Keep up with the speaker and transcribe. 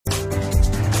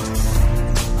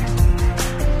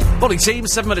Morning team,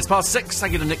 7 minutes past 6.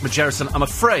 Thank you to Nick Majerison. I'm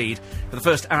afraid for the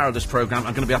first hour of this programme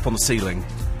I'm going to be up on the ceiling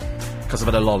because I've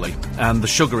had a lolly, and the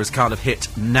sugar has kind of hit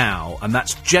now, and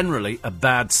that's generally a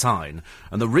bad sign.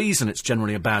 And the reason it's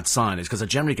generally a bad sign is because I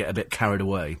generally get a bit carried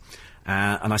away,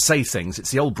 and I say things. It's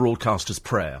the old broadcaster's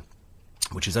prayer,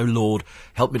 which is, "Oh Lord,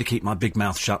 help me to keep my big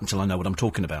mouth shut until I know what I'm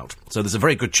talking about." So there's a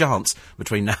very good chance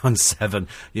between now and 7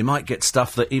 you might get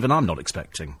stuff that even I'm not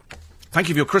expecting. Thank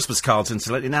you for your Christmas cards,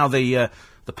 incidentally. Now the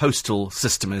postal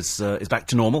system is back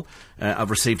to normal.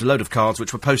 I've received a load of cards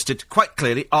which were posted quite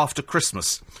clearly after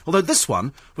Christmas. Although this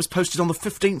one was posted on the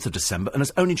 15th of December and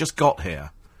has only just got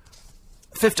here.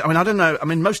 I don't know. I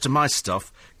mean, most of my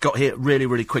stuff got here really,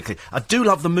 really quickly. I do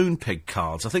love the Moonpig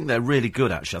cards. I think they're really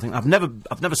good, actually. I think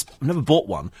I've never bought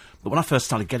one, but when I first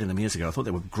started getting them years ago, I thought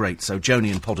they were great. So, Joni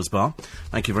and Potters Bar,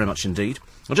 thank you very much indeed.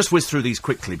 I'll just whiz through these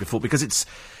quickly because it's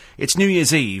New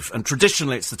Year's Eve, and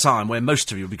traditionally it's the time where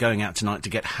most of you will be going out tonight to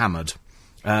get hammered.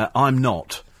 I'm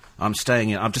not. I'm staying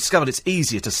in. I've discovered it's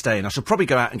easier to stay in. I shall probably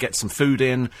go out and get some food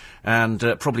in, and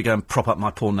probably go and prop up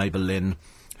my poor neighbour Lynn,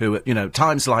 who,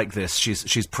 times like this,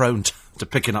 she's prone to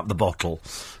picking up the bottle.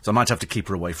 So I might have to keep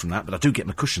her away from that, but I do get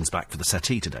my cushions back for the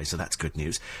settee today, so that's good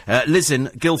news. Liz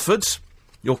in Guildford,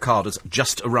 your card has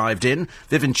just arrived in.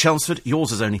 Viv in Chelmsford,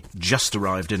 yours has only just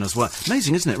arrived in as well.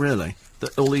 Amazing, isn't it, really,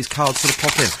 that all these cards sort of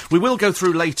pop in. We will go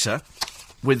through later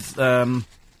with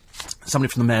somebody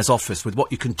from the Mayor's office with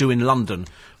what you can do in London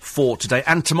for today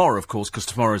and tomorrow, of course, because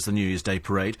tomorrow is the New Year's Day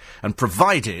parade, and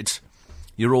provided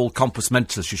you're all compos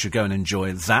mentis, you should go and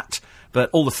enjoy that. But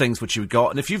all the things which you've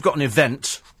got, and if you've got an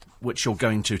event which you're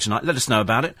going to tonight, let us know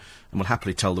about it, and we'll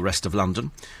happily tell the rest of London.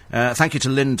 Thank you to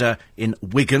Linda in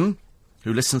Wigan,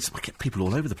 who listens... We get people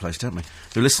all over the place, don't we?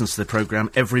 Who listens to the programme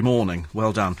every morning.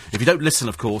 Well done. If you don't listen,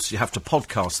 of course, you have to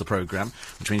podcast the programme,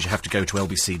 which means you have to go to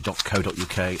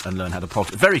lbc.co.uk and learn how to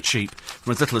podcast. Very cheap.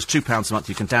 From as little as £2 a month,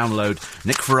 you can download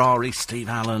Nick Ferrari, Steve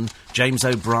Allen, James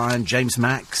O'Brien, James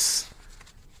Max,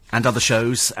 and other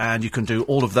shows, and you can do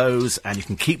all of those, and you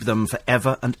can keep them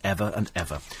forever and ever and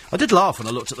ever. I did laugh when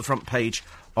I looked at the front page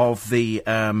of the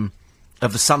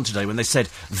Sun today when they said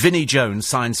Vinnie Jones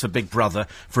signs for Big Brother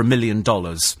for $1 million.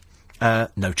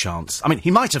 No chance. I mean, he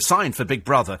might have signed for Big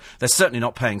Brother. They're certainly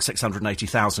not paying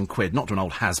 680,000 quid, not to an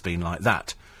old has-been like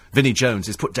that. Vinnie Jones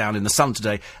is put down in the Sun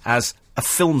today as a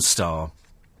film star.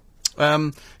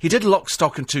 He did Lock,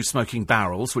 Stock and Two Smoking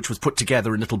Barrels, which was put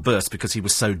together in little bursts because he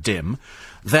was so dim.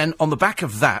 Then, on the back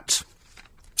of that,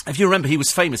 if you remember, he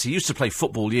was famous. He used to play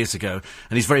football years ago,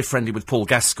 and he's very friendly with Paul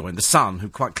Gascoigne. The Sun, who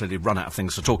quite clearly run out of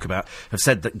things to talk about, have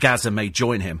said that Gazza may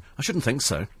join him. I shouldn't think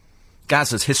so.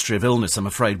 Gazza's history of illness, I'm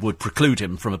afraid, would preclude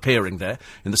him from appearing there,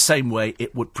 in the same way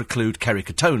it would preclude Kerry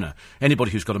Katona.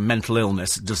 Anybody who's got a mental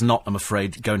illness does not, I'm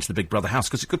afraid, go into the Big Brother house,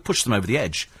 because it could push them over the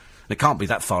edge. It can't be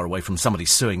that far away from somebody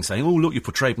suing, saying, "Oh, look, you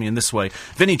portrayed me in this way."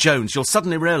 Vinnie Jones, you'll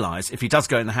suddenly realise, if he does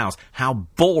go in the house, how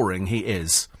boring he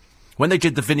is. When they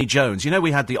did the Vinnie Jones,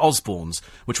 we had the Osbournes,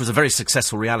 which was a very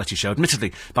successful reality show.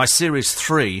 Admittedly, by series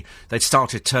 3, they'd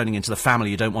started turning into the family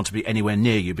you don't want to be anywhere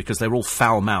near you, because they're all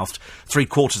foul-mouthed.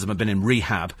 3/4 of them have been in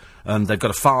rehab, and they've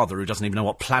got a father who doesn't even know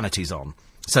what planet he's on.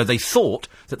 So they thought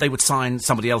that they would sign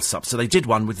somebody else up, so they did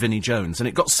one with Vinnie Jones. And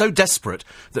it got so desperate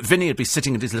that Vinnie would be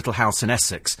sitting at his little house in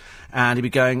Essex, and he'd be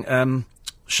going,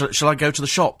 shall I go to the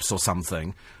shops or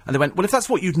something? And they went, well, if that's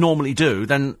what you'd normally do,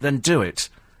 then do it.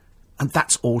 And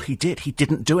that's all he did. He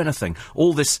didn't do anything.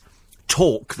 All this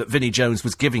talk that Vinnie Jones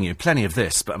was giving you, plenty of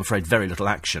this, but I'm afraid very little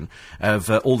action, of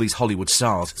all these Hollywood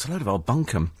stars. It's a load of old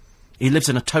bunkum. He lives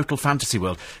in a total fantasy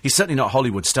world. He's certainly not a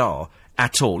Hollywood star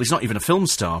at all. He's not even a film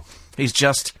star. He's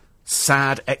just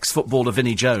sad ex-footballer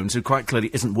Vinnie Jones, who quite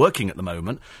clearly isn't working at the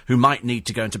moment, who might need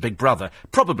to go into Big Brother,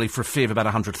 probably for a fee of about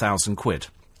 100,000 quid.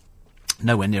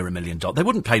 Nowhere near $1 million. They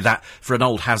wouldn't pay that for an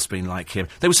old has-been like him.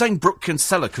 They were saying Brooke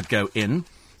Kinsella could go in,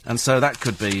 and so that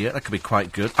could be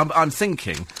quite good. I'm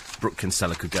thinking Brooke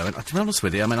Kinsella could go in. To be honest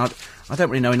with you, I mean, I don't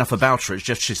really know enough about her. It's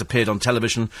just she's appeared on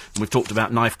television, and we've talked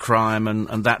about knife crime,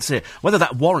 and that's it. Whether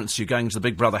that warrants you going to the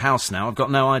Big Brother house now, I've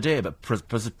got no idea, but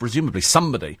presumably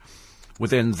somebody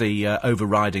within the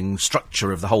overriding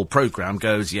structure of the whole programme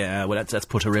goes, yeah, well, let's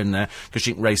put her in there, because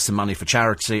she can raise some money for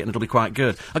charity, and it'll be quite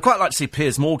good. I'd quite like to see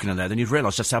Piers Morgan in there, then you'd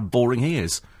realise just how boring he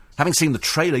is. Having seen the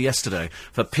trailer yesterday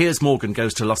for Piers Morgan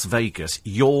Goes to Las Vegas,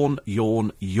 yawn,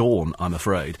 yawn, yawn, I'm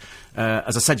afraid.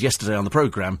 As I said yesterday on the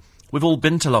programme, We've all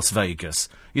been to Las Vegas.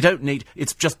 You don't need...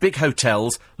 It's just big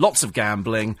hotels, lots of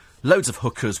gambling, loads of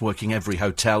hookers working every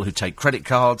hotel who take credit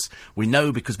cards. We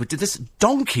know because we did this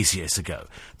donkeys years ago.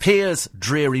 Piers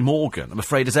Dreary Morgan, I'm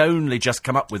afraid, has only just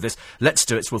come up with this. Let's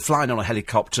do it. So we're flying on a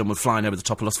helicopter and we're flying over the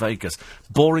top of Las Vegas.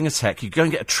 Boring as heck. You go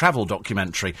and get a travel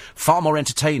documentary. Far more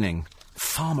entertaining.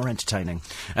 Far more entertaining.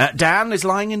 Dan is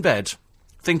lying in bed,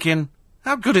 thinking,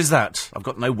 how good is that? I've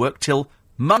got no work till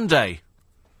Monday.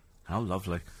 How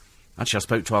lovely. Actually, I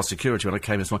spoke to our security when I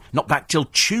came this morning. Not back till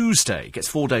Tuesday. Gets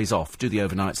 4 days off. Do the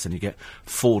overnights, then you get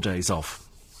 4 days off.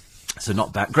 So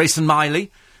not back. Grayson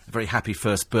Miley, a very happy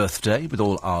first birthday with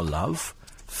all our love.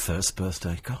 First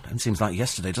birthday. God, it seems like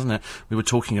yesterday, doesn't it? We were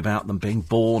talking about them being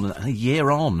born and a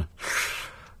year on.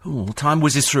 Ooh, time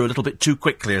whizzes through a little bit too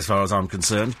quickly as far as I'm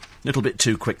concerned. A little bit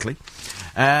too quickly.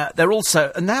 They're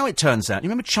also... And now it turns out... You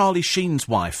remember Charlie Sheen's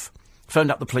wife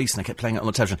phoned up the police and they kept playing it on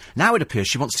the television. Now it appears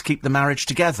she wants to keep the marriage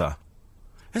together.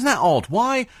 Isn't that odd?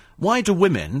 Why do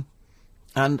women...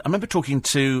 And I remember talking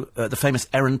to the famous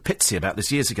Erin Pitsey about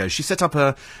this years ago. She set up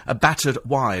a battered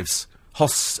wives...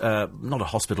 not a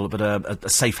hospital, but a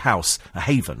safe house, a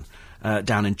haven,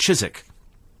 down in Chiswick.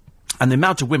 And the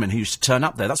amount of women who used to turn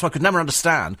up there, that's why I could never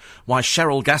understand why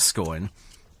Cheryl Gascoigne,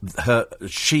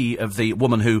 the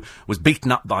woman who was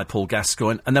beaten up by Paul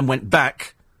Gascoigne, and then went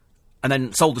back, and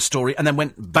then sold the story, and then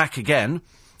went back again,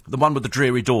 the one with the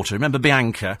dreary daughter. Remember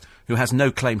Bianca, who has no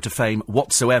claim to fame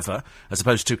whatsoever, as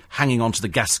opposed to hanging on to the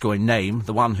Gascoigne name,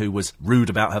 the one who was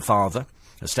rude about her father,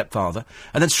 her stepfather.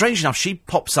 And then, strange enough, she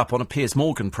pops up on a Piers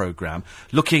Morgan programme,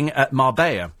 looking at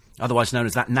Marbella, otherwise known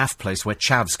as that naff place where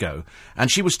chavs go.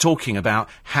 And she was talking about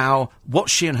what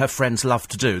she and her friends love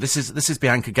to do. This is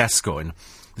Bianca Gascoigne.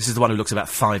 This is the one who looks about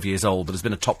 5 years old, but has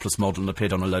been a topless model and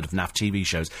appeared on a load of naff TV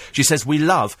shows. She says, we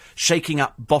love shaking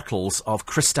up bottles of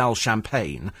Cristal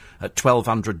champagne at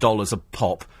 $1,200 a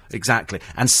pop, exactly,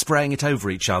 and spraying it over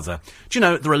each other. Do you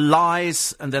know, there are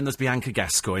lies, and then there's Bianca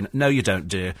Gascoigne. No, you don't,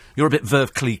 dear. You're a bit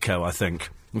Veuve Clicquot, I think.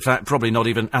 In fact, probably not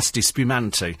even Asti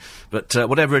Spumante. But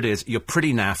whatever it is, you're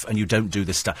pretty naff and you don't do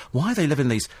this stuff. Why they live in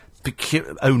these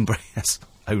own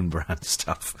brand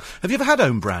stuff? Have you ever had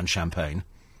own brand champagne?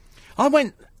 I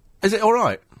went... Is it all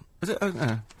right? Is it?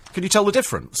 Can you tell the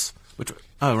difference?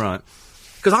 Oh, right.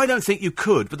 Because I don't think you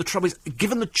could, but the trouble is,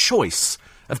 given the choice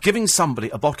of giving somebody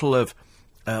a bottle of...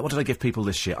 what did I give people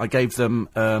this year? I gave them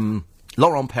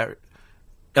Laurent Perrier...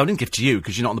 I didn't give to you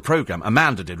because you're not on the programme.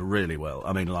 Amanda did really well.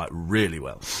 I mean, like, really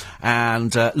well.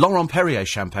 And Laurent Perrier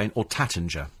champagne or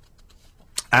Taittinger.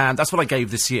 And that's what I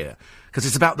gave this year, because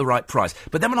it's about the right price.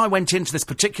 But then when I went into this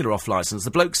particular off-licence,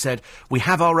 the bloke said, we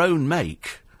have our own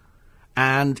make,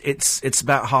 and it's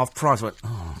about half price. I went,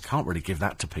 I can't really give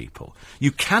that to people.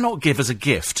 You cannot give as a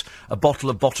gift a bottle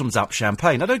of bottoms-up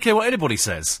champagne. I don't care what anybody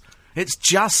says. It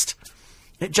just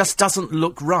doesn't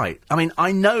look right. I mean,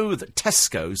 I know that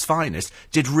Tesco's Finest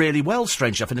did really well,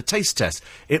 strange enough, in a taste test.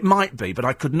 It might be, but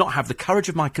I could not have the courage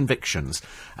of my convictions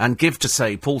and give to,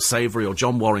 say, Paul Savoury or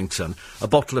John Warrington a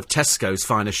bottle of Tesco's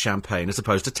Finest champagne as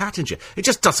opposed to Taittinger. It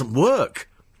just doesn't work.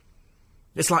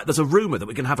 It's like there's a rumour that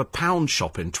we're going to have a pound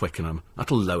shop in Twickenham.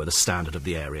 That'll lower the standard of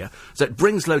the area. So it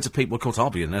brings loads of people. Of course, I'll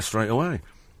be in there straight away.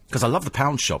 Because I love the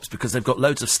pound shops, because they've got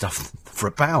loads of stuff for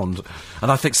a pound.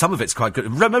 And I think some of it's quite good.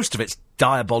 Most of it's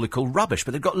diabolical rubbish,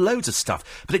 but they've got loads of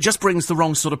stuff. But it just brings the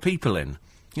wrong sort of people in.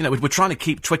 You know, we're trying to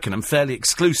keep Twickenham fairly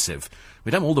exclusive.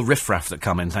 We don't want all the riffraff that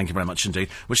come in, thank you very much indeed,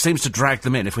 which seems to drag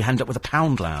them in if we end up with a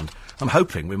Poundland. I'm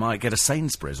hoping we might get a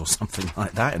Sainsbury's or something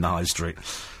like that in the High Street.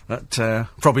 But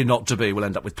probably not to be. We'll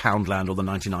end up with Poundland or the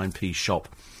 99p shop.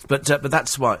 But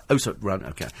that's why... Oh, so... Right,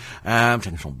 OK.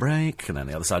 Taking a short break, and then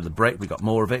the other side of the break, we got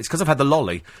more of it. It's because I've had the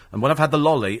lolly. And when I've had the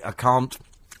lolly, I can't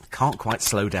quite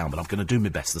slow down, but I'm going to do my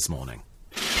best this morning.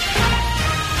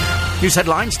 News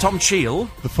headlines, Tom Cheel.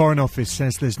 The Foreign Office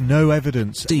says there's no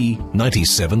evidence.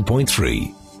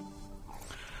 D97.3.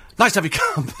 Nice to have your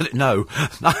company. No.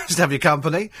 Nice to have your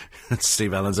company. It's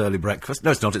Steve Allen's early breakfast. No,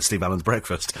 it's not. It's Steve Allen's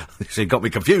breakfast. So you got me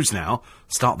confused now.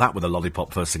 Start that with a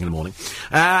lollipop first thing in the morning.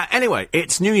 Anyway,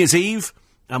 it's New Year's Eve,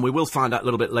 and we will find out a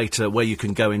little bit later where you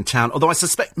can go in town. Although I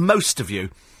suspect most of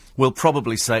you will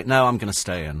probably say, no, I'm going to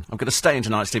stay in. I'm going to stay in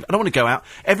tonight, Steve. I don't want to go out.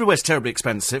 Everywhere's terribly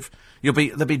expensive.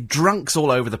 There'll be drunks all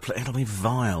over the place. It'll be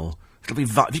vile. If you're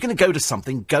going to go to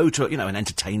something, go to, an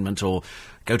entertainment, or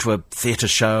go to a theatre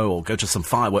show, or go to some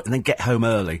fireworks, and then get home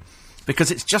early.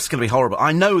 Because it's just going to be horrible.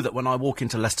 I know that when I walk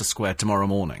into Leicester Square tomorrow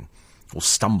morning, or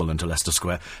stumble into Leicester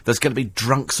Square, there's going to be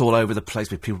drunks all over the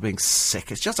place with people being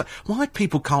sick. It's just like, why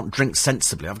people can't drink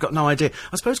sensibly, I've got no idea.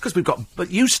 I suppose because it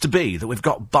used to be that we've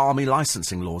got balmy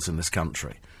licensing laws in this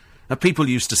country. Now, people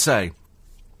used to say,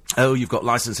 oh, you've got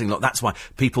licensing law, that's why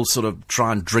people sort of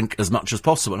try and drink as much as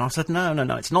possible. And I said, no,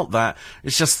 it's not that.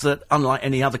 It's just that, unlike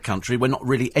any other country, we're not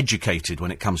really educated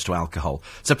when it comes to alcohol.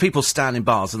 So people stand in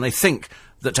bars and they think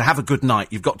that to have a good night,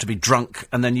 you've got to be drunk,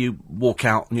 and then you walk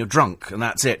out and you're drunk, and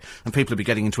that's it. And people will be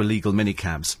getting into illegal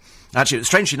minicabs. Actually,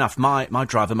 strangely enough, my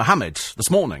driver, Mohammed, this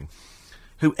morning,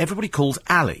 who everybody calls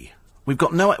Ali.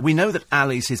 We know that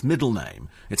Ali's his middle name.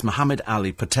 It's Mohammed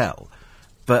Ali Patel.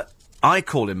 But I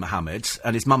call him Mohammed,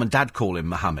 and his mum and dad call him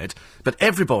Mohammed, but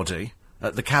everybody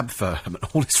at the cab firm and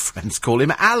all his friends call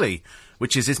him Ali,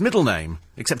 which is his middle name,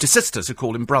 except his sisters who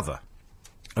call him brother.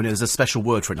 Only there's a special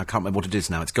word for it, and I can't remember what it is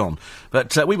now, it's gone.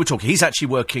 But we were talking, he's actually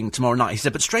working tomorrow night. He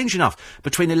said, but strange enough,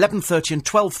 between 11:30 and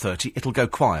 12:30, it'll go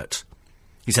quiet.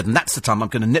 He said, and that's the time I'm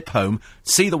going to nip home,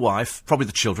 see the wife, probably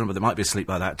the children, but they might be asleep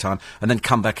by that time, and then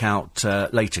come back out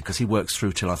later, because he works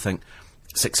through till, I think,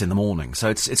 6 in the morning. So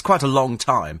it's quite a long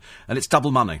time, and it's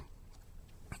double money.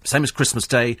 Same as Christmas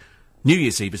Day, New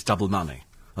Year's Eve is double money.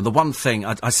 And the one thing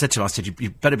I said to him, I said, you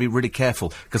better be really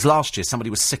careful, because last year somebody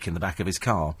was sick in the back of his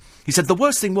car. He said, the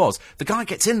worst thing was, the guy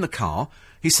gets in the car,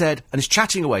 he said, and is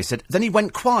chatting away, he said, then he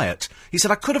went quiet. He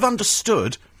said, I could have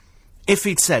understood if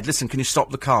he'd said, listen, can you stop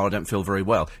the car, I don't feel very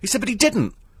well. He said, but he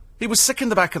didn't. He was sick in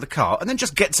the back of the car, and then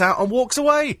just gets out and walks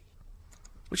away.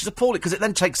 Which is appalling, because it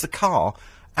then takes the car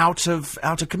out of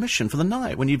commission for the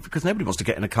night, because nobody wants to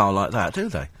get in a car like that, do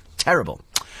they? Terrible.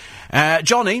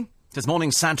 Johnny says,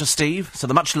 morning, Santa Steve. So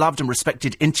the much-loved and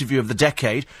respected interview of the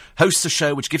decade hosts a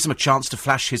show which gives him a chance to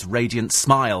flash his radiant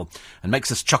smile and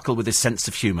makes us chuckle with his sense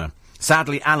of humour.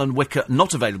 Sadly, Alan Wicker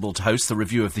not available to host the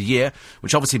review of the year,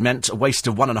 which obviously meant a waste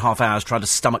of 1.5 hours trying to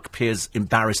stomach Piers'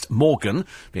 embarrassed Morgan,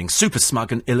 being super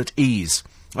smug and ill at ease.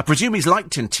 I presume he's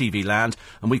liked in TV land,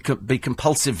 and we could be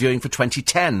compulsive viewing for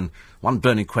 2010. One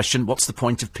burning question, what's the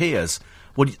point of Piers?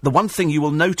 Well, the one thing you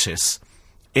will notice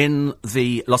in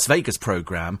the Las Vegas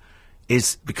programme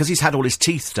is, because he's had all his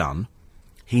teeth done,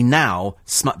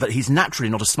 but he's naturally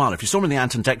not a smiler. If you saw him in the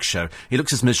Anton Deck show, he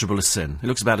looks as miserable as sin. He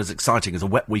looks about as exciting as a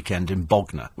wet weekend in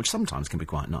Bognor, which sometimes can be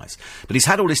quite nice. But he's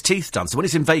had all his teeth done, so when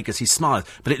he's in Vegas, he smiles,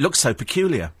 but it looks so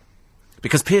peculiar.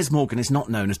 Because Piers Morgan is not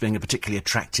known as being a particularly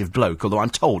attractive bloke, although I'm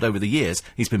told over the years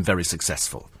he's been very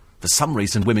successful. For some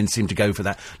reason, women seem to go for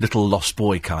that little lost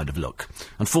boy kind of look.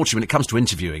 Unfortunately, when it comes to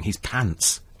interviewing, he's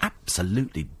pants.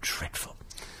 Absolutely dreadful.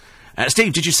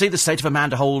 Steve, did you see the state of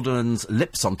Amanda Holden's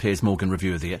lips on Piers Morgan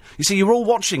review of the year? You see, you're all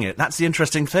watching it. That's the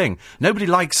interesting thing. Nobody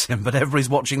likes him, but everybody's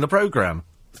watching the programme.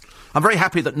 I'm very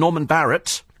happy that Norman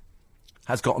Barrett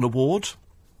has got an award.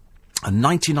 And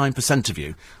 99% of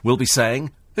you will be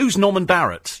saying, who's Norman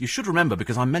Barrett? You should remember,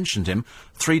 because I mentioned him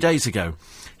 3 days ago.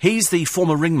 He's the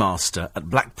former ringmaster at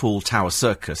Blackpool Tower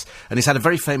Circus, and he's had a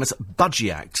very famous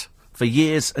budgie act for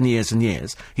years and years and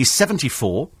years. He's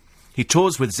 74. He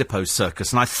tours with Zippo's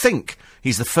Circus, and I think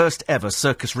he's the first ever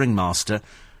circus ringmaster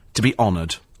to be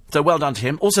honoured. So well done to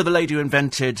him. Also the lady who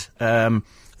invented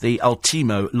the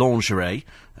Ultimo lingerie,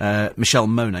 Michelle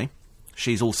Monet.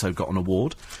 She's also got an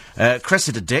award.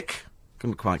 Cressida Dick.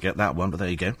 Couldn't quite get that one, but there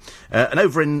you go. And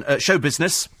over in show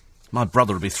business, my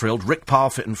brother will be thrilled. Rick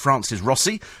Parfitt and Francis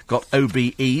Rossi got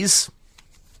OBEs.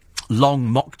 Long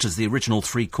mocked as the original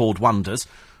 3-chord wonders.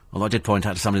 Although I did point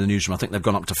out to somebody in the newsroom, I think they've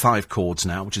gone up to 5 chords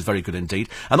now, which is very good indeed.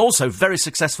 And also very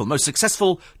successful. Most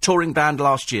successful touring band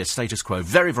last year, Status Quo.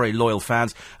 Very, very loyal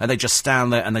fans. And they just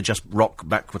stand there and they just rock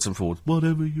backwards and forwards.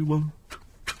 Whatever you want.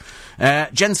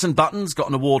 Jensen Button's got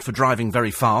an award for driving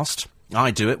very fast.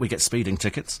 I do it. We get speeding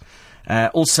tickets.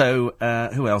 Also,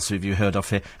 who else have you heard of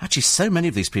here? Actually, so many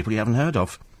of these people you haven't heard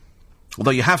of.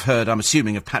 Although you have heard, I'm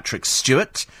assuming, of Patrick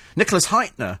Stewart. Nicholas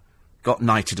Heitner got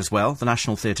knighted as well, the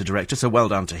National Theatre Director, so well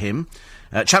done to him.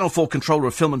 Channel 4 controller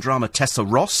of film and drama Tessa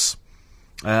Ross.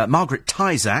 Margaret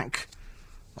Tyzack,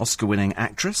 Oscar-winning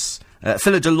actress.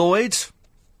 Phyllida Lloyd.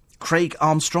 Craig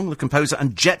Armstrong, the composer.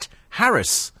 And Jet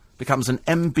Harris becomes an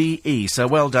MBE, so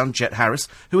well done, Jet Harris,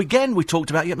 who, again, we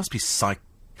talked about. Yeah, it must be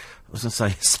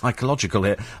psychological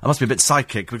here. I must be a bit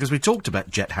psychic, because we talked about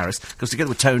Jet Harris, because together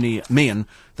with Tony Meehan,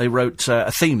 they wrote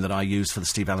a theme that I used for the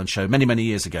Steve Allen Show many, many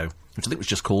years ago, which I think was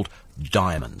just called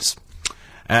Diamonds.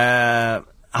 I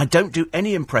don't do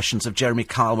any impressions of Jeremy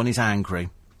Kyle when he's angry.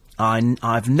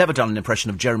 I've never done an impression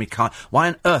of Jeremy Kyle. Why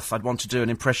on earth I'd want to do an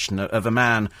impression of a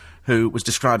man who was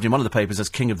described in one of the papers as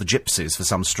King of the Gypsies for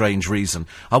some strange reason.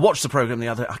 I watched the programme the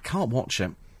other day. I can't watch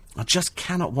it. I just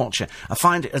cannot watch it. I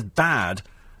find it as bad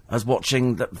as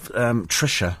watching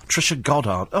Trisha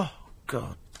Goddard. Oh,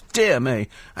 God. Dear me.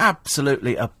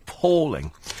 Absolutely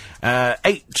appalling.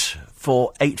 8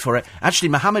 for 8. Actually,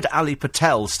 Mohammed Ali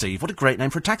Patel, Steve, what a great name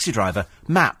for a taxi driver.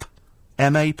 MAP.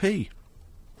 M-A-P.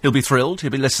 He'll be thrilled. He'll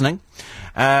be listening.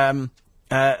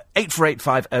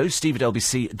 84850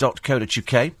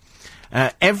 steve@lbc.co.uk.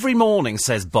 Every morning,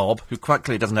 says Bob, who quite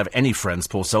clearly doesn't have any friends,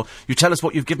 poor soul, you tell us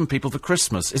what you've given people for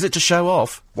Christmas. Is it to show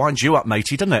off? Winds you up,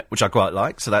 matey, doesn't it? Which I quite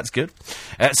like, so that's good.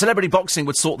 Celebrity boxing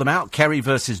would sort them out. Kerry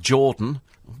versus Jordan.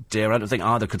 Oh dear, I don't think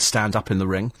either could stand up in the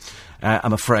ring,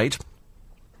 I'm afraid.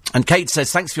 And Kate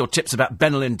says, thanks for your tips about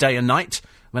Benylin day and night.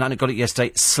 When I got it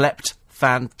yesterday, slept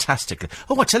fantastically.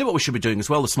 Oh, I tell you what we should be doing as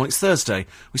well this morning. It's Thursday.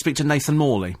 We speak to Nathan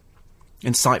Morley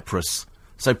in Cyprus.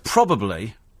 So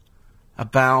probably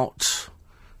about...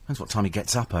 Depends what time he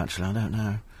gets up, actually. I don't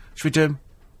know. Should we do him?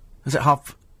 Is it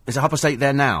half past 8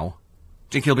 there now?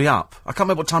 Do you think he'll be up? I can't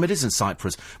remember what time it is in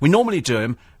Cyprus. We normally do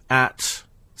him at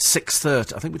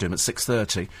 6:30. I think we do him at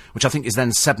 6:30, which I think is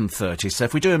then 7:30. So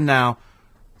if we do him now,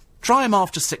 try him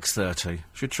after 6:30.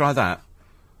 Should we try that?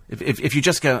 If you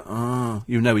just go, oh,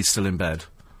 you know he's still in bed,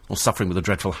 or suffering with a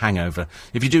dreadful hangover.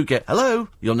 If you do get, hello,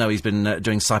 you'll know he's been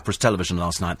doing Cyprus television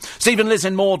last night. Stephen Liz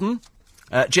in Morden.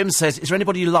 Jim says, is there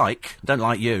anybody you like? Don't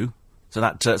like you. So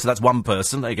that's one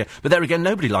person. There you go. But there again,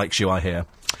 nobody likes you, I hear.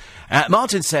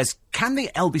 Martin says, can the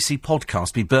LBC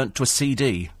podcast be burnt to a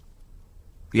CD?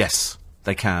 Yes,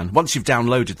 they can. Once you've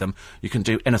downloaded them, you can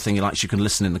do anything you like, so you can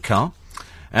listen in the car.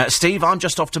 Steve, I'm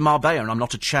just off to Marbella and I'm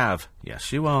not a chav.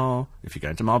 Yes, you are. If you're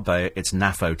going to Marbella, it's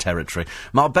NAFO territory.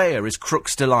 Marbella is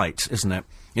Crook's Delight, isn't it?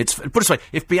 Put it this way,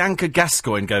 if Bianca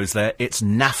Gascoigne goes there, it's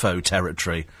NAFO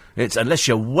territory. It's, unless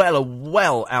you're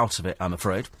well out of it, I'm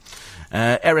afraid.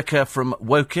 Erica from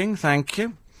Woking, thank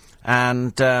you.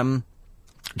 And,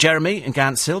 Jeremy in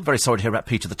Gants Hill, very sorry to hear about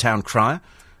Peter the Town Crier.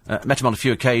 Met him on a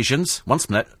few occasions. Once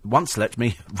let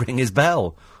me ring his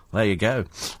bell. There you go.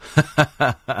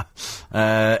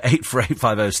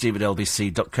 84850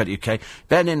 steve@lbc.co.uk.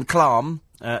 Ben in Clam,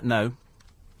 no.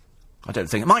 I don't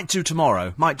think. It might do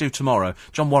tomorrow.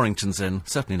 John Warrington's in.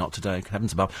 Certainly not today,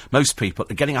 heavens above. Most people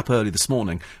are getting up early this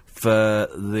morning for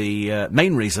the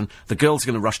main reason the girls are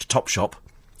going to rush to Topshop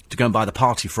to go and buy the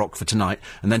party frock for tonight,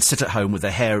 and then sit at home with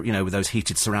their hair, you know, with those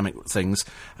heated ceramic things,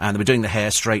 and they'll be doing the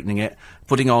hair, straightening it,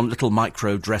 putting on little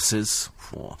micro dresses,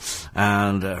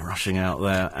 and rushing out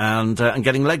there, and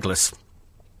getting legless,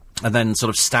 and then sort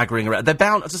of staggering around. They're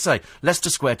bound, as I say, Leicester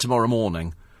Square tomorrow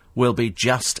morning will be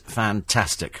just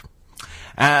fantastic.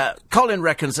 Colin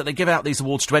reckons that they give out these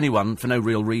awards to anyone for no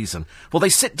real reason. Well, they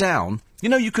sit down. You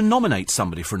know, you can nominate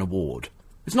somebody for an award.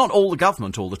 It's not all the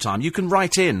government all the time. You can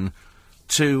write in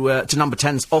to Number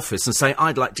 10's office and say,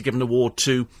 I'd like to give an award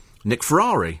to Nick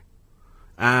Ferrari.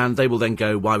 And they will then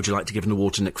go, why would you like to give an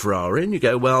award to Nick Ferrari? And you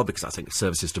go, well, because I think it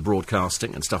services to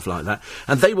broadcasting and stuff like that.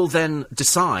 And they will then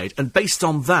decide, and based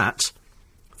on that,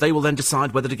 they will then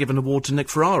decide whether to give an award to Nick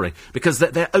Ferrari. Because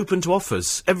they're open to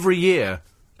offers every year.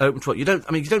 Open to it. You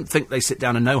don't think they sit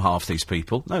down and know half these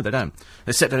people. No, they don't.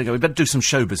 They sit down and go, we better do some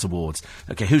showbiz awards.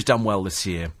 OK, who's done well this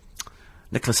year?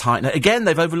 Nicholas Heitner. Again,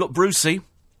 they've overlooked Brucey.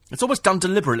 It's almost done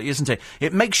deliberately, isn't it?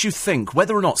 It makes you think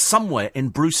whether or not somewhere in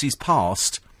Brucey's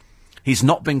past he's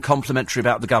not been complimentary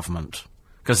about the government.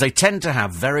 Because they tend to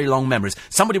have very long memories.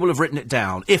 Somebody will have written it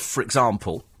down. If, for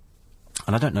example,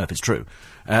 and I don't know if it's true,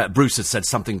 Bruce has said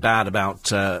something bad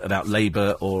about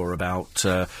Labour or about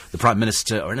the Prime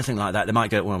Minister or anything like that, they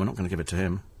might go, well, we're not going to give it to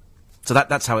him. So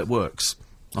that's how it works.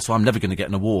 That's why I'm never going to get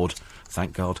an award.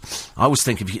 Thank God. I always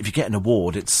think if you get an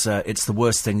award, it's the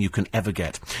worst thing you can ever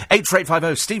get.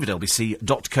 84850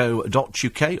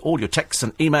 steve@lbc.co.uk. All your texts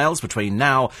and emails between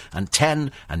now and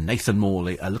 10, and Nathan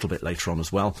Morley a little bit later on as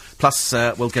well. Plus,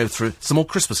 we'll go through some more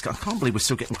Christmas cards. I can't believe we're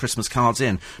still getting Christmas cards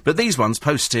in. But these ones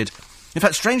posted... In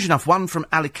fact, strange enough, one from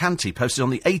Alicante posted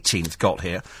on the 18th got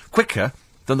here quicker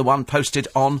than the one posted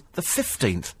on the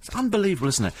 15th. It's unbelievable,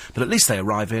 isn't it? But at least they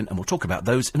arrive in, and we'll talk about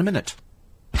those in a minute.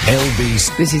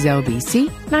 LBC. This is LBC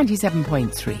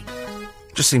 97.3.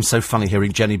 Just seems so funny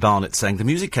hearing Jenny Barnett saying the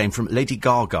music came from Lady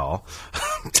Gaga,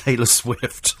 Taylor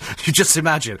Swift. You just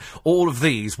imagine, all of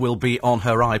these will be on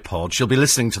her iPod. She'll be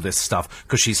listening to this stuff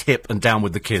because she's hip and down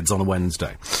with the kids on a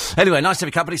Wednesday. Anyway, nice to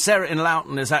have your company. Sarah in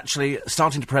Loughton is actually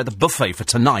starting to prepare the buffet for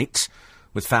tonight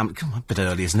with family. Come on, a bit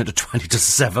early, isn't it, at 20 to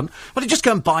 7? Well, you just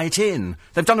go and buy it in.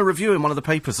 They've done a review in one of the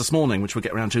papers this morning, which we'll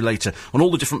get around to later, on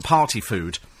all the different party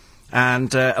food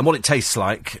and what it tastes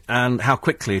like and how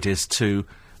quickly it is to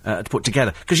put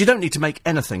together. Because you don't need to make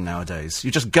anything nowadays.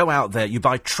 You just go out there, you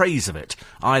buy trays of it,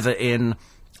 either in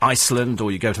Iceland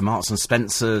or you go to Marks and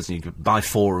Spencer's and you buy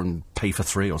 4 and pay for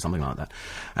 3 or something like that.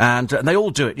 And they all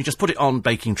do it. You just put it on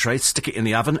baking trays, stick it in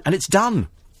the oven, and it's done.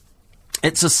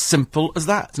 It's as simple as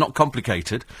that. It's not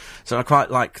complicated. So I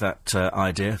quite like that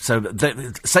idea. So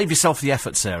save yourself the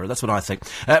effort, Sarah. That's what I think.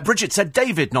 Bridget said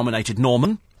David nominated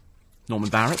Norman. Norman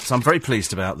Barrett, so I'm very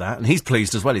pleased about that, and he's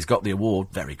pleased as well. He's got the award.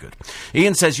 Very good.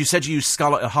 Ian says, you said you used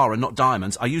Scarlet O'Hara, not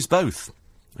diamonds. I use both.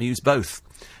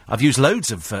 I've used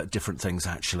loads of different things,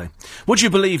 actually. Would you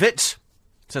believe it,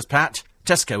 says Pat,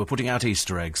 Tesco were putting out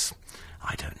Easter eggs.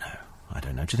 I don't know.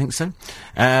 Do you think so?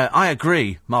 I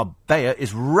agree. Marbella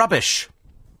is rubbish.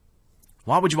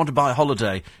 Why would you want to buy a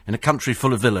holiday in a country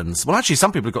full of villains? Well, actually,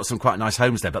 some people have got some quite nice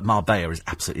homes there, but Marbella is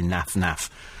absolutely naff.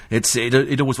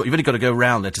 It always, you've only got to go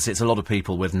round there to see it's a lot of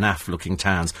people with naff-looking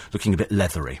towns, looking a bit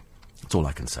leathery. That's all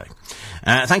I can say.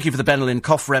 Thank you for the Benylin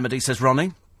cough remedy, says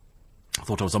Ronnie. I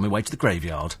thought I was on my way to the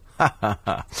graveyard.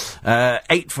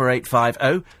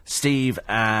 84850, steve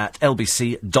at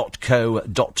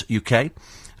lbc.co.uk.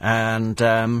 And,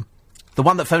 the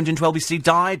one that phoned into LBC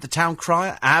died, the town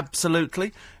crier?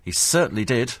 Absolutely. He certainly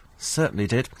did.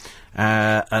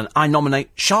 And I nominate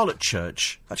Charlotte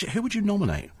Church. Actually, who would you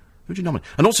nominate?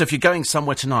 And also, if you're going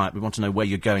somewhere tonight, we want to know where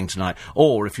you're going tonight.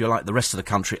 Or if you're like the rest of the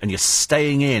country and you're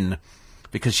staying in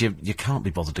because you can't be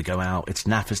bothered to go out. It's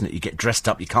naff, isn't it? You get dressed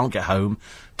up, you can't get home.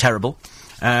 Terrible.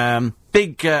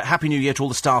 Big Happy New Year to all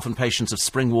the staff and patients of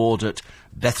Spring Ward at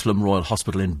Bethlehem Royal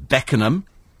Hospital in Beckenham.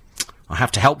 I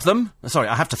have to help them.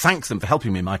 I have to thank them for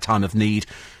helping me in my time of need.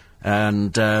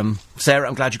 And, Sarah,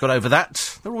 I'm glad you got over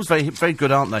that. They're always very, very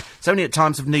good, aren't they? It's only at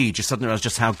times of need you suddenly realise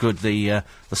just how good the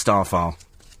staff are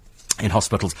in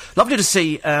hospitals. Lovely to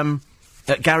see,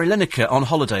 Gary Lineker on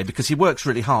holiday, because he works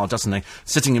really hard, doesn't he?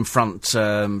 Sitting in front,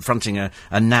 fronting a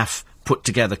NAF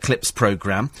put-together clips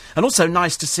programme. And also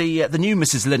nice to see the new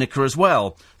Mrs Lineker as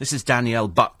well. This is Danielle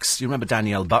Bucks. You remember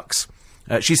Danielle Bucks?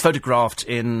 She's photographed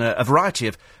in a variety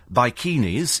of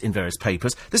bikinis in various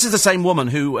papers. This is the same woman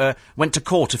who went to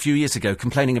court a few years ago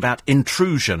complaining about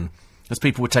intrusion, as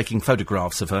people were taking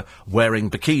photographs of her wearing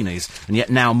bikinis, and yet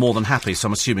now more than happy, so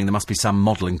I'm assuming there must be some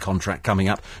modelling contract coming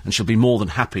up, and she'll be more than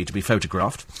happy to be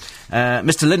photographed.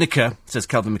 Mr Lineker, says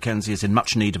Kelvin Mackenzie, is in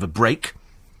much need of a break,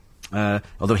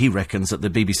 although he reckons that the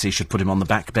BBC should put him on the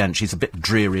back bench. He's a bit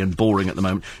dreary and boring at the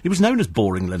moment. He was known as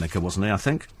Boring Lineker, wasn't he, I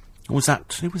think? Or was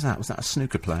that... Who was that? Was that a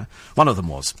snooker player? One of them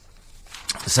was.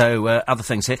 So, other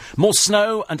things here. More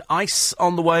snow and ice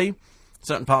on the way.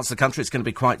 Certain parts of the country, it's going to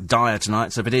be quite dire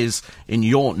tonight, so if it is in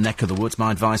your neck of the woods,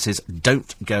 my advice is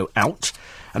don't go out.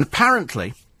 And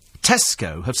apparently,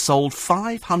 Tesco have sold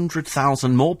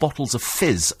 500,000 more bottles of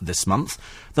fizz this month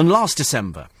than last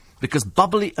December, because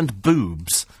Bubbly and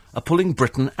Boobs are pulling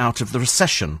Britain out of the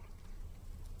recession.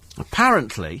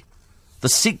 Apparently, the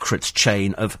Secrets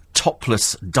chain of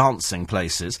topless dancing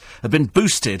places have been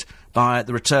boosted by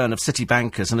the return of city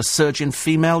bankers and a surge in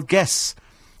female guests.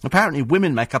 Apparently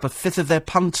women make up a fifth of their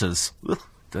punters. Ugh,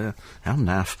 dear, how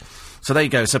naff. So there you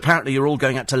go. So apparently you're all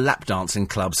going out to lap dancing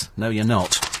clubs. No, you're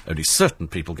not. Only certain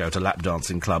people go to lap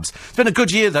dancing clubs. It's been a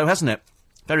good year, though, hasn't it?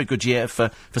 Very good year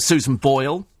for Susan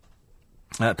Boyle.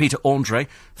 Peter Andre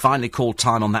finally called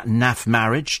time on that naff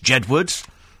marriage. Jedward,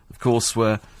 of course,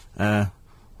 were...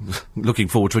 looking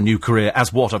forward to a new career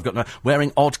as what? I've got no...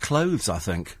 Wearing odd clothes, I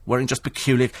think. Wearing just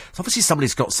peculiar... So obviously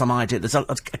somebody's got some idea. There's a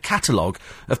catalogue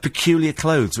of peculiar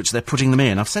clothes which they're putting them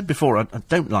in. I've said before, I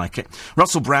don't like it.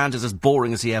 Russell Brand is as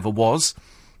boring as he ever was.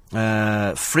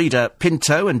 Frida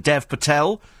Pinto and Dev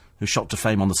Patel, who shot to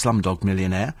fame on the Slumdog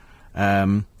Millionaire,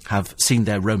 have seen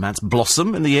their romance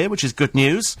blossom in the year, which is good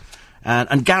news.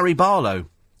 And Gary Barlow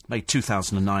made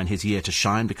 2009 his year to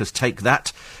shine, because Take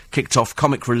That kicked off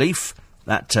Comic Relief.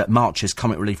 That March's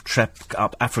Comic Relief trek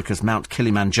up Africa's Mount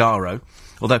Kilimanjaro.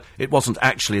 Although it wasn't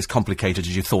actually as complicated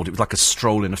as you thought. It was like a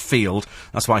stroll in a field.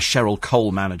 That's why Cheryl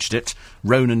Cole managed it.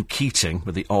 Ronan Keating,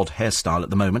 with the odd hairstyle at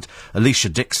the moment. Alicia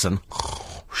Dixon.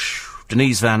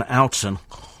 Denise Van Outen.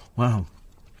 Wow.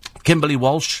 Kimberly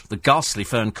Walsh, the ghastly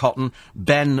Fern Cotton.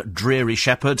 Ben Dreary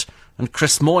Shepherd. And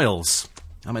Chris Moyles.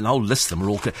 I mean, the whole list of them are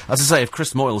all... As I say, if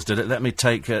Chris Moyles did it, let me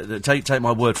take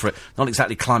my word for it. Not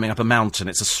exactly climbing up a mountain,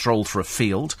 it's a stroll through a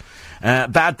field.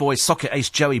 Bad boy soccer ace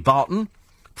Joey Barton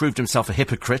proved himself a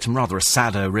hypocrite, and rather a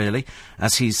saddo, really,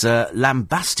 as he's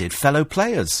lambasted fellow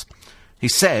players. He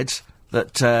said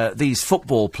that these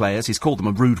football players, he's called them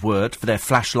a rude word for their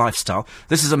flash lifestyle.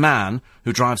 This is a man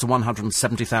who drives a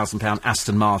 £170,000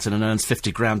 Aston Martin and earns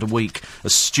 50 grand a week.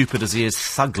 As stupid as he is,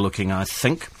 thug-looking, I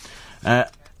think.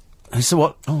 He said,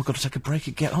 what? Oh, I've got to take a break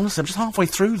again. Honestly, I'm just halfway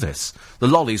through this. The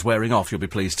lolly's wearing off, you'll be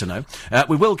pleased to know.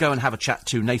 We will go and have a chat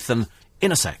to Nathan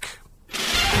in a sec.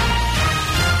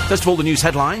 First of all, the news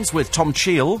headlines with Tom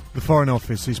Cheel. The Foreign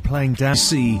Office is playing down...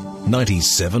 C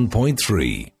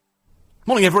 97.3.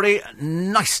 Morning, everybody.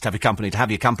 Nice to have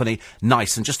your company.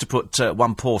 Nice. And just to put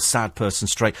one poor sad person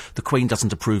straight, the Queen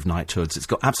doesn't approve knighthoods. It's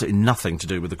got absolutely nothing to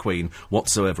do with the Queen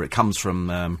whatsoever. It comes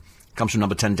from Comes from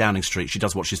number 10 Downing Street. She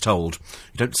does what she's told.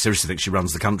 You don't seriously think she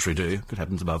runs the country, do you? Good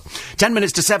heavens above. 10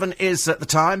 minutes to 7 is at the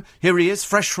time. Here he is,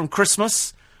 fresh from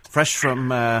Christmas. Fresh from,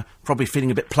 probably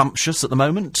feeling a bit plumptious at the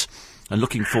moment. And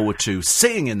looking forward to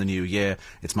seeing in the new year.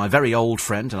 It's my very old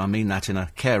friend, and I mean that in a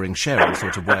caring, sharing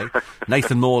sort of way.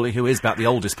 Nathan Morley, who is about the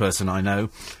oldest person I know,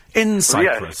 in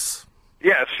Cyprus.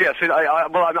 Yes.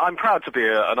 I'm proud to be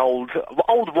an old,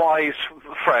 wise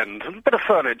friend. A bit of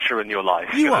furniture in your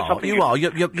life. You are.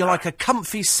 You're like a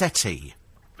comfy settee.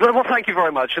 Well, thank you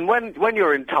very much. And when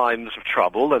you're in times of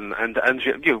trouble and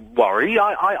you worry,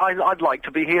 I'd like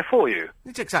to be here for you.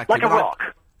 It's exactly like a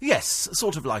rock. Yes,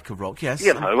 sort of like a rock. Yes.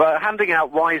 You know, handing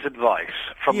out wise advice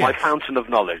from my fountain of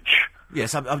knowledge.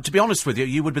 Yes. To be honest with you,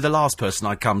 you would be the last person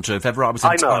I'd come to if ever I was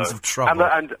in times of trouble.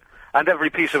 And every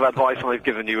piece of advice I've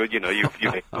given you, you've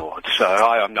ignored. So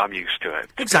I'm used to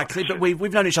it. Exactly, but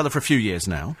we've known each other for a few years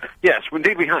now. Yes,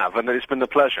 indeed we have, and it's been a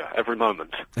pleasure every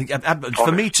moment.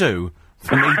 For me too.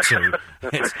 For me too.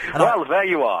 Well, there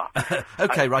you are.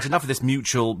 OK, right, enough of this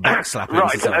mutual backslapping.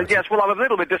 Right, yes, well, I'm a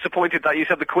little bit disappointed that you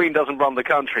said the Queen doesn't run the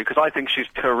country, because I think she's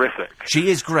terrific. She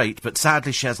is great, but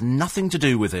sadly she has nothing to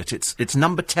do with it. It's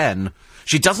number 10.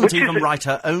 She doesn't even write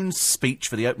her own speech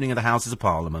for the opening of the Houses of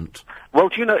Parliament. Well,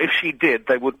 do you know, if she did,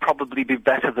 they would probably be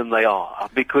better than they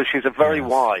are, because she's a very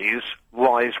wise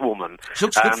woman. She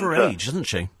looks good for her age, doesn't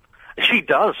she? She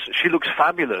does. She looks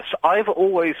fabulous. I've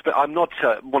always been... I'm not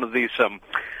one of these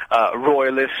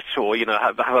royalists or,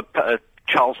 have a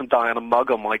Charles and Diana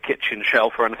mug on my kitchen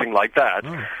shelf or anything like that.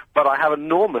 But I have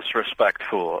enormous respect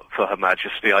for Her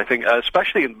Majesty. I think,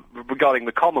 especially regarding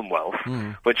the Commonwealth,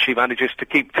 which she manages to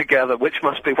keep together, which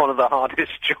must be one of the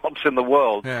hardest jobs in the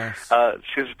world. Yes.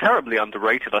 She's terribly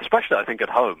underrated, especially, I think, at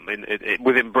home,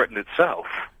 within Britain itself.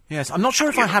 Yes, I'm not sure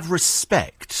if I have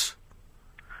respect.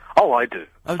 Oh, I do.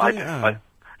 Oh, do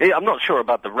you? I'm not sure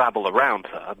about the rabble around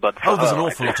her, but... there's an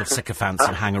awful lot of sycophants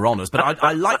and hanger-oners, but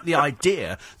I like the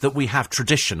idea that we have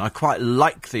tradition. I quite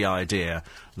like the idea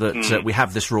that we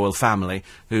have this royal family,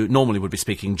 who normally would be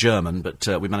speaking German, but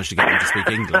we managed to get them to speak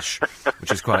English,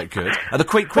 which is quite good. The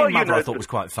Queen Mother I thought was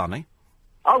quite funny.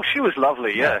 Oh, she was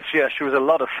lovely, yes, she was a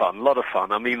lot of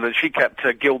fun. I mean, she kept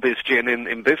Gilbey's gin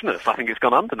in business. I think it's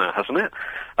gone under now, hasn't it?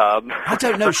 I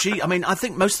don't know, I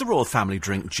think most of the royal family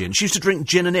drink gin. She used to drink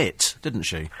gin and it, didn't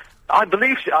she? I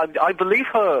believe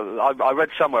her. I read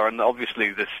somewhere, and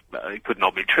obviously this could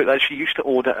not be true, that she used to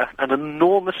order an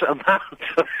enormous amount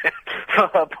of it for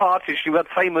her parties. She had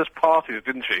famous parties,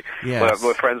 didn't she? Yes.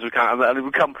 Where friends would come, and it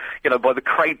would come, by the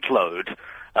crate load.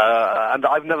 And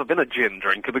I've never been a gin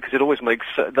drinker because it always makes...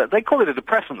 they call it a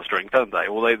depressants drink, don't they?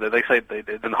 Or they say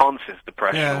it enhances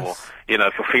depression, or,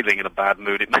 for feeling in a bad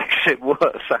mood, it makes it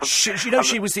worse.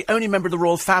 She was the only member of the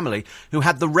royal family who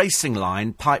had the racing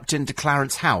line piped into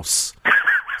Clarence House.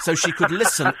 So she could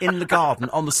listen in the garden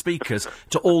on the speakers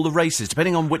to all the races.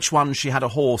 Depending on which one she had a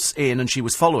horse in and she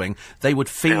was following, they would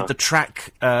feed the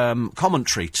track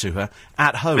commentary to her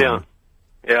at home.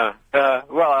 Yeah.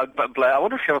 Blair, I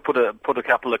wonder if she ever put a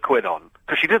couple of quid on,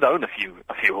 because she did own a few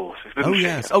horses, didn't she?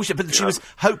 Yes. But she was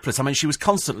hopeless. I mean, she was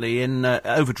constantly in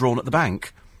overdrawn at the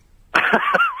bank.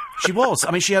 She was.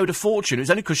 I mean, she owed a fortune. It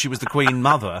was only because she was the Queen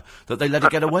Mother that they let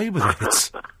her get away with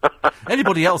it.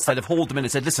 Anybody else, they'd have hauled them in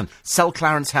and said, listen, sell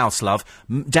Clarence House, love,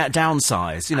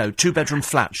 downsize, 2-bedroom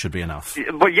flat should be enough.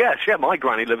 Well, yes, my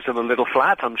granny lives in a little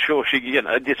flat. I'm sure she,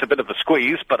 it's a bit of a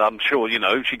squeeze, but I'm sure,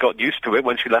 she got used to it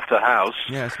when she left her house.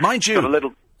 Yes. Mind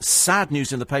you, sad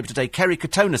news in the paper today, Kerry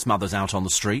Katona's mother's out on the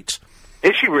street.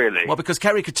 Is she really? Well, because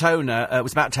Kerry Katona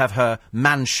was about to have her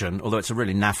mansion, although it's a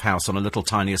really naff house on a little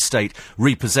tiny estate,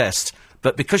 repossessed.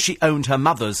 But because she owned her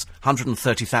mother's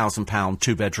 £130,000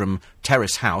 2-bedroom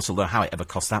terrace house, although how it ever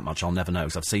cost that much, I'll never know,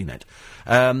 because I've seen it,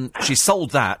 she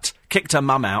sold that, kicked her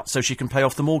mum out so she can pay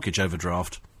off the mortgage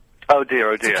overdraft. Oh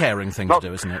dear. It's a caring thing to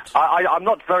do, isn't it? I'm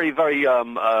not very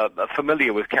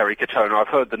familiar with Kerry Katona. I've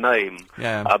heard the name.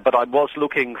 Yeah. But I was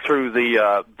looking through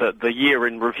the year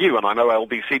in review, and I know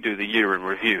LBC do the year in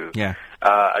review. Yeah.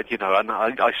 And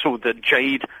I saw that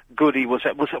Jade Goody was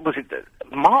it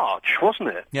March, wasn't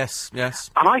it? Yes.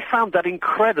 And I found that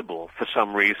incredible for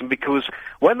some reason, because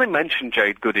when they mentioned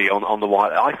Jade Goody on the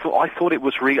wire, I thought it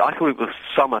was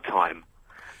summertime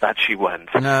that she went.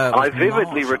 No, and I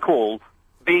vividly recall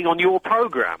being on your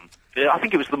programme. I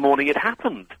think it was the morning it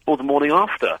happened, or the morning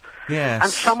after. Yes.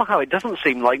 And somehow it doesn't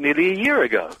seem like nearly a year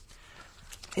ago.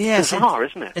 Yes. Bizarre,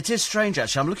 isn't it? It is strange,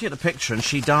 actually. I'm looking at the picture, and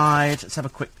she died... Let's have a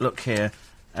quick look here.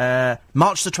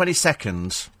 March the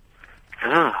 22nd.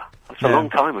 Ah, that's a long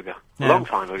time ago. Yeah. A long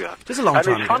time ago. It is a long time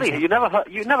ago. And it's funny, you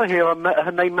never hear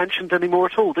her name mentioned anymore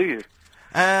at all, do you?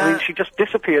 I mean, she just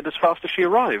disappeared as fast as she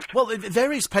arrived. Well,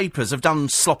 various papers have done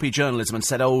sloppy journalism and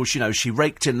said, she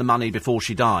raked in the money before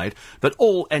she died, but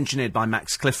all engineered by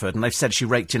Max Clifford, and they've said she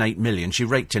raked in 8 million. She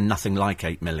raked in nothing like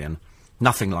 8 million.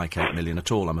 Nothing like 8 million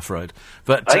at all, I'm afraid.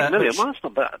 But 8 million? Well, that's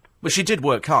not bad. But she did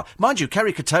work hard. Mind you,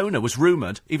 Kerry Katona was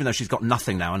rumoured, even though she's got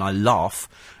nothing now, and I laugh,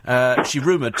 she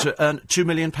rumoured to earn £2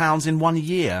 million in 1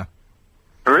 year.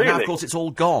 Really? Now, of course, it's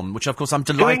all gone, which, of course, I'm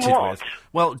delighted doing what? with.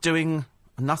 Well, doing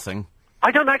nothing.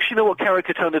 I don't actually know what Kerry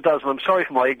Katona does, and I'm sorry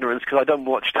for my ignorance, because I don't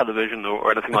watch television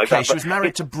or anything like that. Okay, she was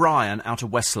married to Brian out of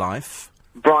Westlife.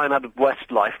 Brian out of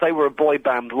Westlife. They were a boy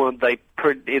band, weren't they,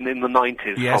 in the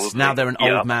 90s, Yes, probably. now they're an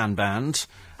old man band.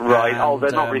 Right. And,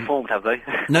 They're not reformed, have they?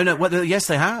 No, well, yes,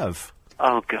 they have.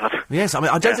 Oh, God. Yes, I mean,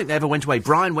 I don't think they ever went away.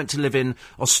 Brian went to live in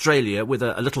Australia with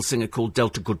a little singer called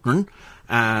Delta Goodman,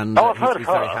 and I've heard he's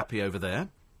of her. very happy over there.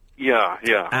 Yeah.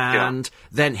 And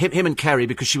then him and Kerry,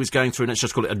 because she was going through, let's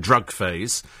just call it a drug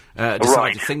phase,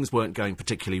 decided things weren't going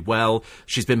particularly well.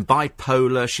 She's been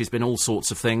bipolar, she's been all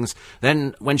sorts of things.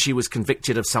 Then, when she was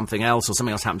convicted of something else, or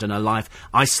something else happened in her life,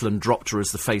 Iceland dropped her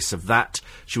as the face of that.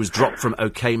 She was dropped from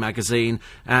OK Magazine,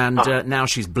 and now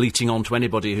she's bleating on to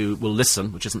anybody who will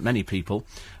listen, which isn't many people,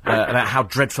 about how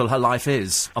dreadful her life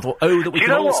is. I thought, that we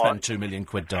can all spend £2 million,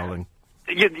 darling.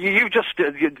 You just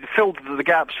you filled the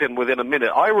gaps in within a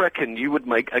minute. I reckon you would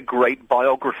make a great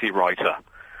biography writer.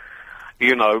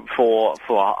 You know, for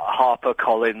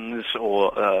HarperCollins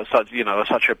or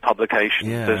such a publication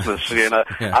business. You know,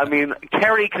 I mean,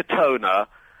 Kerry Katona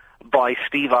by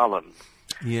Steve Allen.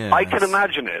 Yeah, I can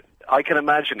imagine it.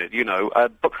 You know,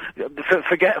 but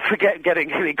forget getting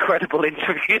incredible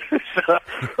interviews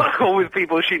or with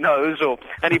people she knows or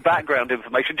any background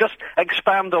information. Just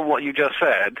expand on what you just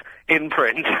said in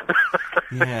print.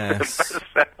 Yes.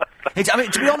 I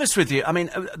mean, to be honest with you, I mean,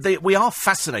 we are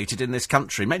fascinated in this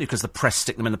country, mainly because the press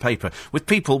stick them in the paper, with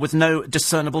people with no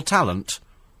discernible talent.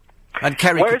 And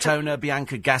Kerry Katona,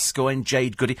 Bianca Gascoigne,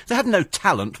 Jade Goody, they had no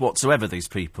talent whatsoever, these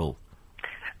people.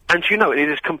 And you know, it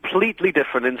is completely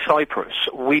different in Cyprus.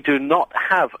 We do not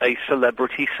have a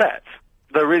celebrity set.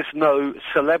 There is no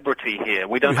celebrity here.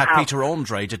 We don't You had Peter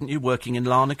Andre, didn't you, working in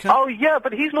Larnaca? Oh, yeah,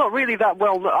 but he's not really that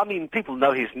well... I mean, people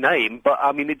know his name, but,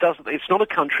 I mean, it's not a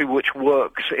country which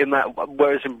works in that...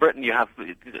 Whereas in Britain you have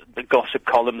the gossip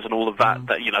columns and all of that,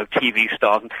 TV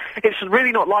stars. And it's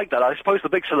really not like that. I suppose the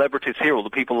big celebrities here, all the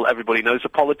people everybody knows, are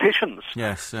politicians.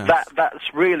 Yes.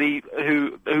 That's really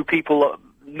who people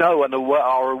know and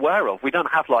are aware of. We don't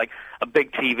have, like, a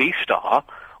big TV star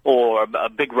or a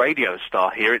big radio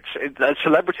star here.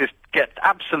 Celebrities get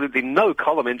absolutely no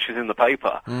column inches in the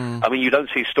paper. I mean, you don't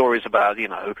see stories about,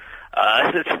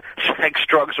 sex,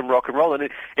 drugs and rock and roll, and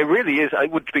it really is, it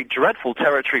would be dreadful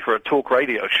territory for a talk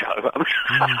radio show.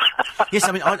 Yes,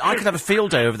 I mean, I could have a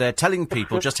field day over there telling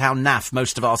people just how naff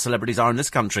most of our celebrities are in this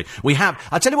country.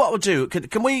 I'll tell you what we'll do.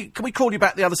 Can we call you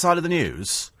back the other side of the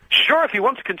news? Sure, if you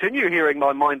want to continue hearing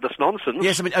my mindless nonsense.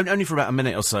 Yes, I mean, only for about a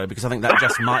minute or so, because I think that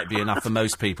just might be enough for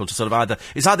most people to sort of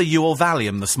it's either you or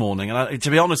Valium this morning, and to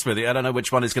be honest with you, I don't know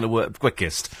which one is going to work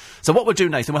quickest. So what we'll do,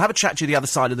 Nathan, we'll have a chat to you the other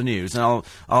side of the news, and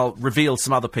I'll reveal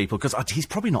some other people, because he's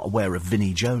probably not aware of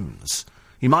Vinnie Jones.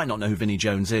 He might not know who Vinnie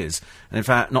Jones is. And in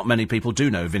fact, not many people do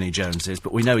know who Vinnie Jones is,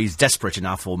 but we know he's desperate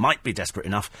enough, or might be desperate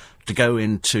enough, to go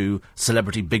into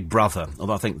Celebrity Big Brother.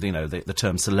 Although I think, the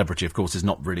term celebrity, of course, is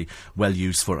not really well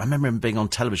used for it. I remember him being on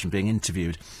television, being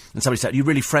interviewed, and somebody said, "Are you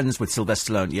really friends with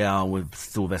Sylvester Stallone?" "Yeah, with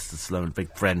Sylvester Stallone,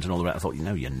 big friend," and all that. I thought,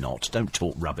 no, you're not. Don't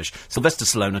talk rubbish. Sylvester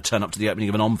Stallone would turn up to the opening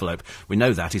of an envelope. We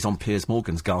know that. He's on Piers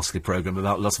Morgan's ghastly programme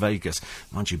about Las Vegas.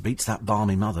 Mind you, beats that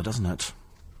balmy mother, doesn't it?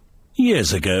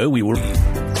 Years ago, we were...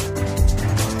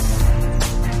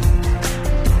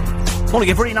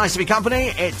 Morning, very nice to be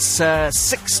company. It's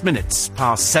 6 minutes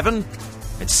past 7.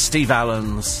 It's Steve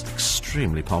Allen's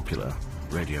extremely popular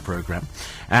radio programme.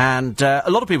 And a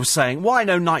lot of people saying, why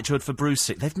no knighthood for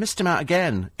Brucey? They've missed him out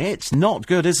again. It's not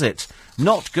good, is it?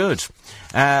 Not good.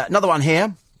 Another one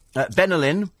here.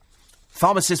 Benylin.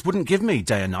 Pharmacist wouldn't give me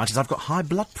day and night as I've got high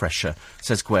blood pressure,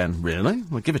 says Gwen. Really?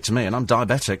 Well, give it to me, and I'm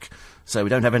diabetic, so we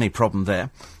don't have any problem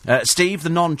there. Steve, the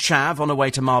non-chav, on her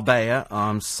way to Marbella.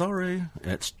 I'm sorry,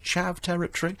 it's chav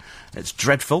territory. It's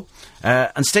dreadful.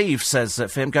 And Steve says,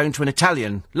 for him, going to an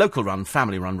Italian, local-run,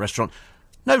 family-run restaurant.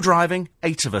 No driving,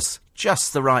 8 of us,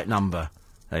 just the right number.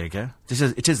 There you go.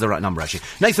 It is the right number, actually.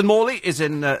 Nathan Morley is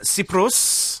in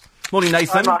Cyprus. Morning,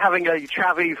 Nathan. I'm having a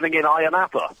chav evening in Ayia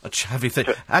Napa. A chavvy thing.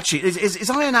 Actually, is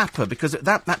Ayia Napa, because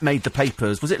that made the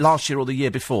papers, was it last year or the year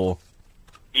before?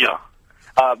 Yeah.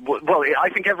 Well, I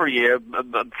think every year,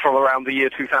 from around the year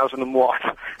 2001,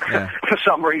 for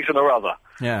some reason or other.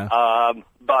 Yeah.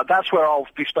 But that's where I'll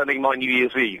be spending my New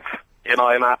Year's Eve. in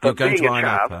Ayia Napa. You're going to being a Ayia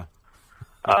chav. Napa.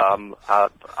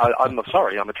 I'm not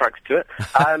sorry, I'm attracted to it.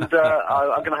 And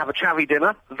I'm going to have a chavvy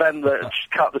dinner, then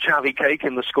cut the chavvy cake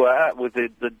in the square with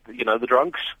the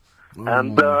drunks,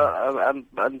 and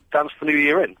dance the New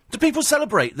Year in. Do people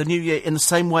celebrate the New Year in the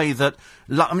same way that...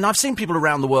 I mean, I've seen people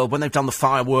around the world when they've done the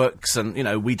fireworks and,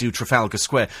 we do Trafalgar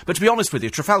Square. But to be honest with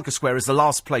you, Trafalgar Square is the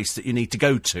last place that you need to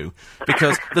go to,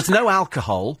 because there's no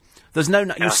alcohol, there's no...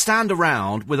 You stand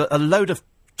around with a load of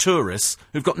tourists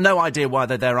who've got no idea why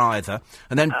they're there either,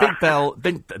 and then Big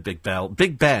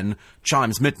Ben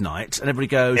chimes midnight, and everybody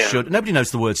goes, nobody knows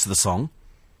the words to the song.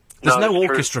 There's no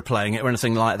orchestra playing it or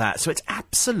anything like that, so it's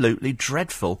absolutely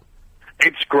dreadful.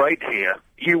 It's great here.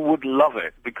 You would love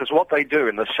it, because what they do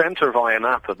in the centre of Ayia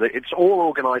Napa, it's all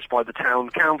organised by the town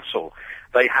council.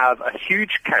 They have a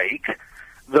huge cake.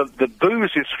 The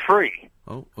booze is free.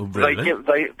 Oh, really?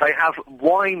 They have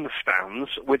wine stands,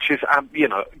 which is,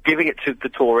 giving it to the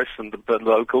tourists and the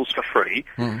locals for free.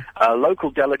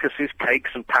 Local delicacies,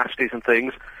 cakes and pasties and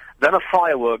things. Then a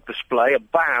firework display, a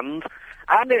band.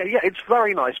 And, it's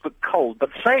very nice, but cold. But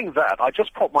saying that, I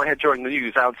just popped my head during the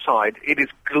news outside. It is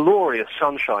glorious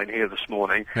sunshine here this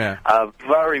morning. Yeah.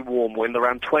 Very warm wind,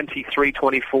 around 23,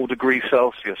 24 degrees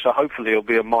Celsius. So hopefully it'll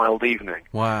be a mild evening.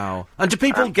 Wow. And do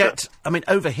people get... I mean,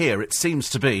 over here, it seems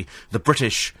to be the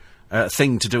British...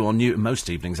 thing to do on most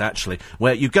evenings, actually,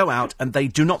 where you go out and they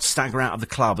do not stagger out of the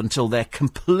club until they're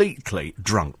completely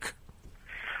drunk.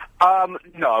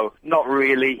 No, not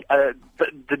really.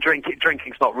 The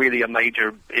drinking's not really a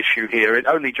major issue here.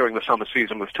 Only during the summer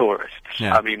season with tourists.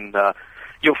 Yeah. I mean,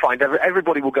 you'll find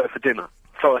everybody will go for dinner,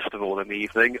 first of all, in the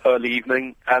evening, early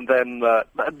evening, and then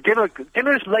dinner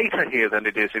is later here than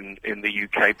it is in the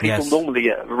UK. People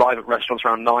normally arrive at restaurants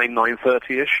around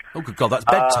 9:30ish. Oh, good God, that's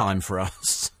bedtime for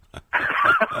us.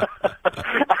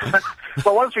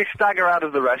 Well, once we stagger out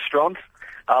of the restaurant,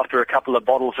 after a couple of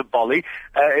bottles of Bolly,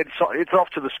 it's off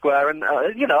to the square, and,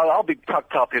 I'll be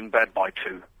tucked up in bed by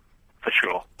 2, for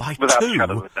sure. Without a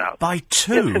shadow of a doubt. By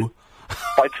 2?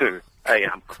 By 2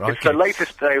 a.m. Crikey. It's the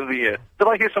latest day of the year. Did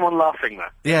I hear someone laughing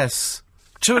there? Yes.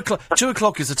 2 o'clock. 2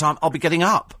 o'clock is the time I'll be getting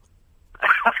up.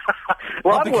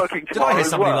 Well, I'm working tomorrow. Did I hear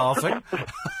somebody laughing?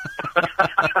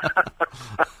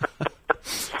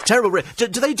 Terrible. Do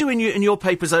they do in your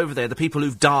papers over there, the people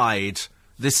who've died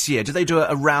this year, do they do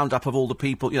a roundup of all the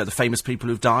people, the famous people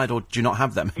who've died, or do you not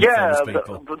have them? Yeah,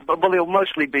 well, it'll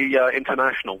mostly be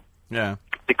international. Yeah.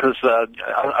 Because, as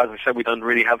I said, we don't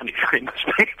really have any famous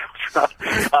people, so,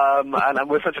 and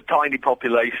we're such a tiny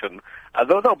population.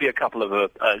 There'll be a couple of,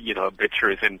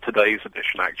 obituaries in today's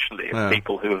edition, actually, of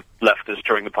people who have left us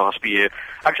during the past year.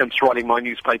 Actually, I'm just writing my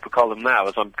newspaper column now,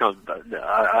 as I'm kind of,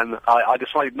 and I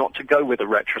decided not to go with a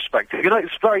retrospective.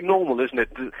 It's very normal, isn't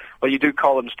it, when you do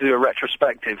columns to do a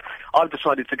retrospective. I've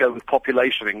decided to go with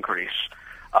population increase.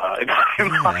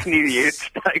 In my New Year's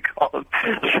Day column.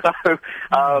 So,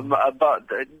 but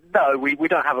no, we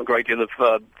don't have a great deal of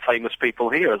famous people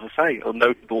here, as I say, or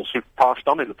notables who've passed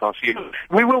on in the past year.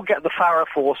 We will get the Farrah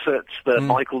Fawcett's, the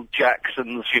Michael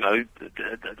Jacksons, a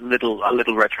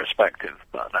little retrospective,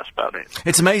 but that's about it.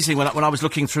 It's amazing when I was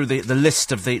looking through the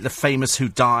list of the famous who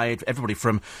died, everybody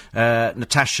from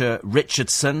Natasha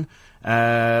Richardson,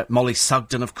 Molly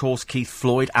Sugden, of course, Keith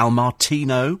Floyd, Al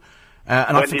Martino.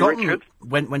 And I've forgotten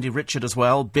Wendy Richard as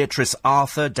well, Beatrice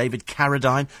Arthur, David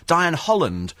Carradine, Diane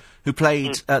Holland, who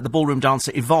played the ballroom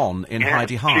dancer Yvonne in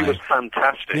Heidi High. She was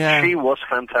fantastic. Yeah. She was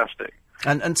fantastic.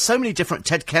 And so many different...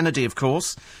 Ted Kennedy, of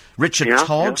course, Richard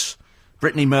Todd,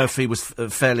 Brittany Murphy was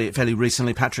fairly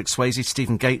recently, Patrick Swayze,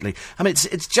 Stephen Gately. I mean,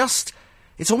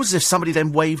 it's almost as if somebody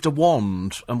then waved a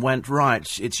wand and went,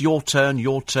 right, it's your turn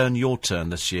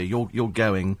this year. You're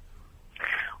going...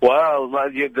 Well,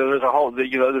 there's a whole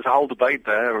debate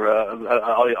there.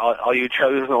 Are you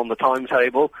chosen on the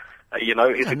timetable? Is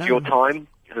it your time?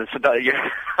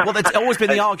 Well, there's always been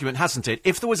the argument, hasn't it?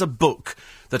 If there was a book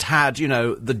that had,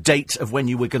 the date of when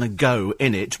you were going to go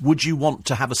in it, would you want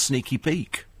to have a sneaky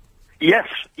peek? Yes,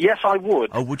 I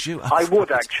would. Oh, would you? I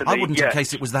would, actually. I wouldn't, in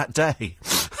case it was that day.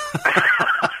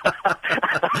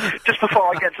 Just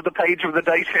before I get to the page with the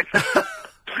date in.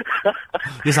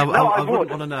 Yes, I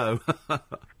wouldn't want to know.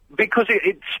 Because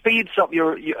it speeds up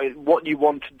your what you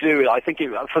want to do. I think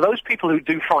for those people who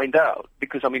do find out,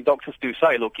 because, doctors do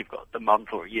say, look, you've got a month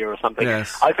or a year or something.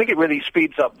 Yes. I think it really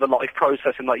speeds up the life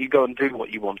process in that you go and do what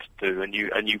you want to do, and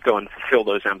you go and fulfill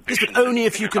those ambitions. Yes, but only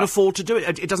if you can afford to do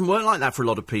it. It doesn't work like that for a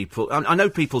lot of people. I know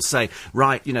people say,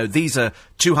 right, these are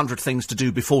 200 things to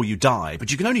do before you die,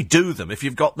 but you can only do them if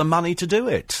you've got the money to do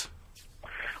it.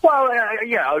 Well,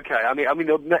 yeah, okay. I mean,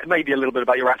 maybe a little bit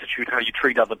about your attitude, how you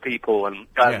treat other people, and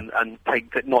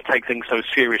not take things so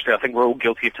seriously. I think we're all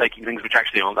guilty of taking things which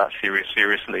actually aren't that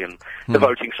seriously, and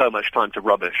devoting so much time to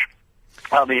rubbish.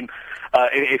 I mean,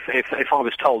 if I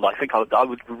was told, I think I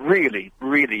would really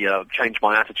change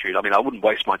my attitude. I mean, I wouldn't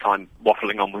waste my time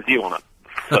waffling on with you on a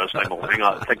Thursday morning.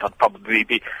 I think I'd probably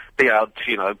be out,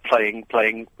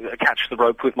 playing catch the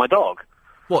rope with my dog.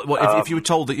 What if you were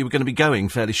told that you were going to be going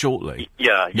fairly shortly?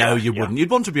 Yeah. No, you wouldn't. You'd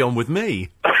want to be on with me.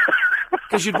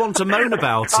 Because you'd want to moan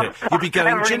about it. You'd be going,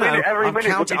 every minute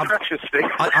would be precious, Steve.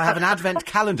 I have an advent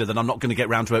calendar that I'm not going to get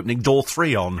round to opening door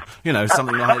 3 on.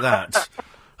 Something like that.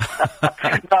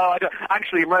 No, I don't.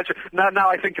 Actually, imagine. Now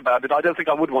I think about it, I don't think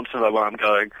I would want to know where I'm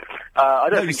going. I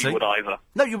don't think you would either.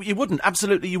 No, you wouldn't.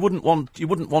 Absolutely, you wouldn't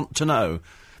want to know.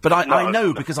 But I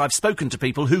know because I've spoken to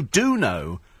people who do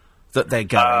know that they're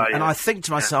going, and I think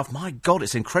to myself, my God,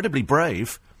 it's incredibly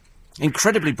brave.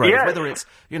 Incredibly brave. Yes. Whether it's,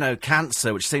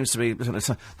 cancer, which seems to be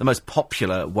the most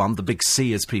popular one, the big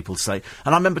C, as people say.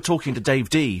 And I remember talking to Dave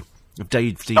D. of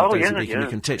Dave D. Days a Week in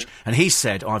Nick and Titch, and he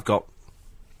said, I've got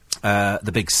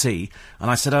the big C, and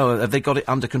I said, have they got it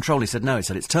under control? He said, no. He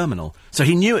said, it's terminal. So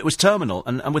he knew it was terminal,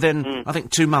 and within, I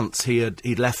think, 2 months,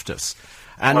 he'd left us.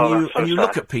 And you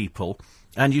look at people,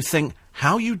 and you think,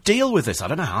 how you deal with this? I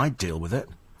don't know how I'd deal with it.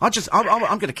 I'm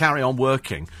going to carry on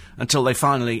working until they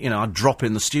finally, I drop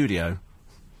in the studio.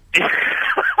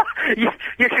 You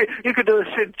could do a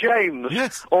Sid James.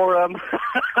 Yes. Or an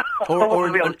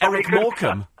Eric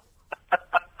Morecambe.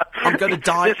 I'm going to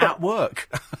die at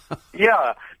work.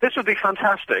 Yeah, this would be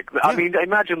fantastic. Yeah. I mean,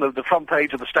 imagine the front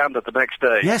page of the Standard the next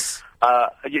day. Yes.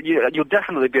 You'll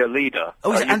definitely be a leader.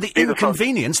 Oh, and the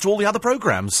inconvenience to all the other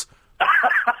programmes.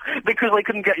 Because they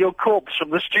couldn't get your corpse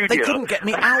from the studio. They couldn't get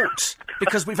me out,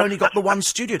 because we've only got the one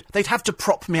studio. They'd have to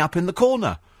prop me up in the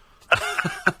corner.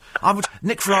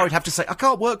 Nick Ferrari would have to say, I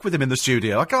can't work with him in the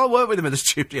studio. You'd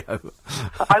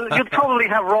probably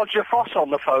have Roger Foss on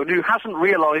the phone, who hasn't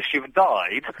realised you've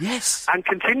died. Yes. And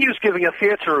continues giving a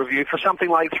theatre review for something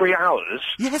like 3 hours.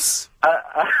 Yes.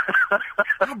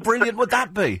 How brilliant would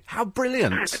that be? How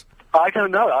brilliant. I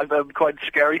don't know. I've quite a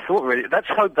scary thought, really. Let's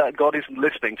hope that God isn't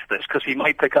listening to this, because he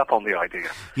may pick up on the idea.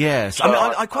 Yes. So,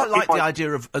 I quite like the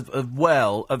idea of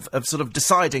sort of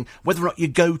deciding whether or not you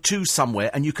go to somewhere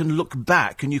and you can look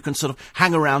back and you can sort of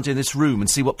hang around in this room and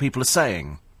see what people are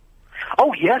saying.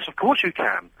 Oh, yes, of course you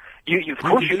can. Of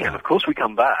course you can. Of course we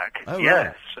come back. Oh,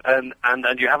 yes. Right. And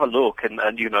you have a look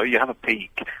and you have a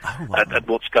peek at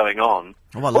what's going on.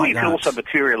 Oh, I like you that. can also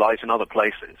materialise in other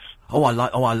places.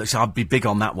 I'd be big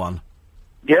on that one.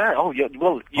 Yeah,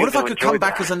 well... What if I could come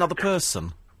back as another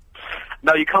person?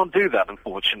 No, you can't do that,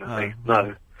 unfortunately.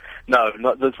 No,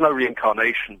 there's no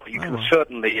reincarnation, but you can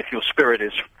certainly, if your spirit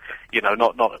is,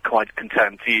 not quite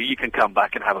content, you can come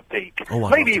back and have a peek.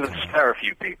 Maybe even scare a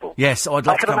few people. Yes, I'd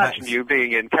like to come back. I can imagine you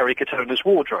being in Kerry Katona's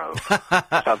wardrobe.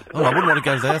 I wouldn't want to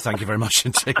go there, thank you very much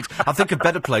indeed. I think of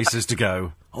better places to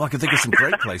go. I can think of some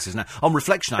great places now. On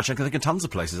reflection, actually, I can think of tons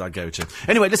of places I'd go to.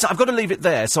 Anyway, listen, I've got to leave it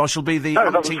there, so I shall be the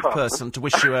 18th person to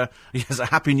wish you a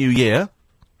happy new year.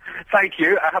 Thank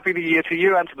you. A happy new year to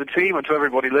you and to the team and to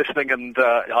everybody listening, and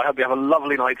I hope you have a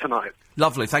lovely night tonight.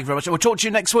 Lovely, thank you very much. We'll talk to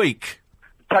you next week.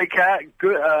 Take care.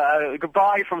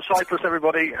 Goodbye from Cyprus,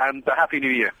 everybody, and a happy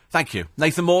new year. Thank you.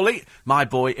 Nathan Morley, my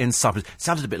boy in Cyprus.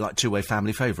 Sounded a bit like two-way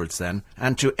family favourites then.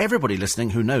 And to everybody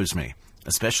listening who knows me,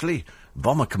 especially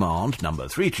Bomber Command number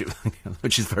 32,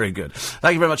 which is very good.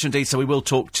 Thank you very much indeed. So we will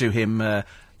talk to him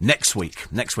next week.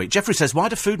 Jeffrey says, why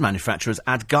do food manufacturers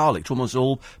add garlic to almost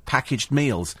all packaged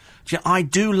meals? I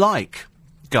do like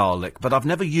garlic, but I've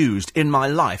never used, in my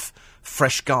life,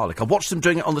 fresh garlic. I watched them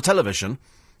doing it on the television,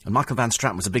 and Michael Van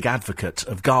Straten was a big advocate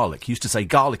of garlic. He used to say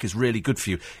garlic is really good for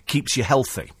you, keeps you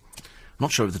healthy. I'm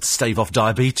not sure if it's to stave off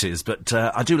diabetes, but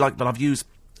I do like, but I've used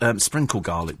sprinkle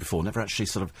garlic before, never actually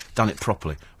sort of done it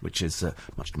properly, which is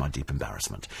much to my deep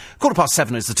embarrassment.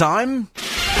 7:15 is the time.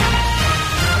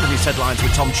 The news headlines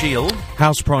with Tom Cheel.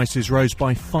 House prices rose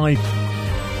by 5...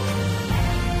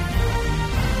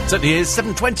 Certainly is.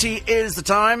 7:20 is the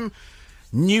time.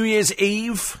 New Year's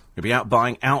Eve. You'll be out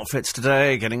buying outfits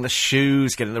today, getting the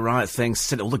shoes, getting the right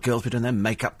things. All the girls will be doing their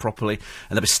makeup properly,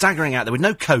 and they'll be staggering out there with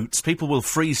no coats. People will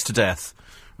freeze to death.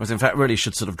 Whereas, in fact, really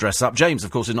should sort of dress up. James,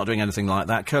 of course, is not doing anything like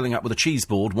that, curling up with a cheese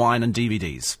board, wine and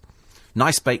DVDs.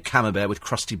 Nice baked camembert with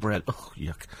crusty bread. Oh,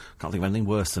 yuck. Can't think of anything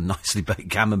worse than nicely baked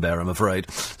camembert, I'm afraid.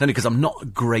 Only because I'm not a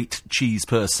great cheese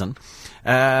person.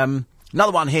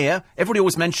 Another one here. Everybody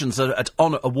always mentions at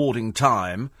honour awarding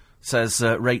time says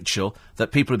Rachel,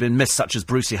 that people have been missed, such as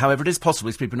Brucey. However, it is possible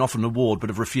these people have been offered an award but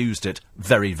have refused it.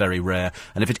 Very, very rare.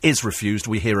 And if it is refused,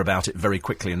 we hear about it very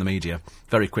quickly in the media.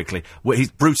 Very quickly.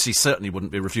 Brucey certainly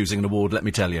wouldn't be refusing an award, let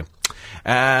me tell you.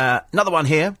 Another one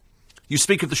here. You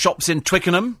speak of the shops in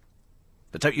Twickenham,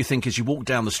 but don't you think as you walk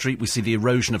down the street we see the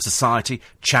erosion of society,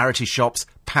 charity shops,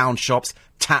 pound shops,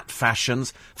 tat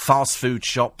fashions, fast food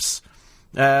shops?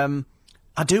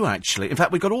 I do, actually. In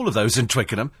fact, we've got all of those in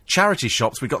Twickenham. Charity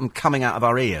shops, we've got them coming out of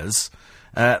our ears.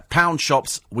 Pound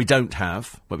shops, we don't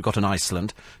have, but we've got in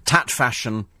Iceland. Tat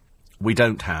fashion, we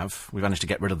don't have. We've managed to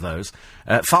get rid of those.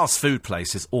 Fast food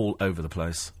places, all over the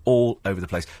place. All over the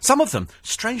place. Some of them,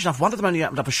 strange enough, one of them only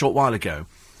opened up a short while ago,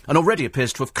 and already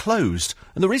appears to have closed.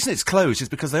 And the reason it's closed is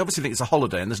because they obviously think it's a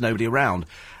holiday and there's nobody around.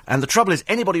 And the trouble is,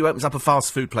 anybody who opens up a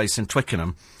fast food place in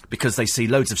Twickenham, because they see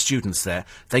loads of students there,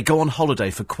 they go on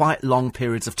holiday for quite long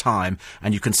periods of time,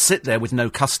 and you can sit there with no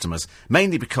customers,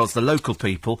 mainly because the local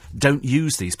people don't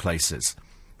use these places,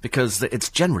 because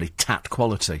it's generally tat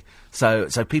quality. So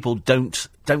people don't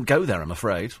go there, I'm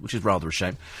afraid, which is rather a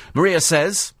shame. Maria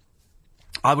says,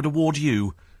 I would award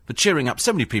you for cheering up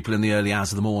so many people in the early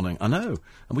hours of the morning. I know.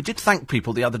 And we did thank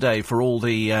people the other day for all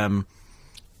the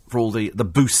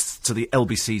boosts to the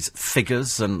LBC's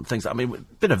figures and things. I mean,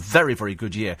 it's been a very, very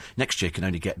good year. Next year can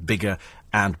only get bigger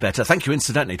and better. Thank you,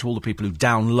 incidentally, to all the people who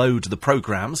download the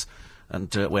programmes.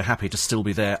 And we're happy to still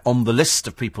be there on the list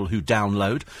of people who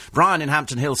download. Brian in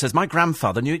Hampton Hill says, my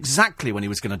grandfather knew exactly when he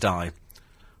was going to die.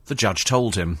 The judge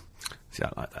told him. See,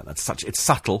 I like that. It's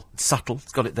subtle. It's subtle.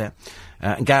 It's got it there.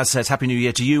 And Gaz says, Happy New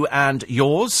Year to you and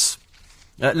yours.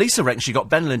 Lisa reckons she got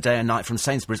Benlin Day and Night from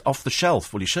Sainsbury's off the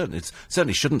shelf. Well, you shouldn't. It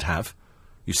certainly shouldn't have.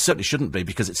 You certainly shouldn't be,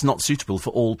 because it's not suitable for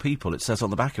all people. It says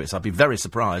on the back of it. So I'd be very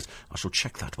surprised. I shall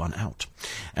check that one out.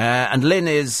 And Lynn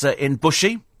is in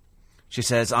Bushy. She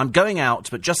says, I'm going out,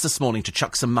 but just this morning to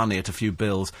chuck some money at a few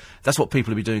bills. That's what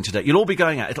people will be doing today. You'll all be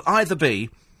going out. It'll either be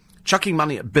chucking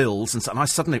money at bills, and I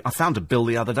found a bill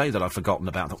the other day that I'd forgotten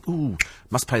about. I thought, ooh,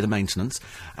 must pay the maintenance.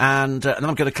 And then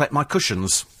I'm going to collect my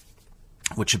cushions,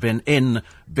 which have been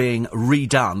being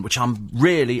redone, which I'm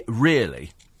really, really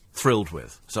thrilled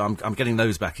with. So I'm getting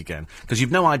those back again. Because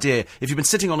you've no idea, if you've been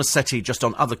sitting on a settee just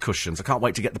on other cushions, I can't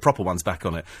wait to get the proper ones back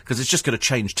on it, because it's just going to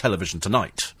change television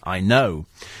tonight. I know.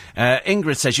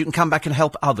 Ingrid says, you can come back and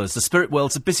help others. The spirit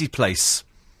world's a busy place.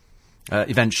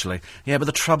 Eventually. Yeah, but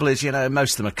the trouble is, you know,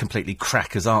 most of them are completely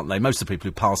crackers, aren't they? Most of the people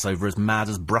who pass over are as mad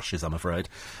as brushes, I'm afraid.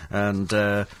 And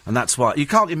that's why. You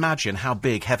can't imagine how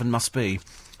big heaven must be.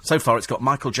 So far, it's got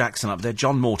Michael Jackson up there,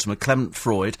 John Mortimer, Clement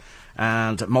Freud,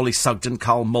 and Molly Sugden,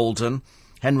 Carl Malden,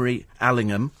 Henry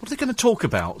Allingham. What are they going to talk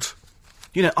about?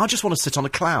 You know, I just want to sit on a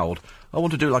cloud. I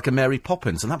want to do like a Mary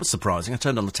Poppins, and that was surprising. I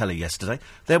turned on the telly yesterday.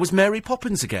 There was Mary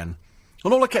Poppins again.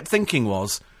 And all I kept thinking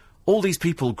was, all these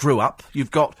people grew up.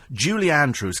 You've got Julie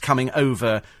Andrews coming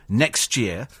over next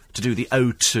year to do the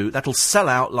O2. That'll sell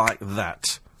out like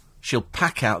that. She'll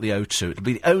pack out the O2. It'll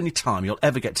be the only time you'll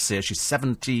ever get to see her. She's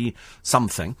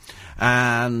 70-something.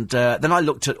 And then I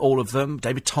looked at all of them.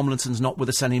 David Tomlinson's not with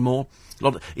us anymore.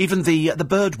 Even the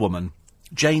bird woman,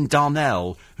 Jane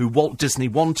Darnell, who Walt Disney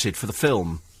wanted for the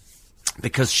film,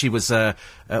 because she was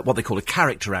what they call a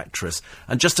character actress.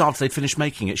 And just after they'd finished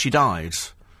making it, she died.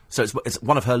 So it's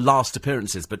one of her last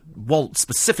appearances, but Walt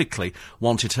specifically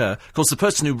wanted her. Of course, the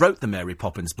person who wrote the Mary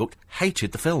Poppins book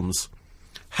hated the films.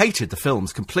 Hated the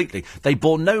films completely. They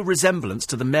bore no resemblance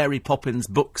to the Mary Poppins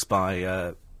books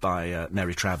by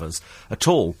Mary Travers at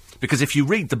all. Because if you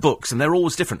read the books, and they're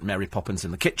always different, Mary Poppins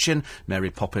in the kitchen, Mary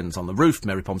Poppins on the roof,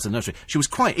 Mary Poppins in the nursery, she was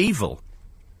quite evil.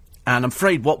 And I'm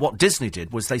afraid what Disney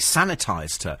did was they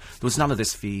sanitised her. There was none of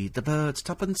this, feed the birds,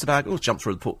 tuppence a bag, jump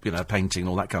through the painting and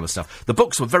all that kind of stuff. The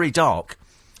books were very dark.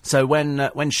 So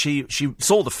when she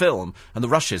saw the film and the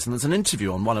rushes, and there's an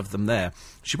interview on one of them there,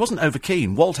 she wasn't over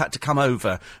keen. Walt had to come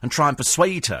over and try and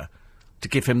persuade her to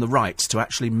give him the rights to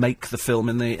actually make the film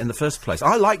in the first place.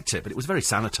 I liked it, but it was very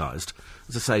sanitised,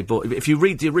 as I say. But if you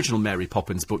read the original Mary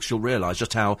Poppins books, you'll realise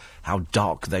just how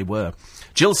dark they were.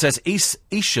 Jill says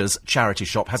Isha's charity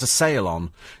shop has a sale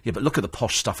on. Yeah, but look at the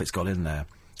posh stuff it's got in there.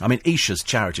 I mean, Isha's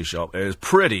charity shop is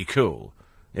pretty cool.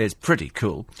 It's pretty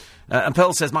cool. And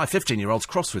Pearl says, my 15-year-old's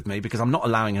cross with me because I'm not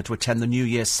allowing her to attend the New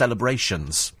Year's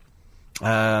celebrations.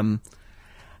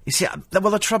 You see,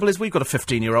 well, the trouble is we've got a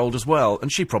 15-year-old as well,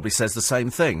 and she probably says the same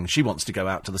thing. She wants to go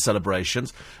out to the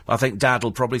celebrations. But I think Dad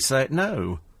will probably say,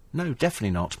 no,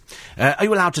 definitely not. Are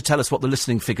you allowed to tell us what the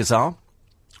listening figures are?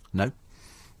 No.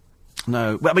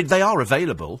 Well, I mean, they are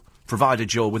available,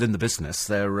 provided you're within the business.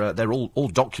 They're all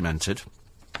documented.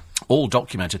 All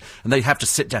documented. And they have to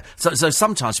sit down. So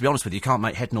sometimes, to be honest with you, you can't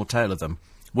make head nor tail of them.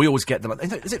 We always get them,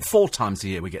 is it 4 times a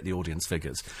year we get the audience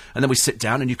figures? And then we sit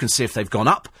down and you can see if they've gone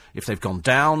up, if they've gone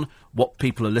down, what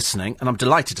people are listening. And I'm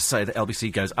delighted to say that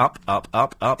LBC goes up, up,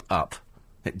 up, up, up.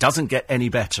 It doesn't get any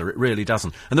better, it really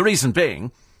doesn't. And the reason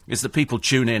being is that people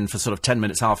tune in for sort of 10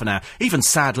 minutes, half an hour. Even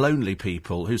sad, lonely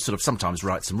people who sort of sometimes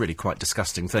write some really quite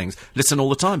disgusting things listen all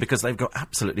the time because they've got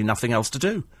absolutely nothing else to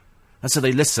do. And so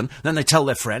they listen, then they tell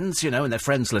their friends, you know, and their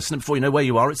friends listen, and before you know where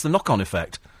you are, it's the knock-on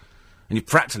effect. And you've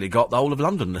practically got the whole of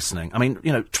London listening. I mean,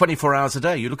 you know, 24 hours a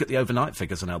day, you look at the overnight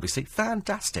figures on LBC,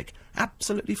 fantastic.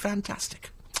 Absolutely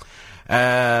fantastic.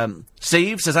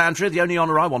 Steve, says Andrew, the only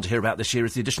honour I want to hear about this year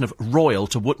is the addition of Royal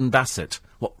to Wootton Bassett.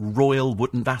 What, Royal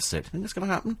Wootton Bassett? Think that's going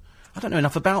to happen? I don't know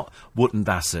enough about Wootton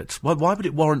Bassett. Why would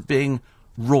it warrant being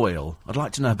royal? I'd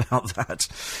like to know about that.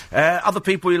 Other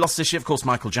people who lost this year, of course,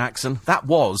 Michael Jackson. That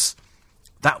was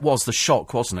the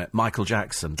shock, wasn't it? Michael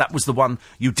Jackson. That was the one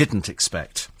you didn't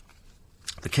expect.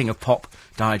 The King of Pop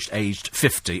died aged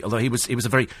 50, although he was a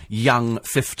very young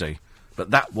 50. But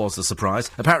that was a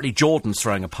surprise. Apparently Jordan's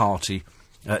throwing a party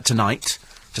tonight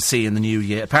to see in the new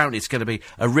year. Apparently it's going to be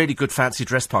a really good fancy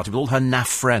dress party with all her naff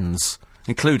friends,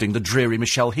 including the dreary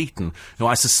Michelle Heaton, who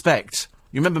I suspect...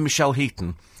 You remember Michelle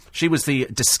Heaton? She was the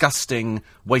disgusting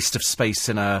waste of space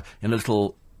in a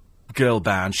little... girl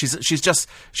band. She's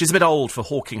a bit old for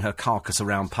hawking her carcass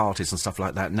around parties and stuff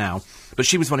like that now. But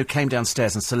she was one who came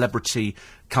downstairs and celebrity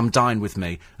come dine with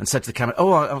me and said to the camera,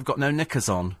 "Oh, I've got no knickers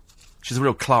on." She's a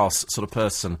real class sort of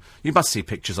person. You must see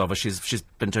pictures of her. She's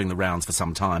been doing the rounds for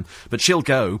some time. But she'll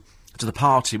go to the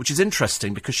party, which is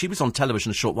interesting because she was on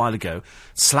television a short while ago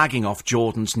slagging off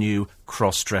Jordan's new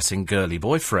cross-dressing girly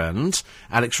boyfriend,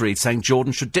 Alex Reid, saying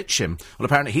Jordan should ditch him. Well,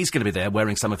 apparently he's going to be there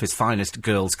wearing some of his finest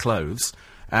girls' clothes.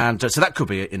 And so that could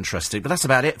be interesting, but that's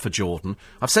about it for Jordan.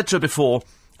 I've said to her before,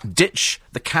 ditch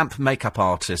the camp makeup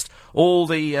artist. All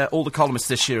the columnists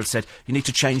this year have said, you need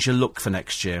to change your look for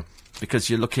next year, because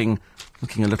you're looking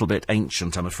a little bit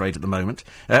ancient, I'm afraid, at the moment.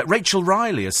 Rachel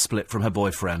Riley has split from her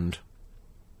boyfriend.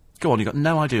 Go on, you've got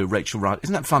no idea who Rachel Riley...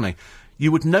 Isn't that funny?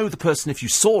 You would know the person if you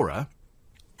saw her,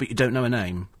 but you don't know her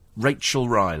name. Rachel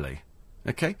Riley.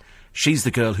 OK? She's the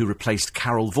girl who replaced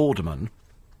Carol Vorderman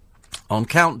on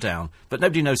Countdown, but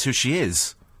nobody knows who she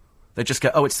is. They just go,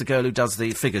 oh, it's the girl who does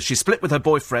the figures. She's split with her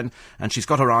boyfriend, and she's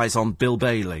got her eyes on Bill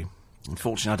Bailey.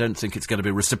 Unfortunately, I don't think it's going to be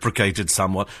reciprocated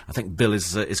somewhat. I think Bill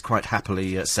is quite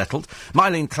happily settled.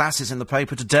 Mylene Class is in the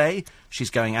paper today. She's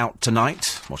going out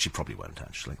tonight. Well, she probably won't,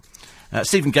 actually.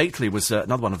 Stephen Gately was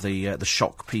another one of the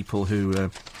shock people who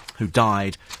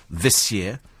died this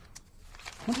year.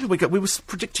 What did we get? We were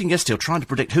predicting yesterday, or trying to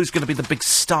predict who's going to be the big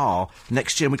star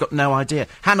next year, and we got no idea.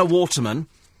 Hannah Waterman,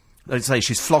 they say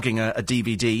she's flogging a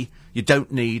DVD. You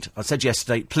don't need, I said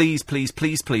yesterday, please, please,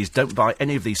 please, please, don't buy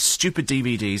any of these stupid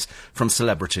DVDs from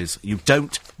celebrities. You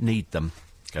don't need them.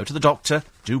 Go to the doctor,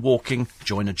 do walking,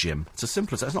 join a gym. It's as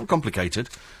simple as that. It's not complicated.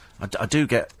 I do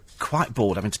get quite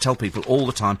bored having to tell people all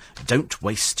the time, don't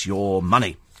waste your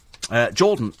money.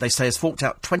 Jordan, they say, has forked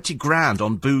out 20 grand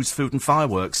on booze, food and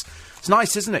fireworks. It's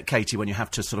nice, isn't it, Katie, when you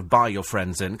have to sort of buy your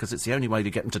friends in, because it's the only way to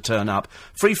get them to turn up.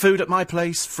 Free food at my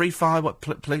place, free firework,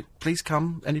 please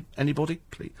come, anybody,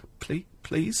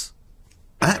 please.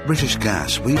 At British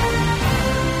Gas, we...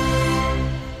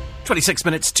 26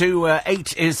 minutes to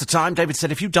 8 is the time. David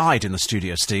said if you died in the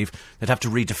studio, Steve, they'd have to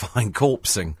redefine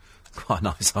corpsing. Quite a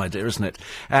nice idea, isn't it?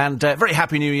 And very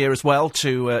happy New Year as well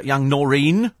to young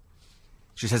Noreen.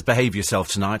 She says, behave yourself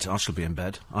tonight. I shall be in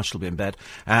bed.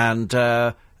 And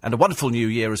a wonderful New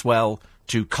Year as well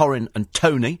to Corinne and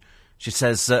Tony. She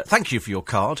says, thank you for your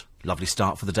card. Lovely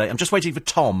start for the day. I'm just waiting for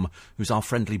Tom, who's our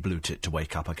friendly blue tit, to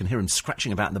wake up. I can hear him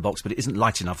scratching about in the box, but it isn't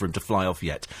light enough for him to fly off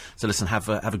yet. So listen, have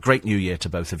a great New Year to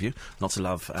both of you. Lots of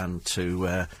love, and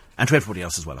to everybody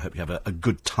else as well. I hope you have a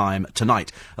good time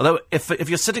tonight. Although, if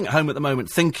you're sitting at home at the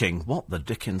moment thinking, what the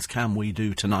dickens can we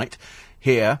do tonight?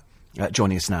 Here...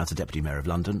 joining us now is the Deputy Mayor of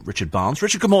London, Richard Barnes.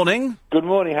 Richard, good morning. Good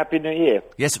morning, Happy New Year.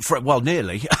 Yes, well,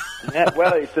 nearly. Yeah,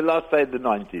 well, it's the last day of the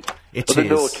 90s. It is. The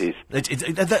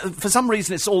noughties. For some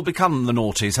reason, it's all become the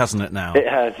noughties, hasn't it, now? It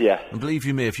has, yeah. And believe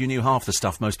you me, if you knew half the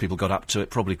stuff most people got up to, it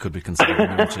probably could be considered the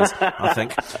noughties, I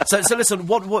think. So listen,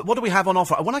 what do we have on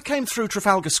offer? When I came through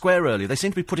Trafalgar Square earlier, they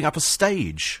seem to be putting up a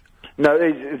stage. No,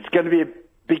 it's going to be a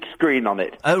big screen on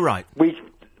it. Oh, right.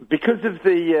 Because of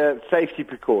the safety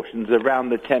precautions around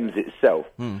the Thames itself,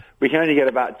 we can only get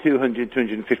about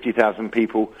 250,000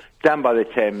 people down by the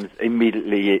Thames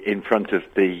immediately in front of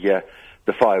the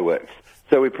fireworks.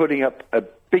 So we're putting up a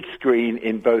big screen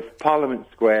in both Parliament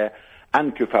Square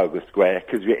and Trafalgar Square,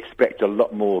 because we expect a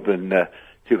lot more than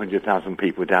 200,000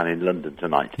 people down in London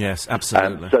tonight. Yes,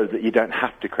 absolutely. So that you don't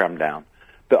have to cram down.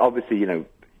 But obviously,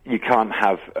 you can't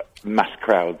have mass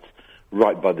crowds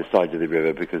right by the side of the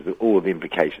river because of all the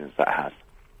implications that has.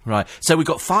 Right. So we've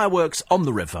got fireworks on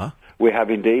the river. We have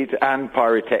indeed, and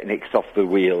pyrotechnics off the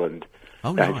wheel, and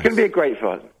nice. It's going to be a great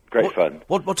fun. Fun.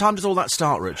 What time does all that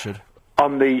start, Richard?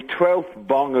 On the 12th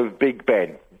bong of Big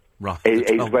Ben Right,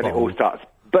 is when it all starts.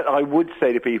 But I would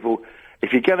say to people,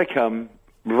 if you're going to come,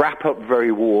 wrap up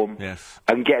very warm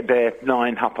and get there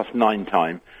 9:30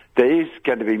 time. There is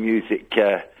going to be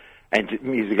musical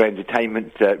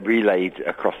entertainment relayed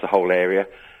across the whole area.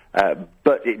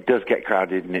 But it does get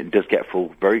crowded and it does get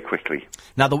full very quickly.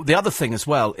 Now, the other thing as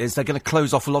well is they're going to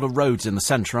close off a lot of roads in the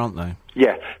centre, aren't they?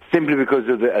 Yeah, simply because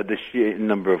of the sheer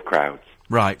number of crowds.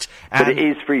 Right. But it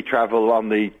is free travel on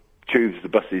the tubes, the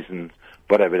buses and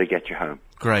whatever to get you home.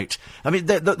 Great. I mean,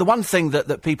 the one thing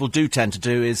that people do tend to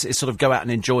do is sort of go out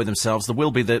and enjoy themselves. There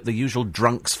will be the usual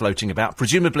drunks floating about.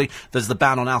 Presumably there's the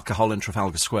ban on alcohol in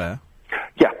Trafalgar Square.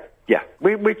 Yeah,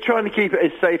 we're trying to keep it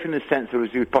as safe and as sensible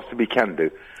as we possibly can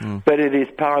do. But it is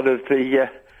part of the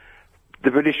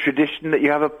British tradition that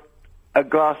you have a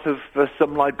glass of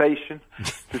some libation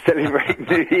to celebrate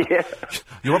New Year.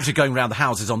 You're obviously going round the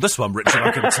houses on this one, Richard,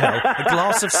 I can tell. A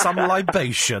glass of some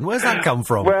libation. Where's that come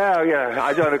from? Well, yeah,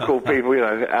 I don't want to call people,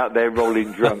 out there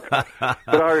rolling drunk. But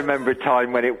I remember a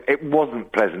time when it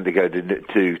wasn't pleasant to go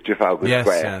to Trafalgar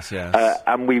Square. Yes.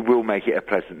 And we will make it a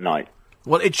pleasant night.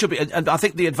 Well, it should be, and I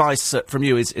think the advice from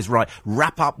you is right.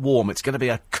 Wrap up warm. It's going to be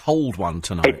a cold one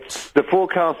tonight. The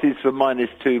forecast is for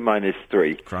 -2,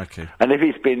 -3. Crikey. And if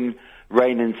it's been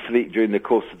rain and sleet during the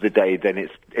course of the day, then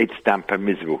it's damp and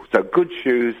miserable. So good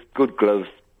shoes, good gloves,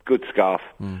 good scarf,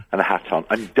 and a hat on.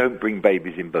 And don't bring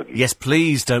babies in buggies. Yes,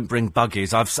 please don't bring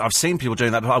buggies. I've seen people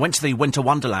doing that. I went to the Winter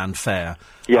Wonderland fair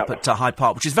up at Hyde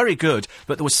Park, which is very good,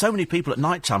 but there were so many people at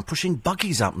night time pushing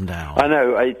buggies up and down. I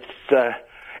know,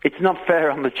 it's not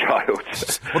fair on the child.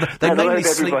 Well, they mainly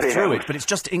sleep through it, but it's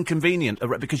just inconvenient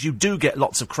because you do get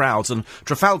lots of crowds. And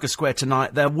Trafalgar Square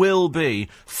tonight, there will be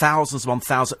thousands upon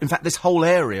thousands. In fact, this whole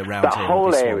area around here. The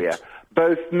whole area,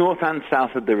 both north and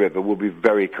south of the river, will be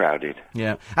very crowded.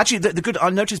 Yeah. Actually,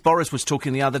 I noticed Boris was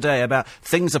talking the other day about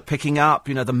things are picking up,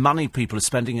 the money people are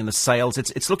spending in the sales.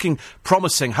 It's looking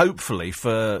promising, hopefully,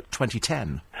 for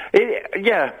 2010.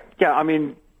 Yeah, I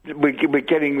mean, we're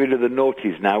getting rid of the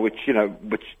noughties now, which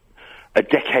a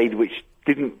decade which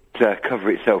didn't cover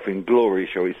itself in glory,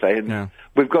 shall we say, and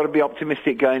we've got to be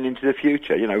optimistic going into the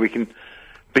future. We can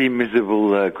be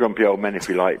miserable, grumpy old men if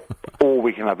we like, or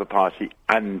we can have a party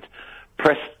and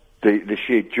press the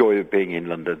sheer joy of being in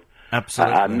London.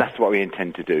 Absolutely. And that's what we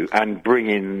intend to do, and bring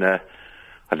in, I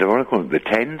don't want to call it the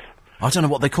tens. I don't know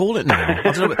what they call it now.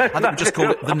 I think we just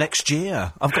call it the next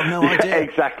year. I've got no idea.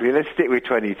 Exactly. Let's stick with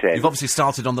 2010. You've obviously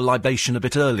started on the libation a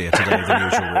bit earlier today than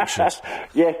usual, Richard.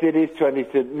 Yes, it is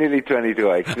nearly 20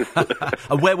 to 8.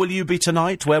 And where will you be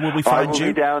tonight? Where will we find you? I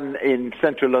will be down in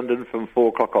central London from 4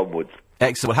 o'clock onwards.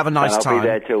 Excellent. Well, have a nice time. I'll be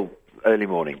there till early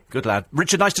morning. Good lad.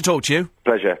 Richard, nice to talk to you.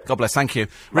 Pleasure. God bless. Thank you.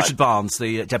 Richard Barnes,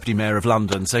 the Deputy Mayor of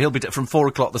London. So he'll be from 4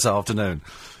 o'clock this afternoon.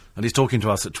 And he's talking to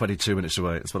us at 22 minutes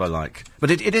away. That's what I like. But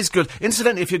it is good.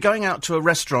 Incidentally, if you're going out to a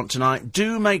restaurant tonight,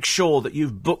 do make sure that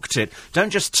you've booked it. Don't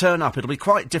just turn up. It'll be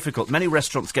quite difficult. Many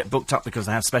restaurants get booked up because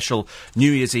they have special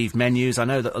New Year's Eve menus. I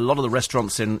know that a lot of the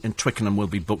restaurants in Twickenham will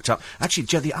be booked up. Actually,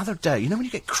 Joe, the other day, when you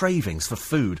get cravings for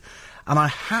food, and I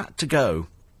had to go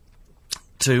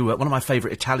to one of my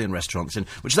favourite Italian restaurants,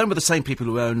 which is owned by the same people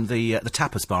who own the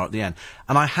tapas bar at the end.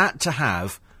 And I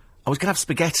was going to have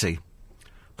spaghetti,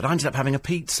 but I ended up having a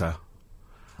pizza.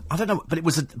 I don't know,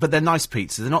 but they're nice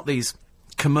pizzas. They're not these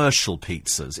commercial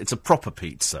pizzas. It's a proper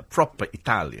pizza, proper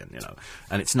Italian,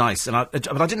 and it's nice. But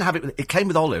I didn't have it. It came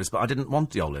with olives, but I didn't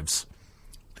want the olives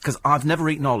because I've never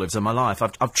eaten olives in my life.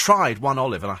 I've tried one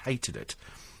olive and I hated it.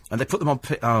 And they put them on...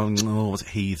 was it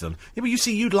heathen? Yeah, but you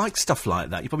see, you'd like stuff like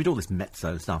that. You probably do all this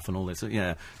mezzo stuff and all this.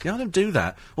 Yeah, I don't do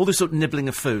that. All this sort of nibbling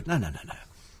of food. No.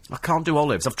 I can't do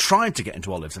olives. I've tried to get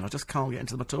into olives and I just can't get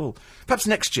into them at all. Perhaps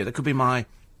next year that could be my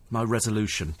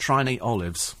resolution. Try and eat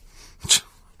olives. It's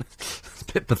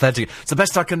a bit pathetic. It's the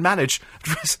best I can manage.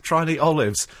 Try and eat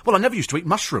olives. Well, I never used to eat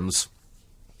mushrooms.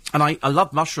 And I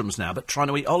love mushrooms now, but trying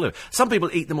to eat olives. Some people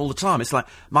eat them all the time. It's like,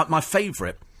 my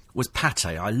favourite was pate.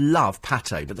 I love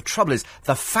pate, but the trouble is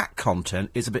the fat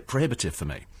content is a bit prohibitive for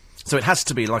me. So it has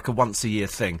to be like a once-a-year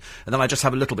thing. And then I just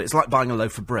have a little bit. It's like buying a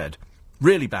loaf of bread.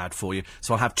 Really bad for you.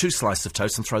 So I'll have 2 slices of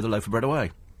toast and throw the loaf of bread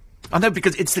away. I know,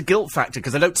 because it's the guilt factor,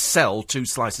 because they don't sell 2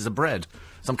 slices of bread.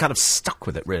 So I'm kind of stuck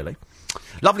with it, really.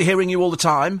 Lovely hearing you all the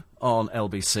time on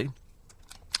LBC.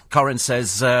 Corinne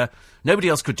says, nobody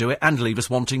else could do it and leave us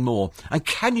wanting more. And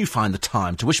can you find the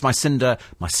time to wish my sister,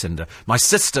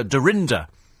 Dorinda,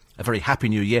 a very happy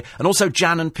New Year. And also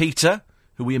Jan and Peter,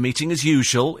 who we are meeting as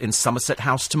usual in Somerset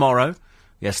House tomorrow.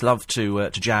 Yes, love to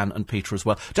Jan and Peter as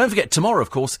well. Don't forget, tomorrow, of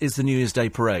course, is the New Year's Day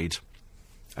parade.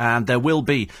 And there will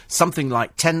be something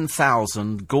like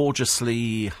 10,000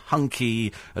 gorgeously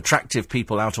hunky, attractive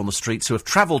people out on the streets who have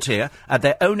travelled here at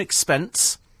their own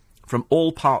expense from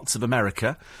all parts of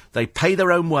America. They pay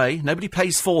their own way. Nobody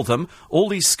pays for them. All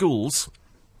these schools,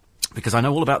 because I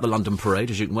know all about the London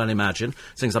Parade, as you can well imagine,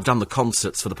 since I've done the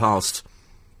concerts for the past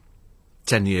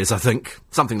 10 years, I think.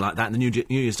 Something like that, in the New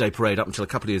Year's Day Parade up until a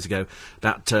couple of years ago,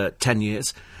 about 10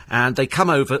 years. And they come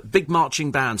over, big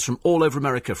marching bands from all over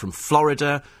America, from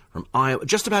Florida, from Iowa,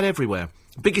 just about everywhere.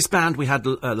 Biggest band we had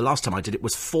the last time I did it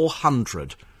was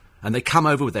 400. And they come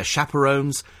over with their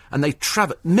chaperones, and they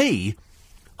travel. Me,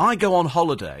 I go on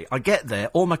holiday, I get there,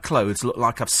 all my clothes look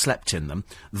like I've slept in them.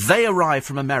 They arrive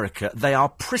from America, they are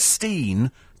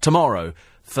pristine tomorrow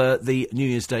for the New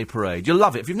Year's Day Parade. You'll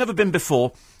love it. If you've never been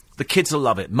before, the kids will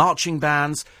love it. Marching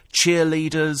bands,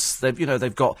 cheerleaders,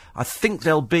 they've got, I think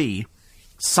there'll be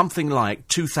something like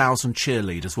 2,000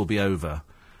 cheerleaders will be over.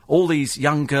 All these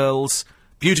young girls,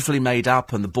 beautifully made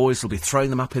up, and the boys will be throwing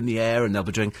them up in the air, and they'll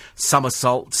be doing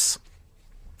somersaults,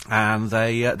 and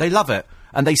they love it.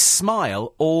 And they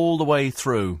smile all the way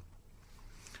through.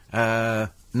 No,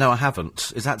 I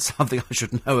haven't. Is that something I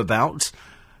should know about?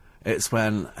 It's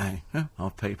when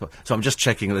our people. So I'm just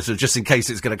checking this, just in case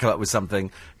it's going to come up with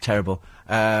something terrible.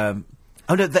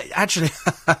 Oh no, actually,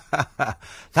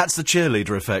 that's the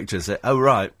cheerleader effect, is it? Oh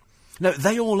right. No,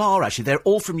 they all are actually. They're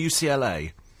all from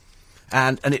UCLA.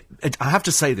 And I have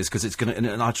to say this because it's going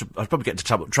to, and I'll probably get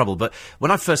into trouble. But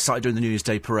when I first started doing the New Year's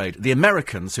Day Parade, the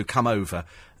Americans who come over,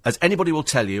 as anybody will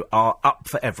tell you, are up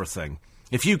for everything.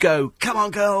 If you go, come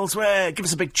on girls, give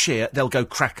us a big cheer, they'll go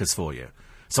crackers for you.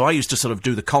 So I used to sort of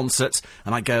do the concerts,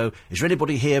 and I go, is there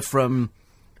anybody here from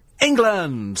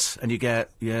England? And you get,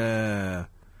 yeah.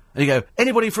 And you go,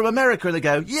 anybody from America? And they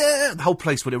go, yeah. The whole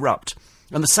place would erupt.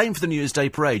 And the same for the New Year's Day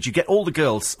Parade. You get all the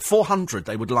girls, 400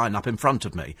 they would line up in front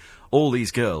of me, all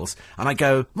these girls. And I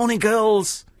go, morning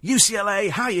girls, UCLA,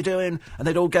 how you doing? And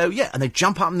they'd all go, yeah. And they'd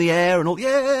jump up in the air and all,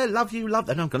 yeah, love you, love.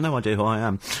 They don't got no idea who I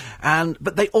am.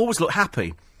 But they always look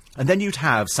happy. And then you'd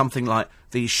have something like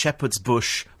the Shepherd's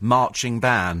Bush Marching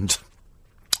Band,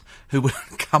 who would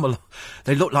come along.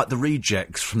 They looked like the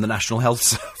rejects from the National Health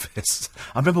Service.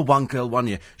 I remember one girl one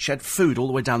year, she had food all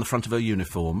the way down the front of her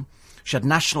uniform. She had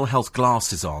National Health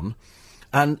glasses on.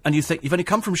 And you think, you've only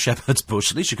come from Shepherd's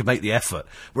Bush, at least you could make the effort.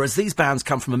 Whereas these bands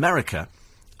come from America,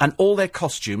 and all their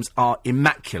costumes are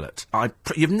immaculate.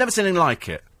 You've never seen anything like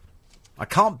it. I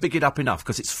can't big it up enough,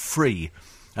 because it's free.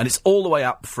 And it's all the way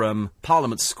up from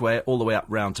Parliament Square, all the way up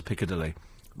round to Piccadilly,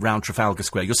 round Trafalgar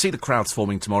Square. You'll see the crowds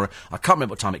forming tomorrow. I can't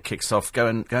remember what time it kicks off. Go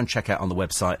and check out on the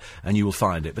website, and you will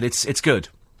find it. But it's good.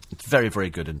 It's very, very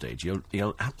good indeed.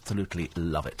 You'll absolutely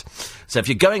love it. So if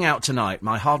you're going out tonight,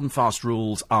 my hard and fast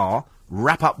rules are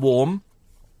wrap up warm.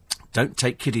 Don't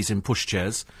take kiddies in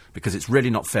pushchairs, because it's really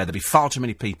not fair. There'll be far too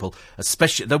many people,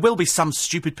 especially. There will be some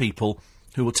stupid people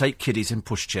who will take kiddies in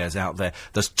pushchairs out there.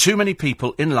 There's too many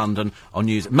people in London on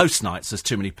news. Most nights there's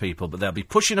too many people, but they'll be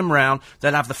pushing them around.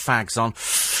 They'll have the fags on.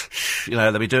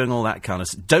 They'll be doing all that kind of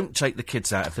stuff. Don't take the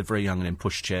kids out if they're very young and in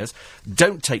pushchairs.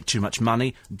 Don't take too much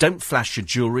money. Don't flash your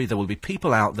jewellery. There will be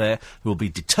people out there who will be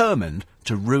determined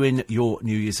to ruin your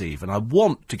New Year's Eve. And I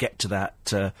want to get to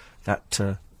that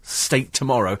state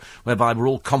tomorrow whereby we're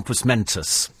all compos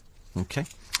mentis. OK?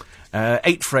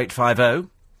 84850.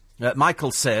 Michael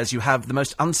says, you have the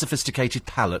most unsophisticated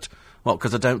palate. Well,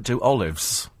 because I don't do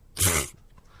olives.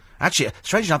 Actually,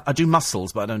 strangely enough, I do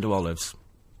mussels, but I don't do olives.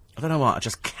 I don't know why, I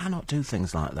just cannot do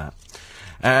things like that.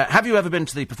 Have you ever been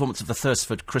to the performance of the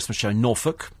Thursford Christmas show in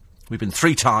Norfolk? We've been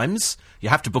 3 times. You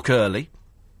have to book early.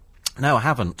 No, I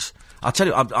haven't. I'll tell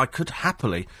you, I could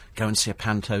happily go and see a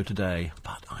panto today,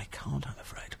 but I can't, I'm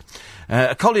afraid.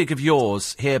 A colleague of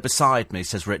yours here beside me,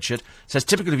 says Richard, says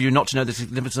typical of you not to know the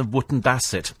significance of Wootton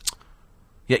Bassett.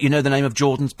 Yet you know the name of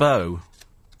Jordan's bow.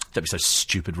 Don't be so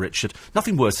stupid, Richard.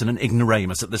 Nothing worse than an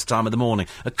ignoramus at this time of the morning.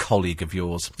 A colleague of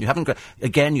yours. You haven't got...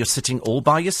 Again, you're sitting all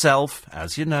by yourself,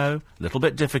 as you know. A little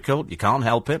bit difficult. You can't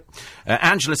help it.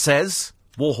 Angela says,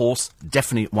 Warhorse,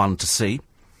 definitely one to see.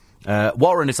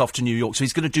 Warren is off to New York, so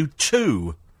he's going to do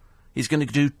 2. He's going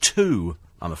to do 2,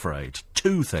 I'm afraid.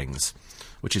 2 things,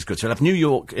 which is good. So he'll have New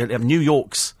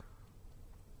York's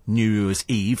New Year's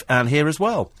Eve and here as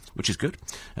well, which is good.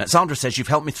 Sandra says, you've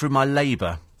helped me through my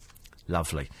labour.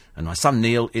 Lovely. And my son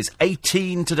Neil is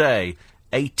 18 today.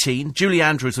 18. Julie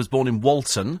Andrews was born in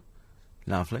Walton.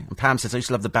 Lovely. And Pam says, I used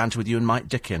to love the banter with you and Mike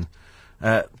Dickin.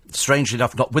 Strangely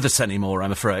enough, not with us anymore,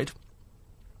 I'm afraid.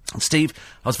 And Steve,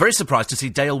 I was very surprised to see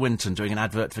Dale Winton doing an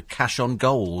advert for Cash on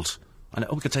Gold. I know,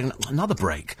 we could take another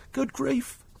break. Good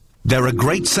grief. There are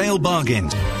great sale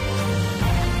bargains.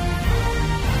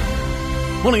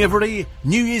 Morning, everybody.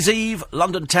 New Year's Eve,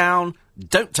 London town.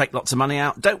 Don't take lots of money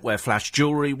out. Don't wear flash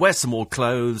jewellery. Wear some more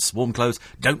clothes, warm clothes.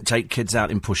 Don't take kids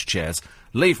out in pushchairs.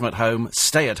 Leave them at home.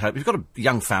 Stay at home. If you've got a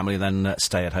young family, then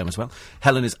stay at home as well.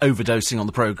 Helen is overdosing on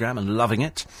the programme and loving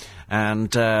it.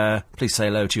 And please say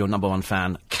hello to your number one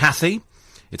fan, Kathy.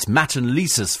 It's Matt and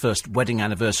Lisa's first wedding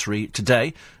anniversary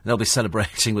today. They'll be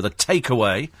celebrating with a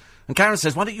takeaway. And Karen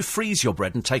says, why don't you freeze your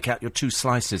bread and take out your 2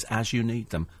 slices as you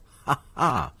need them? Ha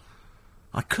ha.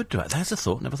 I could do it. There's a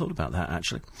thought. Never thought about that,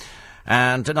 actually.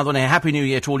 And another one here. Happy New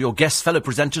Year to all your guests, fellow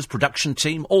presenters, production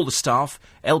team, all the staff,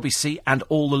 LBC, and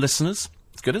all the listeners.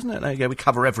 It's good, isn't it? There you go. We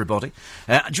cover everybody.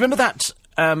 Do you remember that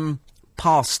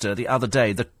pastor the other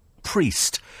day, the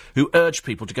priest, who urged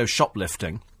people to go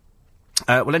shoplifting?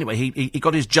 Well, anyway, he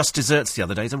got his just desserts the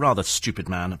other day. He's a rather stupid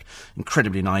man,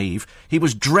 incredibly naive. He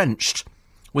was drenched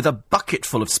with a bucket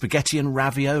full of spaghetti and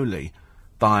ravioli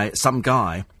by some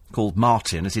guy called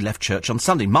Martin as he left church on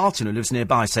Sunday. Martin, who lives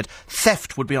nearby, said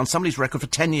theft would be on somebody's record for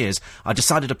 10 years. I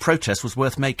decided a protest was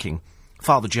worth making.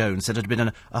 Father Jones said it had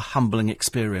been a humbling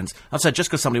experience. I've said just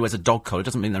because somebody wears a dog collar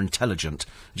doesn't mean they're intelligent.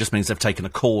 It just means they've taken a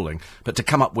calling. But to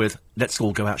come up with, let's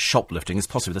all go out shoplifting, is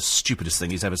possibly the stupidest thing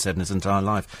he's ever said in his entire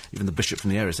life. Even the bishop from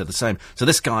the area said the same. So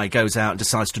this guy goes out and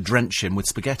decides to drench him with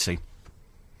spaghetti.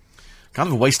 Kind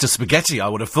of a waste of spaghetti, I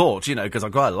would have thought, you know, because I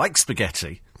quite like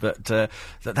spaghetti. But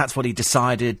that's what he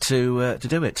decided to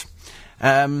do it.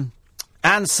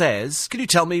 Anne says, can you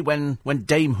tell me when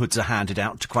dame hoods are handed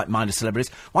out to quite minor celebrities,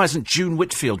 why hasn't June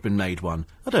Whitfield been made one?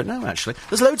 I don't know, actually.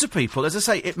 There's loads of people, as I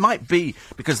say, it might be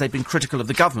because they've been critical of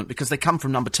the government, because they come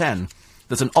from Number 10.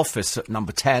 There's an office at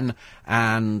Number 10,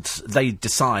 and they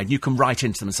decide, you can write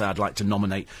into them and say, I'd like to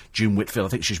nominate June Whitfield, I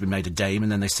think she should be made a dame,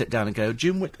 and then they sit down and go,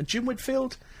 June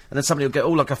Whitfield? And then somebody will go,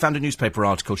 oh, look, I found a newspaper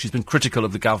article, she's been critical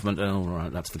of the government, and all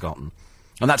right, that's forgotten.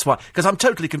 And that's why, because I'm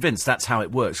totally convinced that's how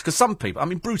it works. Because some people, I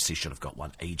mean, Brucey should have got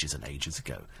one ages and ages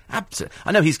ago. Absolutely.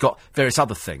 I know he's got various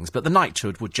other things, but the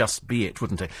knighthood would just be it,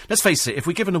 wouldn't it? Let's face it, if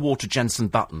we give an award to Jenson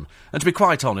Button, and to be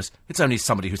quite honest, it's only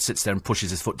somebody who sits there and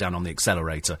pushes his foot down on the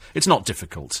accelerator. It's not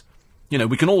difficult. You know,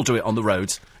 we can all do it on the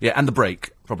roads, yeah, and the brake,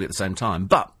 probably at the same time.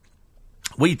 But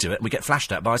we do it, and we get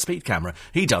flashed at by a speed camera.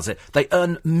 He does it. They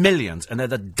earn millions, and they're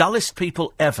the dullest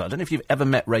people ever. I don't know if you've ever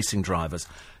met racing drivers.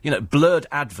 You know, blurred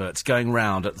adverts going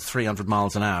round at 300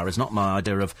 miles an hour is not my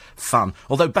idea of fun.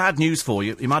 Although, bad news for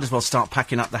you, you might as well start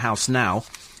packing up the house now,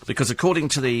 because according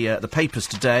to the papers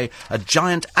today, a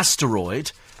giant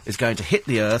asteroid is going to hit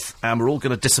the Earth, and we're all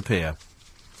going to disappear.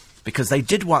 Because they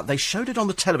did what? They showed it on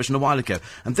the television a while ago,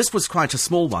 and this was quite a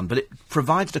small one, but it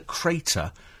provided a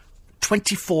crater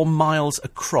 24 miles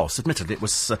across. Admittedly, it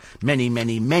was many,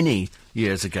 many, many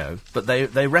years ago. But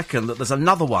they reckon that there's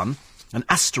another one, an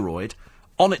asteroid,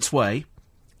 on its way,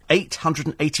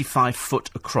 885 foot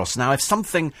across. Now, if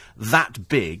something that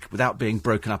big, without being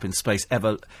broken up in space,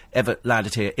 ever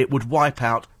landed here, it would wipe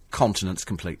out continents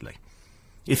completely.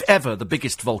 If ever the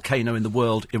biggest volcano in the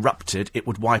world erupted, it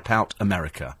would wipe out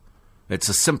America. It's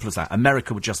as simple as that.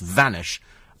 America would just vanish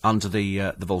under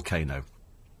the volcano.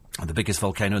 And the biggest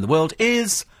volcano in the world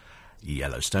is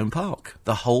Yellowstone Park.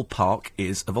 The whole park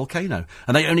is a volcano.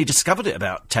 And they only discovered it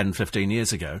about 10, 15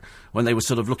 years ago, when they were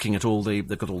sort of looking at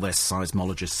they've got all their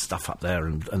seismologist stuff up there,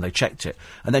 and they checked it.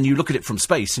 And then you look at it from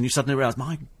space, and you suddenly realise,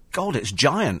 my God, it's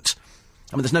giant.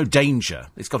 I mean, there's no danger.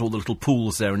 It's got all the little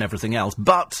pools there and everything else,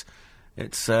 but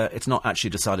it's not actually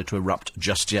decided to erupt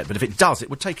just yet. But if it does, it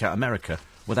would take out America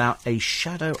without a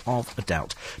shadow of a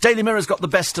doubt. Daily Mirror's got the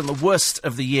best and the worst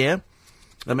of the year.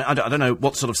 I mean, I don't know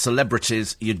what sort of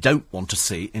celebrities you don't want to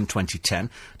see in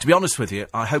 2010. To be honest with you,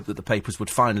 I hope that the papers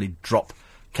would finally drop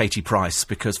Katie Price,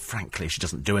 because, frankly, she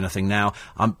doesn't do anything now.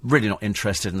 I'm really not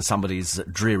interested in somebody's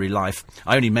dreary life.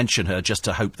 I only mention her just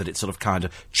to hope that it sort of kind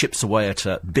of chips away at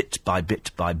her bit by bit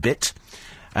by bit.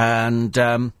 And,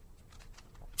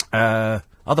 are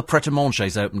the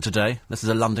Pret-a-Manger's open today? This is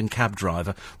a London cab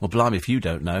driver. Well, blimey, if you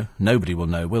don't know, nobody will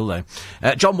know, will they?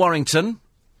 John Warrington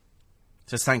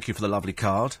says, thank you for the lovely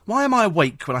card. Why am I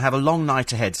awake when I have a long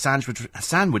night ahead,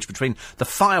 sandwich between the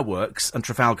fireworks and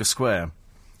Trafalgar Square?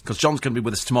 Because John's going to be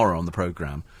with us tomorrow on the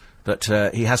programme, but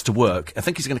he has to work. I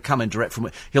think he's going to come in direct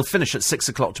from... He'll finish at 6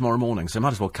 o'clock tomorrow morning, so he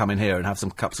might as well come in here and have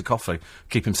some cups of coffee,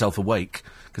 keep himself awake,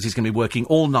 because he's going to be working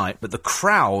all night, but the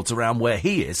crowds around where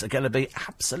he is are going to be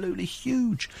absolutely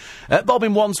huge. Bob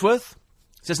in Wandsworth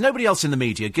Says nobody else in the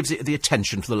media gives it the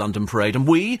attention for the London Parade, and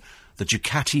we, the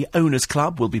Ducati Owners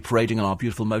Club, will be parading on our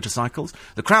beautiful motorcycles.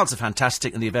 The crowds are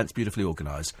fantastic and the event's beautifully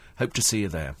organised. Hope to see you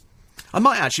there. I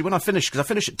might actually, when I finish, because I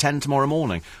finish at 10 tomorrow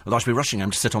morning, although I should be rushing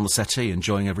home to sit on the settee,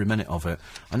 enjoying every minute of it.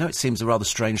 I know it seems a rather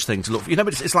strange thing to look for. You know,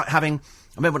 but it's like having...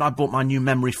 I remember when I bought my new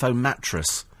memory foam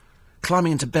mattress.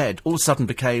 Climbing into bed all of a sudden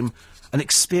became an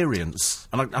experience,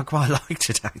 and I quite liked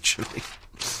it, actually.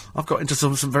 I've got into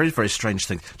some very, very strange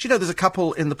things. Do you know, there's a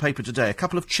couple in the paper today, a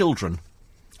couple of children,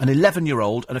 an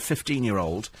 11-year-old and a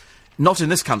 15-year-old, not in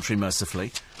this country,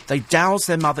 mercifully. They doused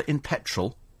their mother in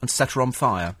petrol and set her on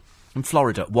fire in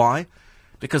Florida. Why?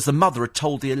 Because the mother had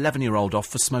told the 11-year-old off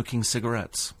for smoking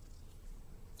cigarettes.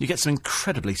 You get some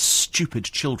incredibly stupid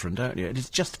children, don't you? It is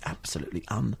just absolutely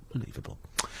unbelievable.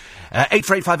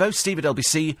 84850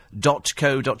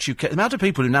 steve@lbc.co.uk. The amount of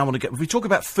people who now want to get... If we talk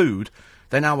about food,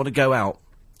 they now want to go out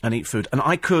and eat food. And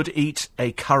I could eat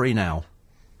a curry now.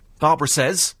 Barbara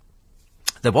says...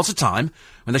 There was a time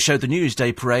when they showed the New Year's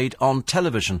Day parade on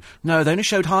television. No, they only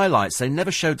showed highlights. They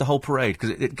never showed the whole parade,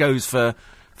 because it goes for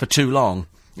too long.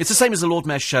 It's the same as the Lord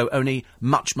Mayor's show, only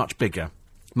much, much bigger.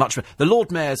 The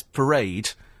Lord Mayor's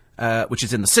parade, which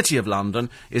is in the City of London,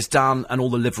 is done, and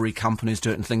all the livery companies do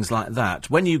it and things like that.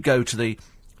 When you go to the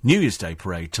New Year's Day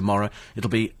parade tomorrow, it'll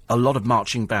be a lot of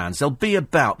marching bands. There'll be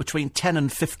about between 10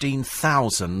 and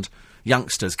 15,000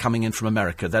 youngsters coming in from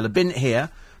America. They'll have been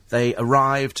here. They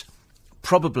arrived...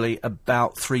 probably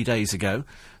about 3 days ago.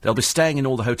 They'll be staying in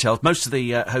all the hotels. Most of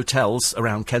the hotels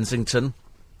around Kensington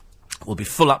will be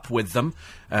full up with them.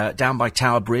 Down by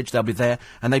Tower Bridge, they'll be there.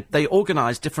 And they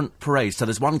organise different parades. So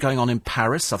there's one going on in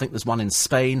Paris, I think there's one in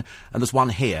Spain, and there's one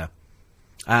here.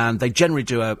 And they generally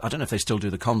do I don't know if they still do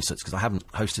the concerts, because I haven't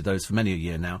hosted those for many a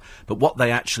year now. But what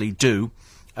they actually do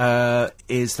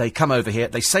is they come over here,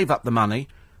 they save up the money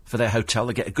for their hotel,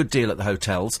 they get a good deal at the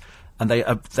hotels, and they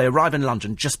arrive in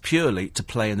London just purely to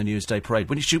play in the New Year's Day parade,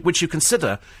 which you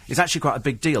consider is actually quite a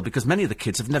big deal, because many of the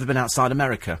kids have never been outside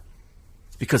America,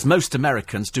 because most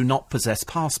Americans do not possess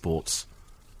passports,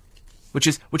 which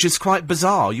is quite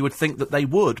bizarre. You would think that they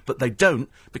would, but they don't,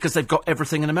 because they've got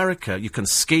everything in America. You can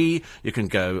ski, you can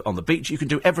go on the beach, you can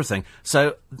do everything.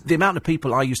 So the amount of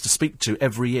people I used to speak to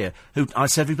every year who I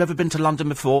said, "Have you ever been to London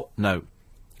before?" No.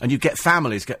 And you get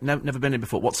families, no, never been here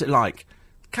before. What's it like?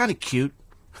 Kind of cute.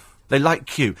 They like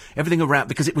cute. Everything around,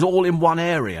 because it was all in one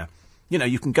area. You know,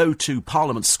 you can go to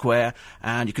Parliament Square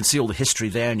and you can see all the history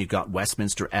there, and you've got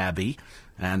Westminster Abbey,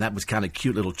 and that was kind of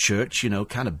cute little church, you know,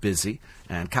 kind of busy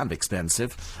and kind of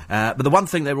expensive. But the one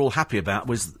thing they were all happy about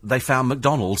was they found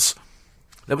McDonald's.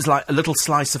 There was like a little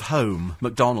slice of home,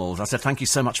 McDonald's. I said, "Thank you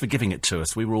so much for giving it to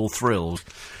us." We were all thrilled.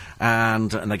 And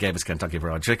they gave us Kentucky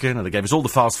Fried Chicken, and they gave us all the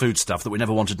fast food stuff that we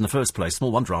never wanted in the first place.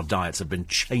 Small wonder our diets have been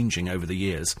changing over the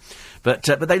years. But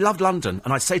they loved London,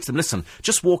 and I'd say to them, "Listen,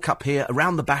 just walk up here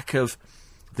around the back of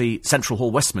the Central Hall,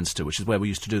 Westminster, which is where we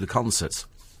used to do the concerts.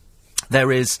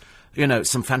 There is, you know,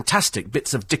 some fantastic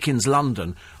bits of Dickens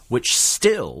London which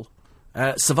still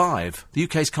survive. The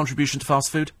UK's contribution to fast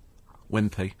food?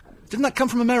 Wimpy. Didn't that come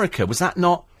from America? Was that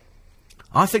not...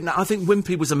 I think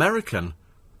Wimpy was American.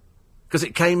 Because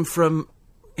it came from...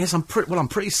 Yes, I'm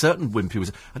pretty certain Wimpy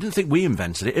was... I didn't think we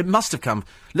invented it. It must have come...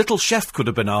 Little Chef could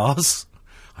have been ours.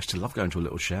 I used to love going to a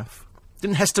Little Chef.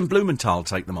 Didn't Heston Blumenthal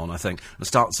take them on, I think, and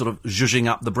start sort of zhuzhing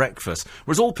up the breakfast?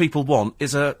 Whereas all people want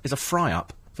is a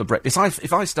fry-up for breakfast.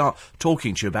 If I start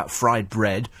talking to you about fried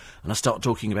bread, and I start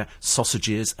talking about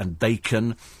sausages and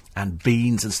bacon and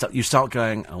beans and stuff, you start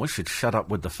going, "I wish you'd shut up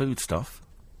with the food stuff,"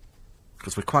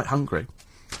 because we're quite hungry.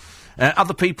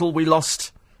 Other people we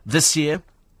lost this year: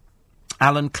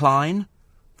 Alan Klein,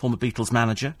 former Beatles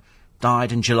manager,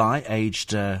 died in July, aged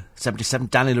 77.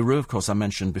 Danny LaRue, of course, I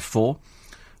mentioned before.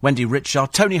 Wendy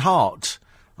Richard, Tony Hart.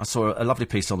 I saw a lovely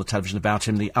piece on the television about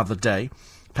him the other day.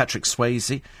 Patrick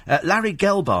Swayze. Larry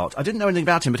Gelbart. I didn't know anything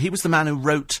about him, but he was the man who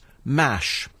wrote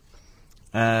MASH.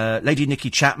 Lady Nikki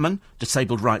Chapman,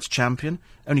 disabled rights champion,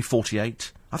 only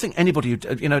 48. I think anybody,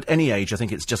 at any age, I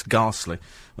think it's just ghastly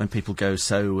when people go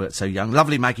so young.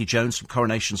 Lovely Maggie Jones from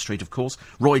Coronation Street, of course.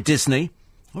 Roy Disney.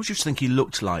 I always used to think he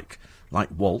looked like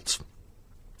Walt.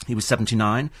 He was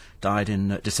 79, died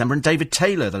in December. And David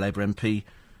Taylor, the Labour MP,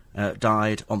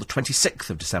 died on the 26th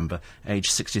of December,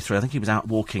 aged 63. I think he was out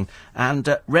walking. And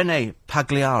René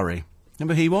Pagliari.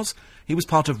 Remember who he was? He was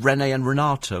part of René and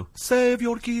Renato. Save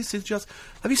your kisses just...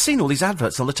 Have you seen all these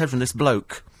adverts on the television, this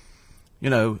bloke? You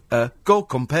know, go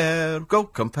compare, go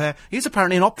compare. He's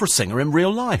apparently an opera singer in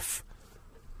real life.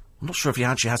 I'm not sure if he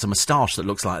actually has a moustache that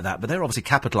looks like that, but they're obviously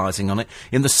capitalising on it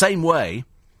in the same way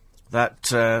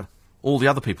that all the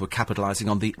other people are capitalising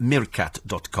on the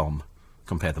Meerkat.com.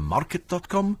 compare the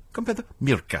market.com, compare the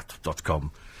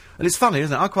meerkat.com. And it's funny,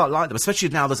 isn't it? I quite like them, especially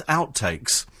now there's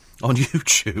outtakes on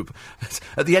YouTube.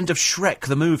 At the end of Shrek,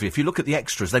 the movie, if you look at the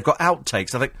extras, they've got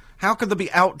outtakes. I think, how can there be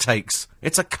outtakes?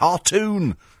 It's a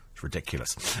cartoon. It's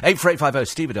ridiculous.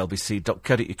 84850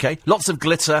 steve@lbc.co.uk. Lots of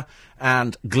glitter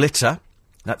and glitter.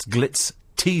 That's Glitz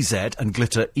TZ and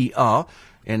Glitter ER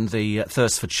in the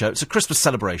Thursford show. It's a Christmas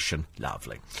celebration.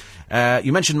 Lovely.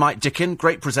 You mentioned Mike Dickin,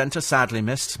 great presenter, sadly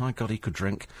missed. My God, he could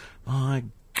drink. My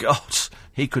God,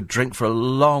 he could drink for a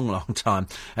long, long time.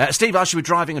 Steve, I should be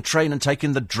driving a train and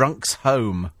taking the drunks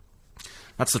home.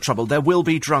 That's the trouble. There will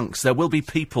be drunks. There will be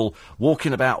people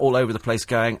walking about all over the place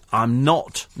going, I'm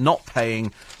not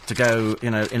paying to go,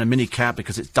 in a minicab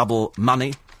because it's double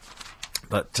money,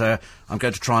 but I'm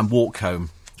going to try and walk home.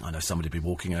 I know somebody will be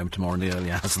walking home tomorrow in the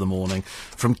early hours of the morning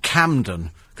from Camden,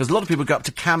 because a lot of people go up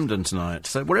to Camden tonight.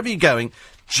 So wherever you're going,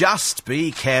 just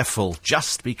be careful.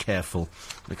 Just be careful,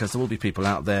 because there will be people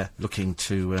out there looking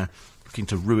to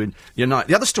ruin your night.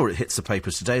 The other story that hits the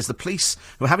papers today is the police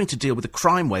who are having to deal with a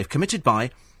crime wave committed by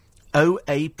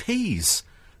OAPs.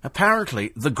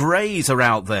 Apparently, the Greys are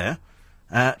out there.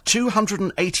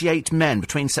 288 men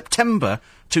between September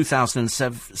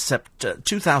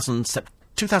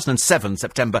 2007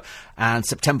 September and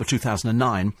September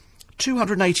 2009.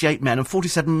 288 men and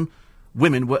 47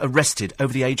 women were arrested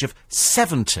over the age of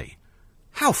 70.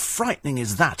 How frightening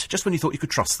is that, just when you thought you could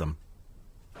trust them?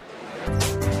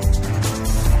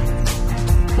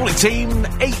 Morning team,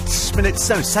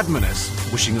 7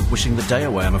 minutes. Wishing the day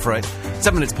away, I'm afraid.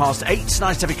 7 minutes past 8,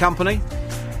 nice to have your company.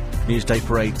 Newsday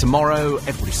parade tomorrow,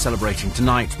 everybody's celebrating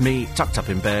tonight. Me, tucked up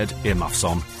in bed, earmuffs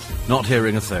on. Not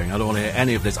hearing a thing, I don't want to hear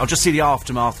any of this. I'll just see the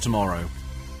aftermath tomorrow.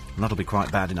 And that'll be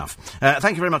quite bad enough.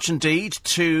 Thank you very much indeed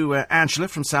to Angela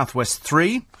from Southwest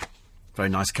 3. Very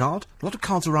nice card. A lot of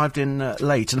cards arrived in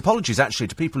late. And apologies, actually,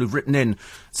 to people who've written in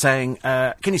saying,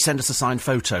 can you send us a signed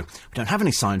photo? We don't have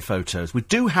any signed photos. We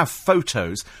do have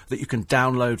photos that you can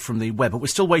download from the web, but we're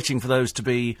still waiting for those to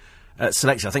be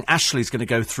selected. I think Ashley's going to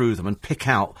go through them and pick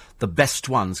out the best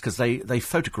ones, because they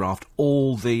photographed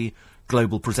all the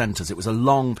global presenters. It was a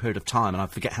long period of time, and I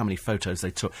forget how many photos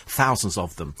they took. Thousands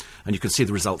of them. And you can see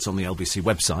the results on the LBC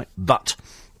website. But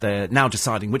they're now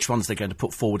deciding which ones they're going to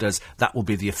put forward as that will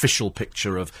be the official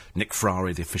picture of Nick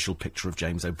Ferrari, the official picture of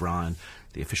James O'Brien,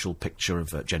 the official picture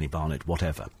of Jenny Barnett,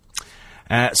 whatever.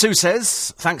 Sue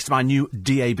says, thanks to my new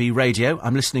DAB radio,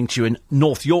 I'm listening to you in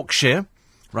North Yorkshire,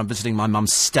 where I'm visiting my mum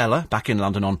Stella, back in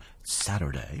London on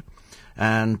Saturday.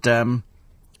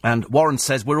 And Warren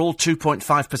says, we're all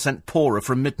 2.5% poorer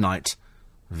from midnight.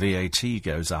 VAT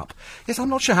goes up. Yes, I'm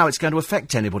not sure how it's going to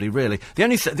affect anybody, really. The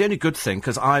only good thing,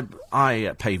 because I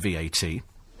pay VAT,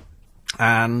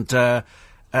 and so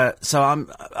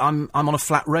I'm on a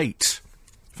flat rate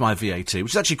for my VAT,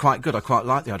 which is actually quite good. I quite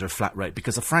like the idea of flat rate,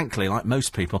 because frankly, like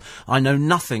most people, I know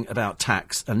nothing about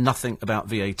tax and nothing about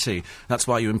VAT. That's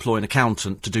why you employ an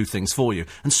accountant to do things for you.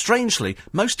 And strangely,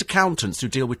 most accountants who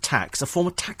deal with tax are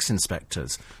former tax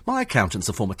inspectors. My accountant's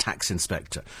a former tax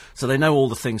inspector, so they know all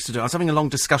the things to do. I was having a long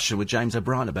discussion with James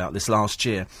O'Brien about this last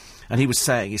year, and he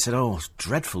said, oh, it's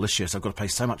dreadful this year, so I've got to pay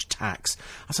so much tax.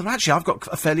 I said, well, actually, I've got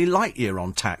a fairly light year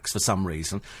on tax for some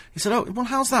reason. He said, oh, well,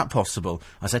 how's that possible?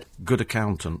 I said, good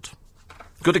accountant.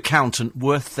 Good accountant,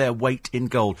 worth their weight in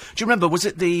gold. Do you remember, was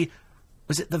it the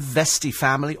Vesti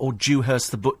family or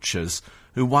Dewhurst the Butchers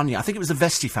who one year, I think it was the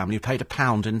Vesti family who paid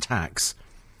 £1 in tax?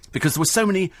 Because there were so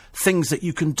many things that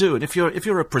you can do, and if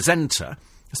you're a presenter,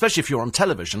 especially if you're on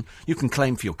television, you can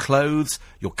claim for your clothes,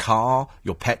 your car,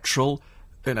 your petrol,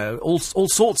 all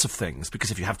sorts of things,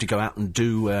 because if you have to go out and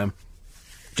do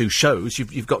shows,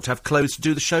 you've got to have clothes to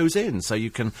do the shows in, so you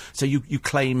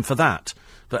claim for that.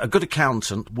 But a good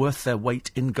accountant, worth their weight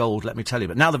in gold, let me tell you.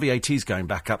 But now the VAT's going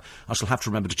back up, I shall have to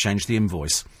remember to change the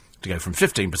invoice, to go from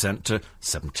 15% to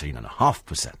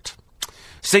 17.5%.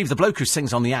 Steve, the bloke who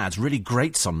sings on the ads, really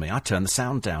grates on me. I turn the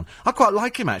sound down. I quite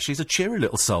like him, actually. He's a cheery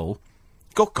little soul.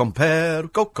 Go compare,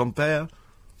 go compare.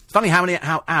 It's funny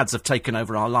how ads have taken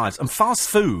over our lives. And fast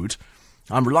food,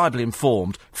 I'm reliably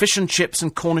informed, fish and chips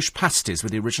and Cornish pasties were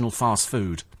the original fast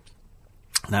food.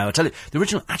 Now, I tell you, the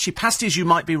original, actually, pasties, you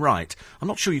might be right. I'm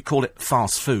not sure you call it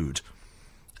fast food.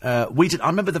 I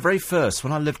remember the very first,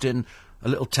 when I lived in a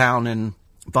little town in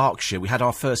Berkshire, we had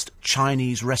our first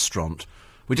Chinese restaurant.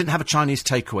 We didn't have a Chinese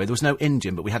takeaway, there was no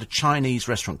Indian, but we had a Chinese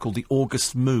restaurant called the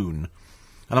August Moon.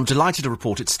 And I'm delighted to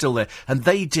report it's still there. And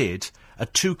they did a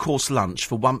 2-course lunch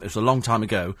for it was a long time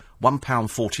ago,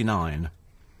 £1.49.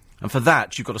 And for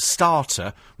that, you got a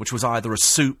starter, which was either a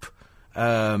soup,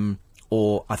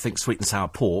 or I think sweet and sour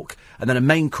pork, and then a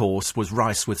main course was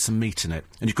rice with some meat in it.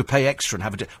 And you could pay extra and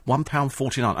have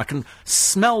 £1.49. I can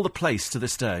smell the place to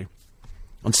this day.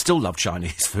 And still love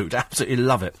Chinese food, absolutely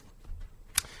love it.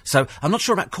 So, I'm not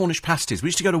sure about Cornish pasties. We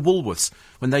used to go to Woolworths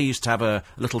when they used to have a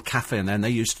little cafe in there, and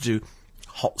they used to do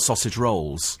hot sausage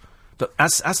rolls. But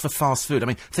as for fast food, I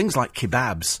mean, things like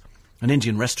kebabs and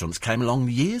Indian restaurants came along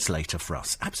years later for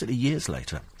us. Absolutely years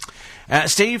later.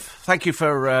 Steve, thank you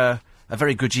for a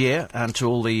very good year, and to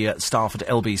all the staff at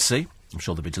LBC. I'm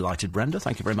sure they'll be delighted, Brenda.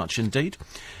 Thank you very much indeed.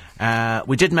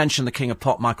 We did mention the King of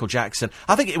Pop, Michael Jackson.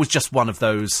 I think it was just one of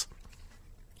those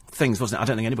things, wasn't it? I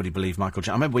don't think anybody believed Michael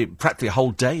Jackson. I remember practically a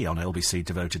whole day on LBC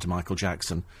devoted to Michael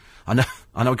Jackson. I know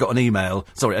I got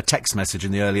a text message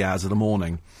in the early hours of the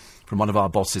morning from one of our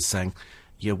bosses saying,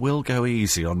 "You will go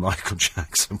easy on Michael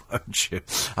Jackson, won't you?"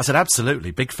 I said,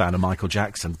 absolutely, big fan of Michael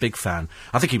Jackson, big fan.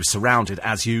 I think he was surrounded,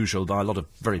 as usual, by a lot of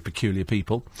very peculiar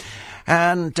people.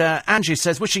 And Angie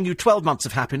says, wishing you 12 months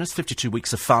of happiness, 52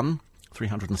 weeks of fun,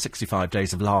 365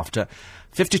 days of laughter,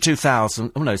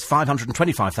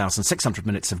 525,600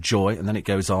 minutes of joy, and then it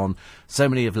goes on, so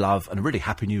many of love, and a really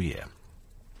happy new year.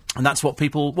 And that's what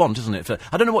people want, isn't it?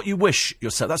 I don't know what you wish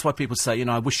yourself. That's why people say,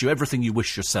 I wish you everything you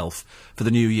wish yourself for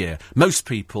the new year. Most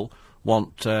people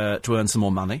want to earn some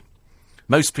more money.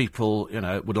 Most people,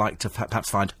 would like to perhaps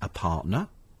find a partner,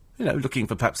 looking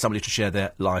for perhaps somebody to share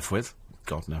their life with.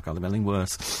 God, no, I can't think of anything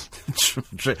worse. In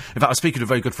fact, I was speaking to a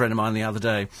very good friend of mine the other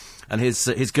day, and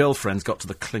his girlfriend's got to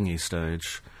the clingy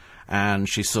stage. And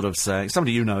she's sort of saying,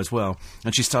 somebody you know as well,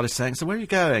 and she started saying, "So where are you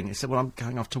going?" He said, "Well, I'm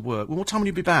going off to work." "Well, what time will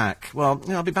you be back?" "Well,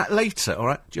 I'll be back later." "All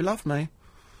right, do you love me?"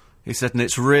 He said, and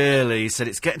it's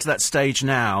getting to that stage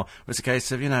now, where it's a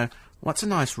case of, what's a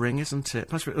nice ring, isn't it?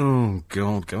 Oh,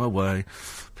 God, go away.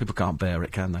 People can't bear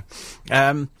it, can they?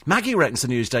 Maggie reckons the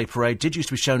Newsday Parade did used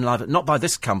to be shown live, not by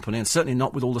this company, and certainly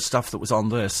not with all the stuff that was on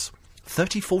this.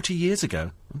 30, 40 years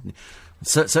ago.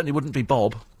 Certainly wouldn't be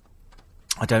Bob.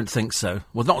 I don't think so.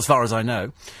 Well, not as far as I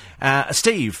know.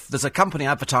 Steve, there's a company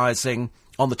advertising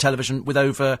on the television with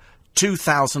over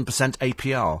 2,000%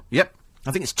 APR. Yep,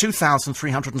 I think it's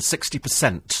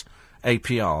 2,360%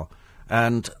 APR.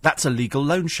 And that's a legal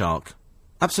loan shark.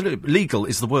 Absolutely. Legal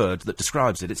is the word that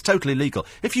describes it. It's totally legal.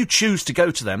 If you choose to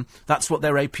go to them, that's what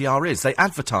their APR is. They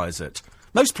advertise it.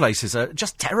 Most places are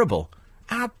just terrible.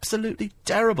 Absolutely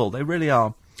terrible. They really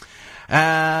are.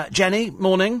 Jenny,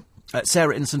 morning.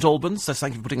 Sarah in St Albans says,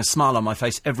 "Thank you for putting a smile on my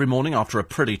face every morning after a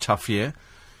pretty tough year."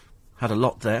 Had a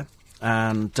lot there.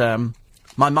 And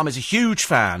my mum is a huge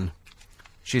fan.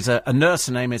 She's a nurse.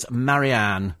 Her name is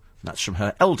Marianne. That's from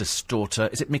her eldest daughter.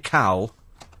 Is it Mikal?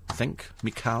 I think.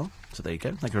 Mikal. So there you go.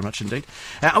 Thank you very much indeed.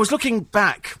 I was looking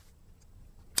back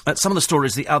at some of the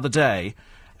stories the other day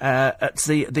at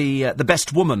the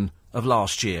best woman of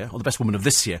last year, or the best woman of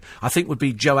this year, I think would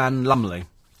be Joanna Lumley,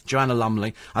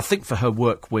 I think for her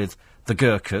work with the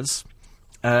Gurkhas.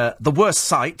 The worst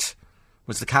sight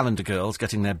was the Calendar Girls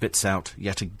getting their bits out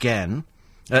yet again.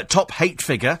 Top hate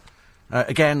figure.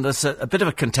 Again, there's a bit of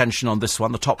a contention on this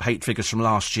one. The top hate figures from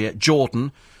last year.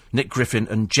 Jordan, Nick Griffin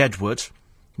and Jedward.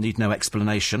 Need no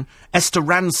explanation. Esther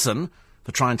Ranson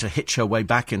for trying to hitch her way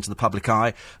back into the public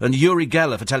eye. And Uri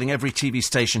Geller for telling every TV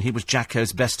station he was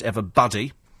Jacko's best ever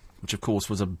buddy. Which, of course,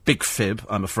 was a big fib,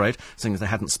 I'm afraid, seeing as they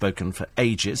hadn't spoken for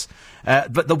ages.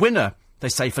 But the winner, they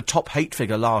say, for top hate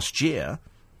figure last year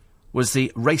was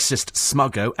the racist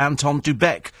smuggo Anton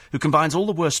Dubek, who combines all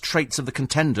the worst traits of the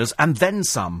contenders and then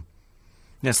some.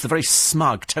 Yes, the very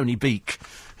smug Tony Beak,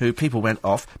 who people went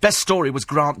off. Best story was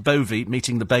Grant Bovey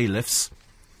meeting the bailiffs.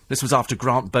 This was after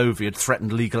Grant Bovey had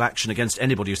threatened legal action against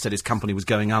anybody who said his company was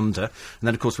going under. And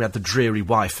then, of course, we had the dreary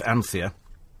wife, Anthea,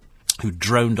 who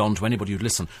droned on to anybody who'd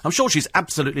listen. I'm sure she's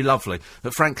absolutely lovely,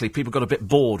 but frankly, people got a bit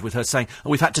bored with her saying,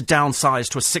 we've had to downsize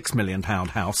to a £6 million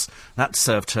house. That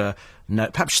served her no...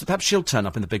 Perhaps she'll turn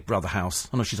up in the Big Brother house.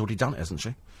 Oh, no, she's already done it, hasn't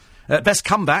she? Best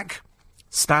comeback,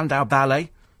 Spandau Ballet,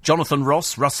 Jonathan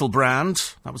Ross, Russell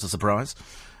Brand, that was a surprise,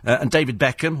 and David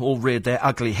Beckham all reared their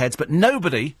ugly heads, but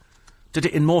nobody did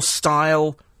it in more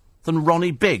style than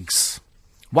Ronnie Biggs.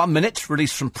 1 minute,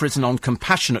 released from prison on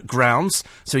compassionate grounds,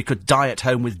 so he could die at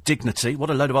home with dignity. What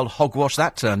a load of old hogwash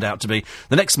that turned out to be.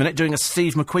 The next minute, doing a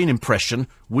Steve McQueen impression,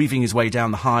 weaving his way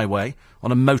down the highway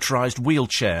on a motorised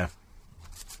wheelchair.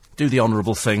 Do the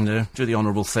honourable thing, do the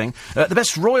honourable thing. The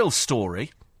best royal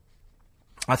story,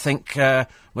 I think,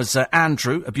 was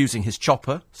Andrew abusing his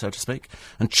chopper, so to speak,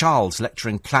 and Charles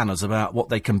lecturing planners about what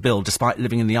they can build despite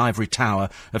living in the ivory tower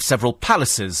of several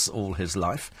palaces all his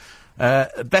life.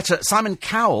 Better, Simon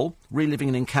Cowell, reliving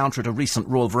an encounter at a recent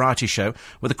royal variety show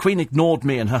where the Queen ignored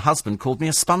me and her husband called me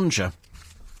a sponger.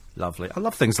 Lovely. I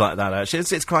love things like that, actually.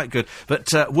 It's quite good.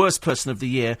 But worst person of the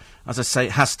year, as I say,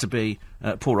 has to be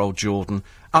poor old Jordan.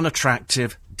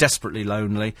 Unattractive, desperately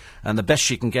lonely, and the best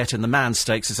she can get in the man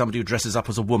stakes is somebody who dresses up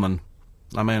as a woman.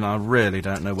 I mean, I really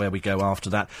don't know where we go after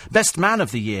that. Best man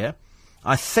of the year,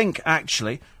 I think,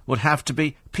 actually, would have to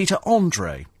be Peter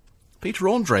Andre. Peter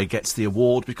Andre gets the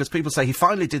award because people say he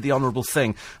finally did the honourable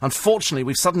thing. Unfortunately,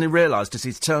 we've suddenly realised as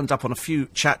he's turned up on a few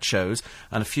chat shows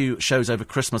and a few shows over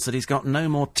Christmas that he's got no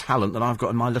more talent than I've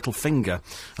got in my little finger.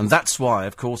 And that's why,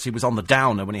 of course, he was on the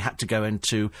downer when he had to go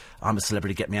into I'm a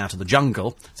Celebrity, Get Me Out of the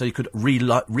Jungle, so he could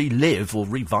relive or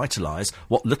revitalise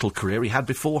what little career he had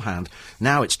beforehand.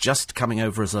 Now it's just coming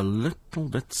over as a little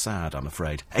bit sad, I'm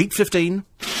afraid. 8:15.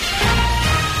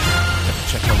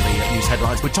 Check on the news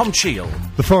headlines with Tom Cheel.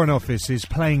 The Foreign Office is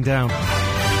playing down.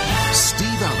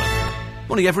 Steve Allen.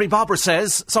 Morning, everybody. Barbara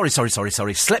says, sorry,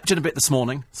 slept in a bit this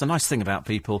morning. It's a nice thing about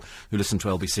people who listen to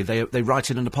LBC. They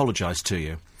write in and apologise to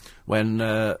you when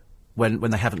they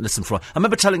haven't listened for a while. I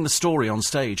remember telling the story on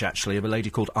stage, actually, of a lady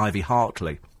called Ivy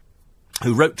Hartley,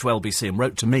 who wrote to LBC and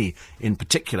wrote to me in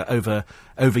particular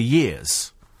over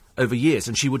years,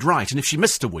 and she would write, and if she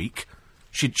missed a week,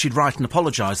 she'd write and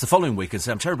apologise the following week and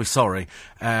say, I'm terribly sorry,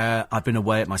 I've been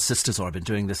away at my sister's, or I've been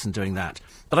doing this and doing that.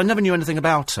 But I never knew anything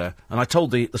about her, and I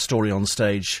told the story on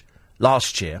stage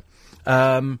last year.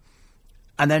 And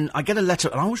then I get a letter,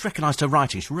 and I always recognised her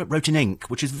writing. She wrote in ink,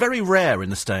 which is very rare in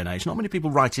this day and age. Not many people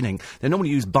write in ink. They normally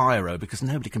use biro, because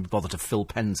nobody can be bothered to fill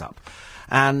pens up.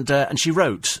 And she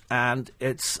wrote, and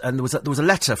there was a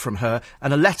letter from her,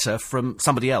 and a letter from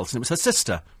somebody else, and it was her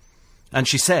sister. And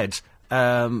she said,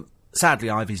 sadly,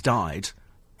 Ivy's died,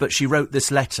 but she wrote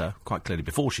this letter, quite clearly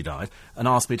before she died, and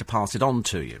asked me to pass it on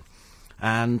to you.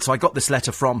 And so I got this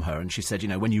letter from her, and she said,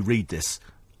 when you read this,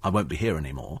 I won't be here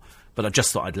anymore, but I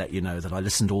just thought I'd let you know that I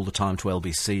listened all the time to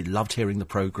LBC, loved hearing the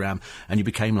programme, and you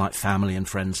became like family and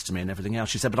friends to me and everything else.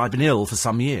 She said, but I've been ill for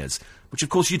some years, which of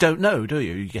course you don't know, do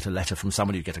you? You get a letter from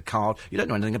somebody, you get a card, you don't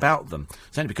know anything about them.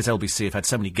 It's only because LBC have had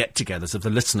so many get-togethers of the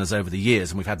listeners over the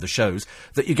years, and we've had the shows,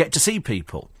 that you get to see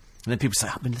people. And then people say,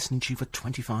 I've been listening to you for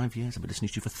 25 years, I've been listening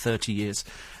to you for 30 years.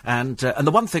 And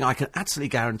the one thing I can absolutely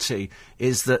guarantee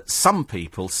is that some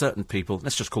people, certain people,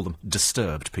 let's just call them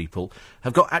disturbed people,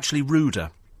 have got actually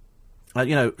ruder.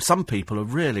 Some people are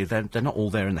really, they're not all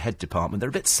there in the head department, they're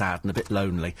a bit sad and a bit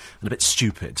lonely and a bit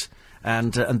stupid.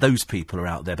 And those people are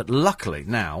out there. But luckily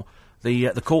now,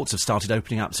 the courts have started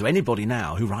opening up, so anybody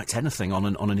now who writes anything on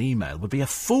an email would be a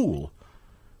fool.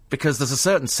 Because there's a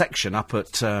certain section up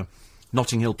at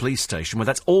Notting Hill Police Station where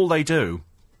that's all they do,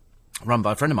 run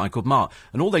by a friend of mine called Mark,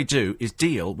 and all they do is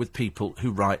deal with people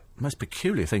who write most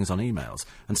peculiar things on emails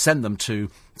and send them to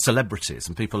celebrities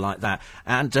and people like that,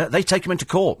 and they take them into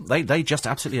court. They just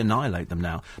absolutely annihilate them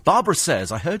now. Barbara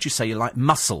says, I heard you say you like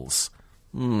mussels.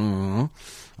 I'd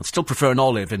still prefer an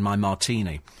olive in my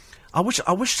martini. I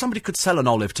wish somebody could sell an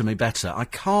olive to me better. I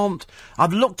can't.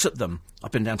 I've looked at them.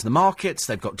 I've been down to the markets.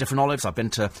 They've got different olives. I've been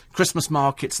to Christmas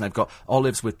markets, and they've got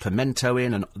olives with pimento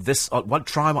in, and this.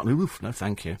 Try one. Oof, no,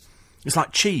 thank you. It's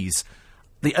like cheese.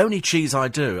 The only cheese I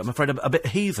do, I'm afraid, I'm a bit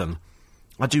heathen.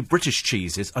 I do British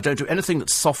cheeses. I don't do anything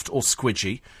that's soft or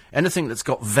squidgy, anything that's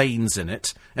got veins in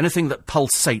it, anything that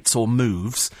pulsates or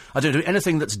moves. I don't do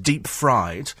anything that's deep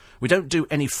fried. We don't do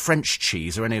any French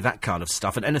cheese or any of that kind of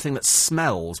stuff, and anything that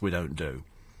smells we don't do.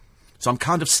 So I'm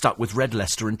kind of stuck with red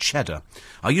Leicester and cheddar.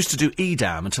 I used to do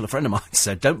Edam until a friend of mine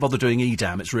said, don't bother doing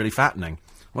Edam, it's really fattening.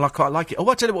 Well, I quite like it. Oh,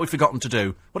 I'll tell you what we've forgotten to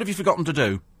do. What have you forgotten to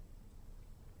do?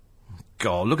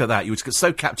 God, look at that. You get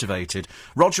so captivated.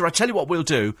 Roger, I tell you what we'll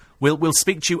do. We'll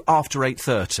speak to you after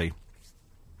 8:30.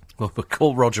 We'll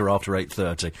call Roger after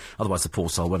 8:30. Otherwise the poor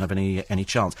soul won't have any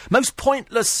chance. Most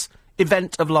pointless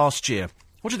event of last year.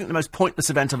 What do you think the most pointless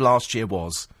event of last year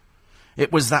was?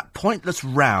 It was that pointless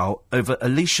row over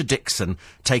Alicia Dixon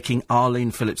taking Arlene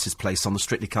Phillips's place on the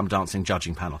Strictly Come Dancing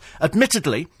judging panel.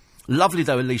 Admittedly, lovely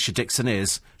though Alicia Dixon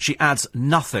is, she adds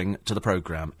nothing to the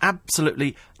programme.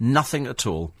 Absolutely nothing at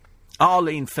all.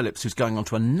 Arlene Phillips, who's going on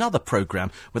to another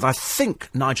programme with, I think,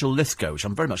 Nigel Lithgow, which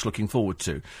I'm very much looking forward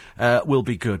to, will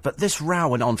be good. But this row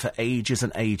went on for ages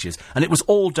and ages, and it was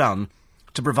all done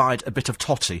to provide a bit of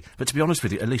totty. But to be honest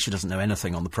with you, Alicia doesn't know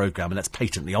anything on the programme, and that's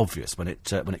patently obvious when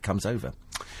it comes over.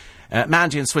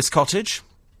 Mandy in Swiss Cottage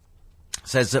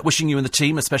says, wishing you and the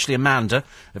team, especially Amanda,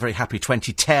 a very happy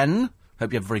 2010.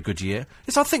 Hope you have a very good year.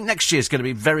 Yes, I think next year's going to be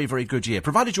a very, very good year.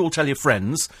 Provided you all tell your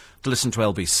friends to listen to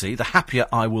LBC, the happier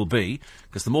I will be,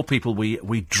 because the more people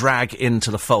we drag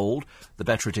into the fold, the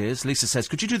better it is. Lisa says,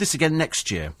 could you do this again next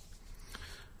year?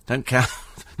 Don't count.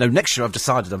 No, next year I've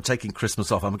decided I'm taking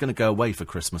Christmas off. I'm going to go away for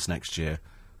Christmas next year.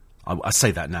 I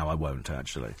say that now, I won't,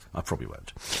 actually. I probably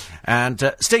won't.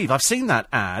 And, Steve, I've seen that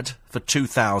ad for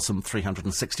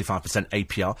 2,365%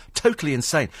 APR. Totally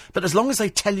insane. But as long as they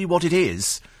tell you what it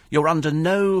is, you're under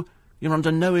no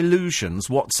illusions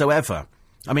whatsoever.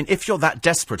 I mean, if you're that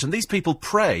desperate, and these people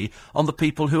prey on the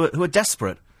people who are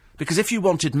desperate, because if you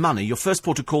wanted money, your first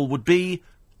port of call would be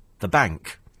the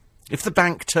bank. If the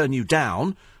bank turn you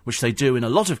down, which they do in a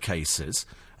lot of cases,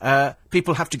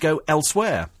 people have to go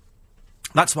elsewhere.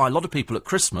 That's why a lot of people at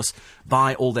Christmas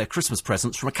buy all their Christmas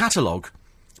presents from a catalogue,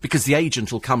 because the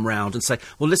agent will come round and say,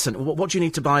 well, listen, what do you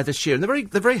need to buy this year? And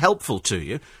they're very helpful to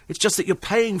you. It's just that you're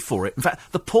paying for it. In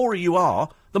fact, the poorer you are,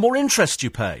 the more interest you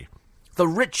pay. The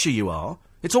richer you are.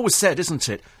 It's always said, isn't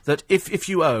it, that if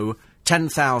you owe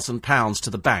 £10,000 to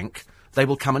the bank, they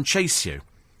will come and chase you.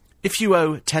 If you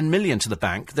owe 10 million to the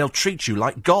bank, they'll treat you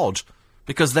like God,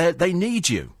 because they need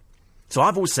you. So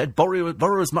I've always said,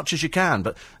 borrow as much as you can,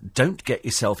 but don't get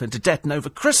yourself into debt. And over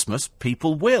Christmas,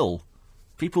 people will.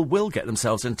 People will get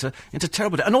themselves into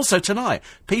terrible debt. And also tonight,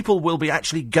 people will be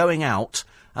actually going out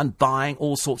and buying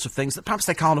all sorts of things that perhaps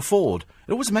they can't afford.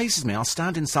 It always amazes me. I'll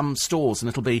stand in some stores and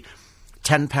it'll be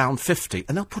 £10.50,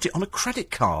 and they'll put it on a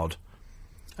credit card.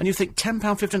 And you think,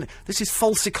 £10.50, this is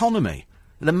false economy.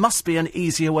 There must be an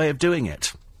easier way of doing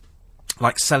it.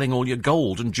 Like selling all your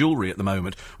gold and jewellery at the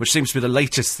moment, which seems to be the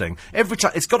latest thing. Every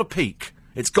time, it's got to peak.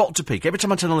 It's got to peak. Every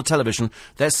time I turn on the television,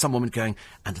 there's some woman going,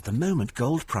 and at the moment,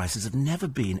 gold prices have never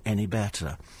been any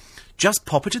better. Just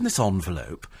pop it in this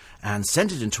envelope and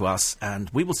send it in to us, and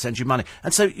we will send you money.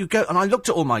 And so you go, and I looked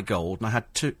at all my gold, and I had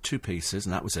two pieces,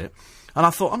 and that was it. And I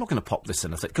thought, I'm not going to pop this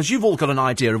in, because you've all got an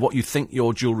idea of what you think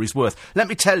your jewellery's worth. Let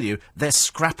me tell you, they're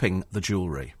scrapping the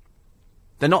jewellery.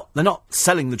 They're not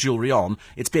selling the jewellery on,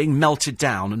 it's being melted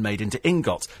down and made into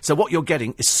ingots. So what you're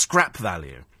getting is scrap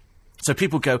value. So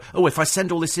people go, oh, if I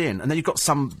send all this in, and then you've got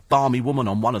some balmy woman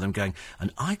on one of them going,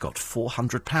 and I got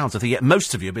 £400. I think, yeah,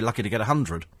 most of you will be lucky to get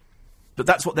 100. But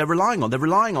that's what they're relying on. They're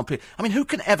relying on people. I mean, who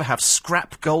can ever have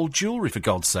scrap gold jewellery, for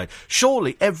God's sake?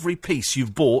 Surely every piece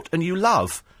you've bought and you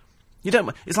love. You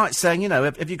don't. It's like saying, you know,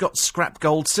 have you got scrap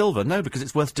gold silver? No, because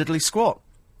it's worth diddly squat.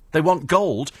 They want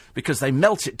gold because they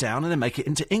melt it down and they make it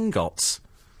into ingots.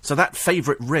 So that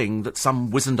favourite ring that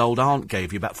some wizened old aunt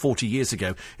gave you about 40 years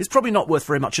ago is probably not worth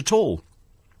very much at all.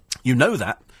 You know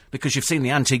that because you've seen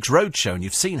the Antiques Roadshow and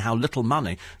you've seen how little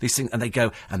money these things... And they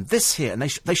go, and this here... And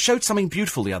they showed something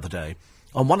beautiful the other day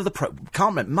on one of the...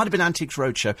 can't remember, it might have been Antiques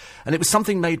Roadshow, and it was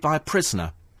something made by a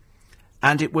prisoner.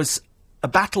 And it was a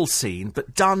battle scene,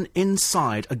 but done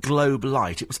inside a globe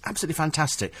light. It was absolutely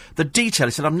fantastic. The detail,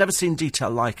 he said, I've never seen detail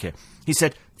like it. He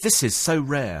said, this is so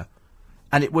rare.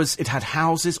 And it had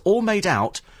houses all made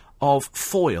out of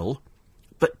foil,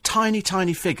 but tiny,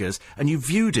 tiny figures, and you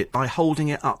viewed it by holding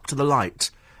it up to the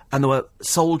light. And there were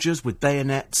soldiers with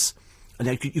bayonets, and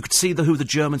you could see who the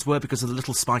Germans were because of the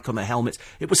little spike on their helmets.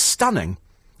 It was stunning.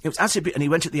 It was absolutely... And he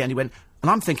went at the end, and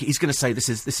I'm thinking he's going to say this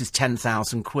is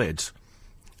 10,000 quid.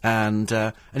 And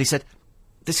he said,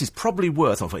 this is probably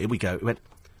worth... Oh, here we go. He went,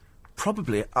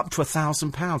 probably up to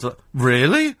 £1,000.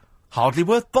 Really? Hardly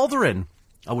worth bothering.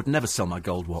 I would never sell my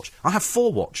gold watch. I have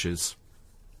 4 watches.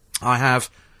 I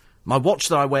have my watch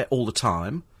that I wear all the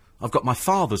time. I've got my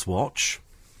father's watch.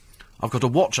 I've got a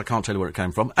watch, I can't tell you where it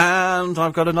came from. And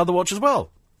I've got another watch as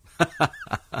well.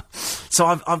 So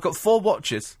I've got 4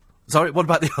 watches. Sorry, what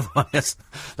about the other one? Yes,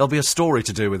 there'll be a story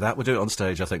to do with that. We'll do it on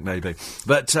stage, I think, maybe.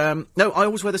 But, no, I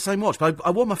always wear the same watch. But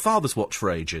I wore my father's watch for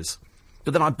ages.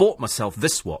 But then I bought myself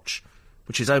this watch,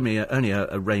 which is only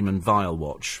a Raymond Weil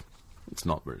watch. It's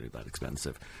not really that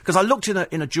expensive. Because I looked in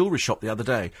a jewellery shop the other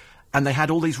day, and they had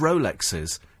all these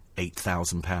Rolexes,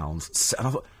 £8,000. And I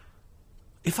thought,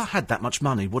 if I had that much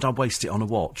money, would I waste it on a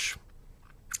watch?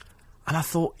 And I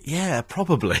thought, yeah,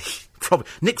 probably.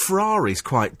 Nick Ferrari's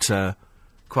quite, or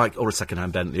a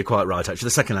second-hand Bentley, you're quite right, actually.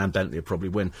 The second-hand Bentley would probably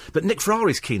win. But Nick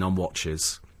Ferrari's keen on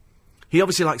watches. He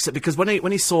obviously likes it, because when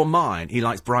he saw mine, he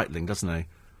likes Breitling, doesn't he?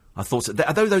 I thought,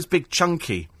 are those big,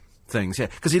 chunky things? Yeah,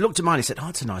 because he looked at mine, he said, oh,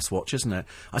 it's a nice watch, isn't it?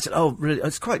 I said, oh, really?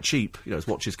 It's quite cheap, you know, as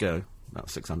watches go. About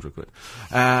 600 quid.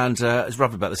 And it's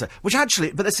roughly about the same. Which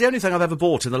actually, but that's the only thing I've ever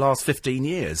bought in the last 15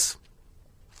 years.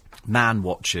 Man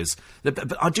watches.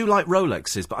 But I do like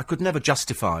Rolexes, but I could never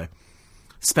justify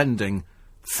spending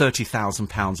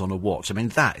 £30,000 on a watch. I mean,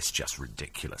 that is just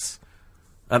ridiculous.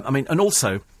 And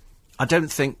also, I don't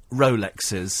think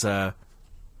Rolexes are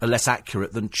less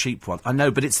accurate than cheap ones. I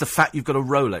know, but it's the fact you've got a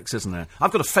Rolex, isn't it?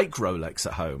 I've got a fake Rolex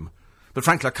at home, but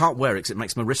frankly, I can't wear it because it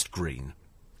makes my wrist green.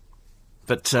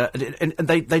 But and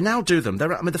they now do them.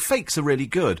 The fakes are really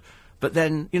good. But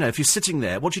then, you know, if you're sitting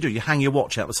there, what do? You hang your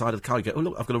watch out the side of the car, you go, oh,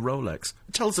 look, I've got a Rolex.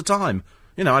 It tells the time.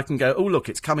 You know, I can go, oh, look,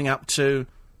 it's coming up to...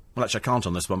 Well, actually, I can't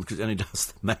on this one because it only does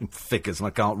the main figures and I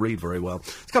can't read very well.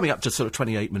 It's coming up to sort of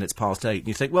 28 minutes past 8, and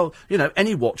you think, well, you know,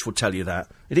 any watch will tell you that.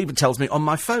 It even tells me on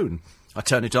my phone. I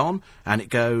turn it on, and it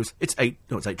goes, it's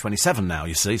 8:27 now,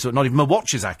 you see, so not even my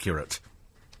watch is accurate.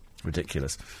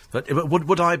 Ridiculous. But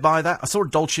would I buy that? I saw a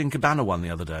Dolce & Gabbana one the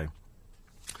other day,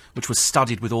 which was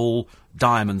studded with all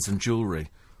diamonds and jewellery.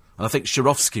 And I think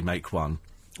Swarovski make one,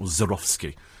 or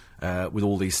Swarovski, with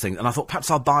all these things. And I thought, perhaps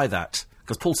I'll buy that,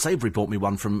 because Paul Savory bought me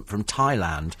one from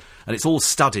Thailand, and it's all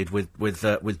studded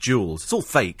with jewels. It's all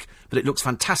fake, but it looks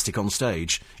fantastic on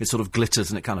stage. It sort of glitters,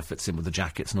 and it kind of fits in with the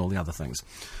jackets and all the other things.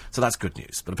 So that's good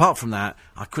news. But apart from that,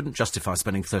 I couldn't justify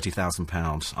spending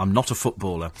 £30,000. I'm not a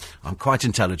footballer. I'm quite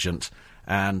intelligent,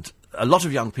 and a lot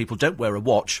of young people don't wear a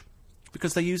watch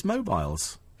because they use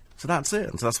mobiles. So that's it.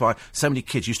 And so that's why so many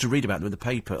kids used to read about them in the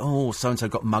paper. Oh, so-and-so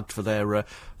got mugged for their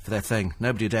thing.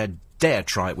 Nobody dare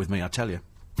try it with me, I tell you.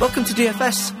 Welcome to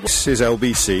DFS. This is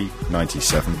LBC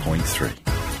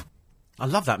 97.3. I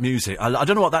love that music. I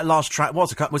don't know what that last track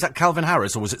was. Was that Calvin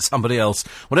Harris or was it somebody else?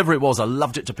 Whatever it was, I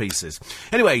loved it to pieces.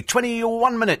 Anyway,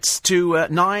 21 minutes to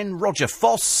 9. Roger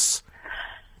Foss.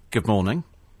 Good morning.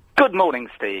 Good morning,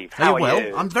 Steve. How are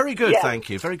you? I'm very good, thank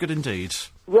you. Very good indeed.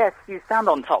 Yes, you sound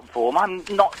on top form. I'm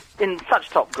not in such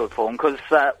top good form because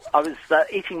I was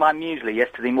eating my muesli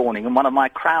yesterday morning and one of my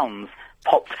crowns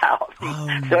popped out.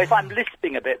 So if I'm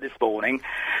lisping a bit this morning,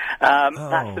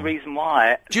 that's the reason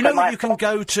why. Do you know that you can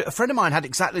go to... A friend of mine had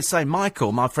exactly the same,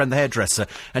 Michael, my friend the hairdresser,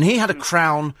 and he had a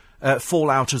crown fall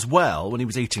out as well when he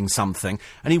was eating something,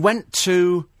 and he went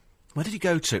to... Where did he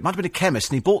go to? It might have been a chemist,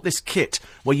 and he bought this kit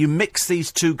where you mix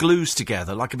these two glues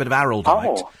together, like a bit of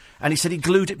araldite, and he said he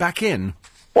glued it back in.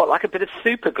 What, like a bit of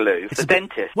super glue for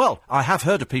dentists? Well, I have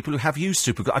heard of people who have used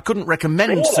super glue. I couldn't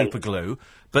recommend super glue,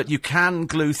 but you can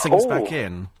glue things back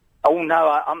in. Oh,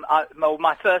 no, well,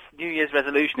 my first New Year's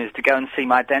resolution is to go and see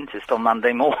my dentist on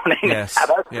Monday morning. Yes,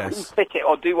 and have her fit it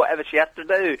or do whatever she has to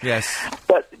do. Yes.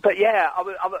 But yeah,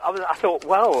 I thought,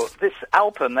 well, this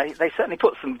Alpen, they certainly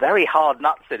put some very hard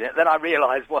nuts in it. Then I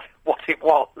realised what it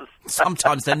was.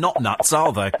 Sometimes they're not nuts,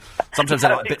 are they? Sometimes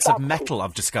they're like bits of metal,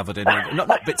 I've discovered in it.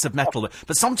 Not bits of metal,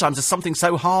 but sometimes there's something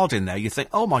so hard in there, you think,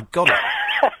 oh, my God.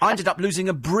 I ended up losing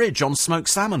a bridge on smoked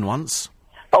salmon once.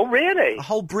 Oh, really? The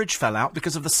whole bridge fell out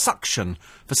because of the suction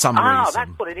for some reason. Ah,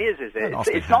 that's what it is it?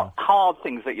 It's not hard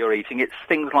things that you're eating, it's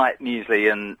things like muesli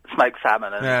and smoked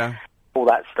salmon and all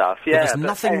that stuff. Yeah, there's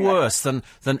nothing worse than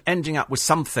ending up with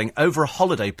something over a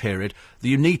holiday period that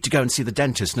you need to go and see the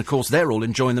dentist, and of course they're all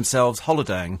enjoying themselves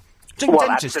holidaying. Do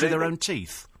dentists do their own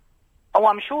teeth? Oh,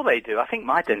 I'm sure they do. I think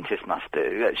my dentist must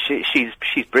do.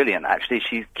 She's brilliant, actually.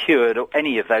 She's cured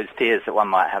any of those fears that one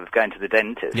might have of going to the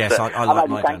dentist. Yes, I like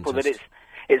my thankful dentist. That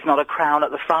it's not a crown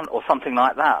at the front or something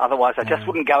like that. Otherwise, I just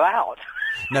wouldn't go out.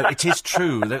 No, it is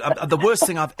true. The worst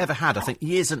thing I've ever had, I think,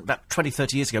 about 20,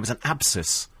 30 years ago, was an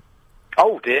abscess.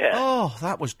 Oh, dear. Oh,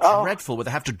 that was dreadful, where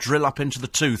they have to drill up into the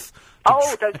tooth.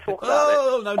 Oh, don't talk about it.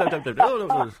 Oh, no, don't. Oh,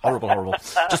 no. Horrible.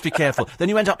 Just be careful. Then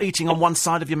you end up eating on one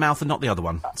side of your mouth and not the other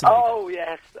one. Oh,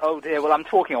 yes. Oh, dear. Well, I'm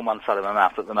talking on one side of my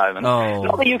mouth at the moment. Oh.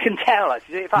 Not that you can tell,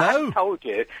 actually. If I hadn't told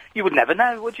you, you would never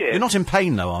know, would you? You're not in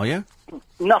pain, though, are you?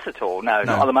 Not at all, no.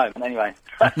 Not at the moment, anyway.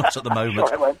 Not at the moment.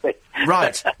 Sure, it won't be.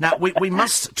 Right. Now, we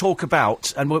must talk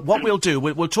about, and what we'll do,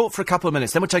 we'll talk for a couple of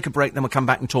minutes, then we'll take a break, then we'll come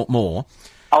back and talk more.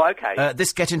 Oh, OK.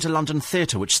 This Get Into London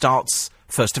Theatre, which starts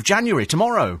 1st of January,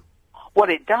 tomorrow. Well,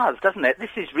 it does, doesn't it? This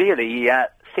is really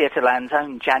Theatreland's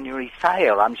own January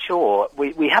sale, I'm sure.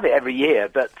 We have it every year,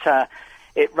 but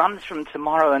it runs from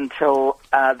tomorrow until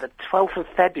the 12th of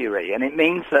February, and it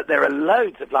means that there are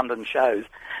loads of London shows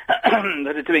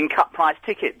that are doing cut-price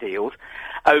ticket deals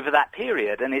over that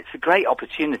period, and it's a great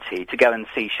opportunity to go and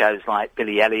see shows like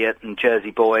Billy Elliot and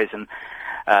Jersey Boys and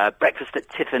Breakfast at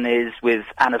Tiffany's with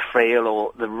Anna Friel,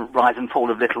 or The Rise and Fall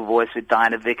of Little Voice with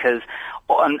Diana Vickers,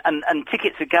 and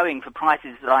tickets are going for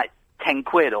prices like £10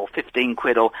 or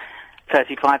 £15 or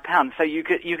 £35. So you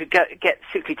could get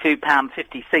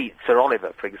 £62.50 seats for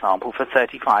Oliver, for example, for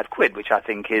 £35, which I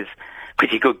think is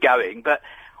pretty good going. But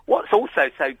what's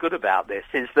also so good about this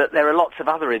is that there are lots of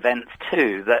other events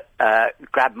too that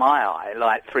grab my eye.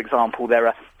 Like, for example, there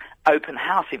are open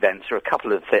house events at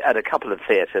a couple of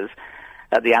theatres.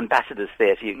 At the Ambassadors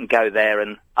Theatre, you can go there,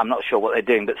 and I'm not sure what they're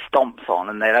doing, but Stomp's on,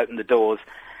 and they'll open the doors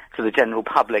to the general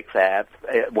public there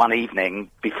one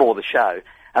evening before the show.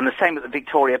 And the same at the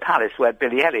Victoria Palace, where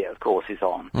Billy Elliot, of course, is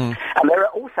on. And there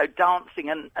are also dancing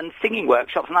and singing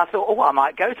workshops, and I thought, I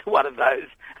might go to one of those.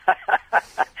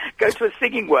 Go to a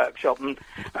singing workshop and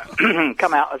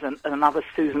come out as another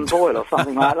Susan Boyle or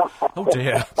something like that. Oh,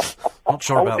 dear. Not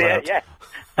sure about that. Yeah.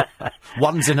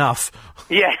 One's enough.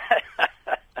 Yeah.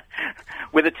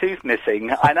 With a tooth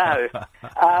missing, I know.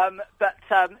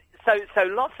 So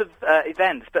lots of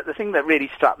events, but the thing that really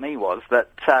struck me was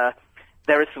that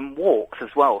there are some walks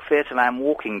as well, Theatreland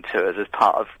walking tours as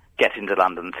part of Get Into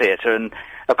London Theatre, and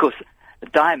of course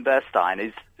Diane Burstein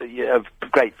is a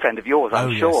great friend of yours,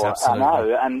 I'm sure. Yes,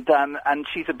 absolutely. I know, and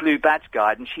she's a Blue Badge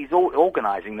guide, and she's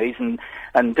organising these and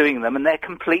doing them, and they're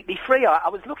completely free. I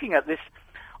was looking at this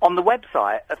on the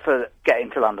website for Get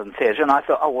Into London Theatre, and I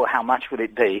thought, oh, well, how much would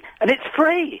it be? And it's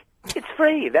free! It's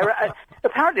free! There are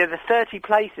apparently there are 30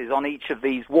 places on each of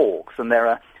these walks, and there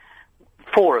are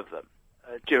 4 of them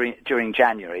during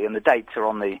January, and the dates are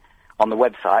on the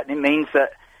website, and it means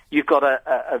that you've got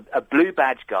a Blue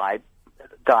Badge guide,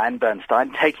 Diane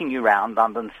Bernstein, taking you around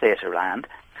London Theatreland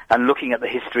and looking at the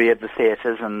history of the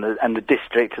theatres and the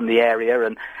district and the area,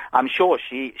 and I'm sure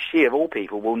she of all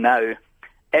people will know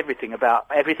everything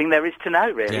there is to know,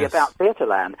 really, about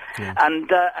Theatreland. Yeah. And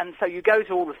so you go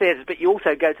to all the theatres, but you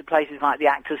also go to places like the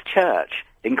Actors' Church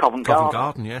in Covent Garden. Covent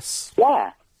Garden, yes.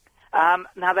 Yeah.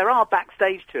 Now, there are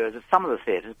backstage tours of some of the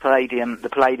theatres. The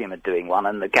Palladium are doing one,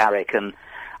 and the Garrick, and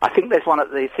I think there's one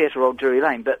at the Theatre Old Drury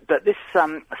Lane, but this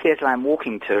Theatreland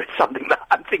walking tour is something that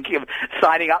I'm thinking of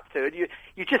signing up to. And you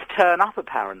just turn up,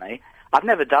 apparently. I've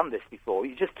never done this before.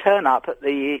 You just turn up at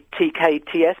the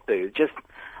TKTS booth, just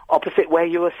opposite where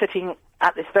you are sitting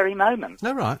at this very moment.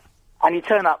 Oh, right. And you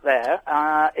turn up there.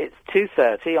 It's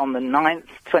 2:30 on the 9th,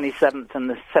 27th and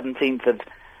the 17th of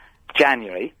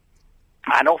January,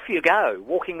 and off you go,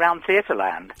 walking around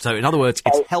Theatreland. So, in other words,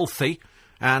 it's healthy.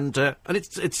 And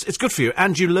it's good for you,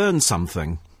 and you learn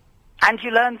something. And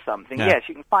you learn something, yes.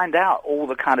 You can find out all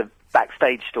the kind of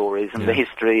backstage stories and the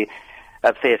history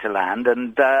of Theatreland,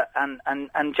 and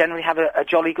generally have a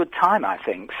jolly good time, I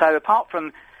think. So apart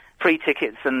from free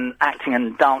tickets and acting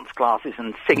and dance classes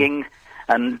and singing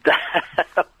and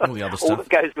all the other stuff all that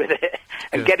goes with it,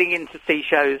 and getting in to see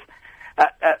shows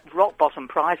at rock bottom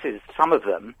prices, some of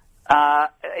them.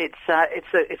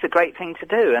 It's a great thing to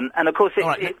do, and of course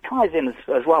it ties in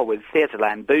as well with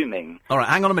Theatreland booming. All right,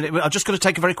 hang on a minute. I'm just going to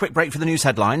take a very quick break for the news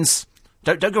headlines.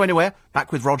 Don't go anywhere.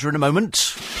 Back with Roger in a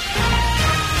moment.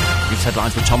 News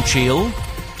headlines with Tom Cheel.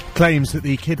 Claims that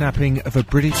the kidnapping of a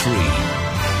British...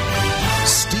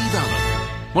 Steve Allen.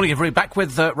 Morning, everybody. Back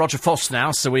with Roger Foss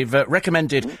now. So we've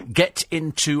recommended Get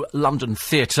Into London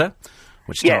Theatre,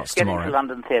 which starts tomorrow. Get Into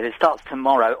London Theatre. It starts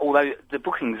tomorrow, although the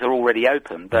bookings are already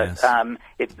open. But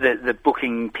the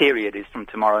booking period is from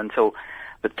tomorrow until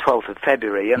the 12th of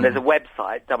February. And there's a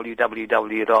website,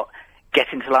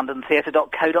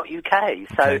 www.getintolondontheatre.co.uk.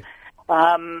 So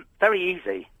very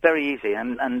easy,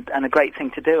 and a great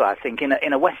thing to do, I think,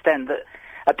 in a West End that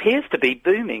appears to be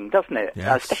booming, doesn't it?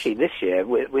 Yes. Especially this year.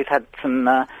 We've had some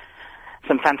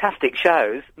fantastic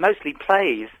shows, mostly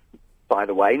plays, by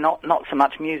the way, not so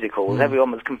much musicals.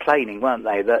 Everyone was complaining, weren't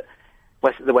they, that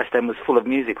the West End was full of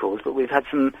musicals, but we've had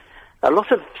a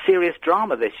lot of serious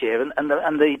drama this year, and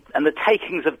the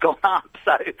takings have gone up.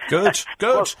 So good.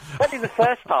 Well, especially the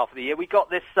first half of the year, we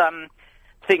got this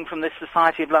thing from the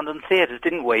Society of London Theatres,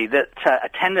 didn't we? That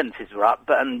attendances were up,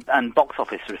 and box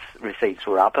office receipts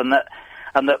were up, and that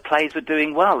plays were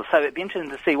doing well. So it'd be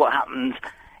interesting to see what happens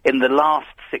in the last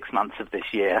 6 months of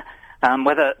this year.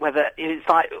 Whether it's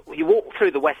like you walk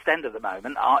through the West End at the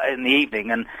moment in the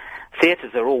evening, and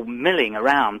theatres are all milling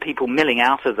around, people milling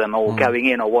out of them or going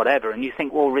in or whatever, and you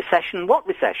think, well, recession? What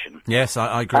recession? Yes,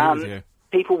 I agree with you.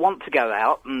 People want to go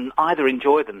out and either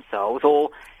enjoy themselves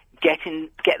or get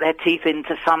their teeth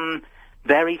into some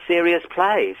very serious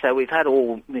play. So we've had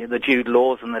all the Jude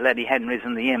Laws and the Lenny Henrys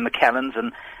and the Ian McKellens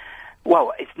and.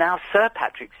 Well, it's now Sir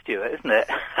Patrick Stewart, isn't it?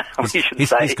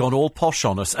 He's gone all posh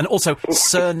on us. And also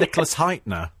Sir Nicholas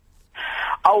Hytner.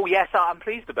 Oh, yes, I'm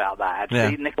pleased about that, actually.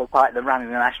 Yeah. Nicholas Hytner running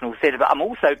the National Theatre. But I'm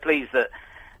also pleased that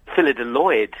Phyllida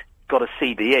Lloyd got a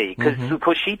CBE, because, of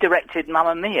course, she directed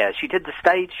Mamma Mia. She did the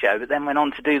stage show, but then went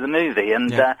on to do the movie.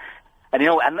 And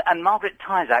and Margaret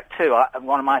Tyzack, too,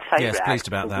 one of my favourite actors. Pleased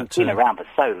about that, too. Been around for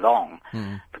so long.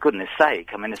 For goodness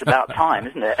sake. I mean, it's about time,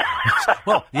 isn't it?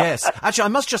 Well, yes. Actually, I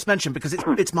must just mention, because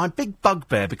it's my big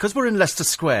bugbear, because we're in Leicester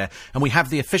Square, and we have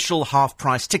the official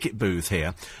half-price ticket booth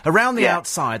here. Around the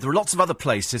outside, there are lots of other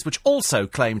places which also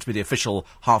claim to be the official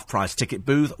half-price ticket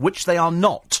booth, which they are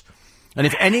not. And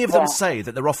if any of them say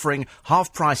that they're offering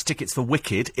half-price tickets for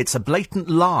Wicked, it's a blatant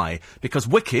lie, because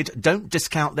Wicked don't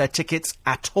discount their tickets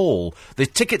at all. The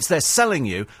tickets they're selling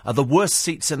you are the worst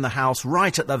seats in the house,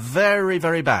 right at the very,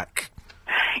 very back.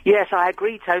 Yes, I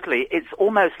agree totally. It's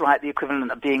almost like the equivalent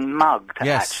of being mugged,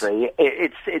 actually.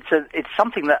 It's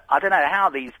something that, I don't know how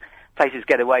these places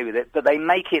get away with it, but they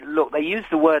make it look. They use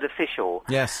the word official,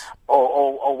 yes,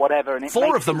 or whatever. And it 4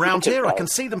 makes of them it round look here. I okay. can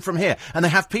see them from here, and they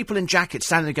have people in jackets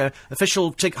standing there, go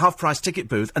official half-price ticket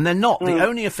booth, and they're not the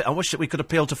only. I wish that we could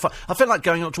appeal to. I feel like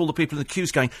going up to all the people in the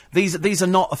queues, going, these are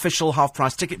not official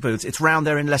half-price ticket booths. It's round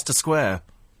there in Leicester Square.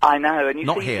 I know, and you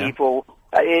Not see here. people.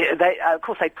 They, of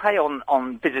course, they prey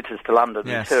on visitors to London and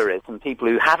Yes. tourists and people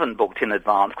who haven't booked in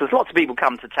advance, because lots of people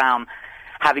come to town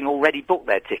having already booked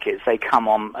their tickets. They come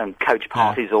on coach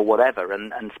parties or whatever,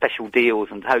 and special deals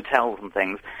and hotels and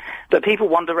things. But people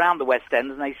wander around the West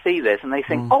End and they see this and they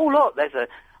think, oh, look, there's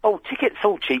tickets,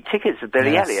 all cheap tickets of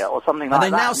Billy Yes. Elliot or something like that.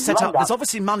 And they now And set you up. end There's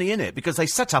obviously money in it because they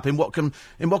set up in what can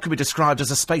be described as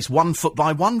a space 1 foot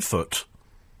by 1 foot.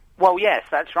 Well, yes,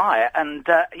 that's right. And,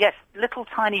 yes, little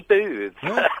tiny booths.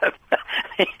 Yeah.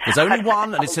 There's only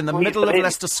one, and it's in the middle of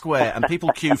Leicester Square, and people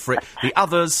queue for it. The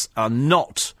others are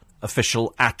not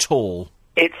official at all.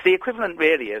 It's the equivalent,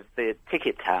 really, of the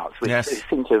ticket touts, which Yes.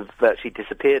 seem to have virtually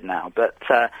disappeared now. But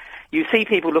you see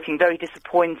people looking very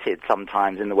disappointed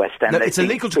sometimes in the West End. No, They it's think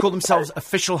illegal to call themselves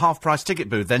official half-price ticket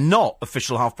booth. They're not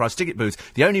official half-price ticket booths.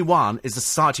 The only one is the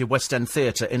Society of West End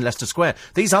Theatre in Leicester Square.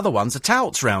 These other ones are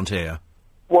touts round here.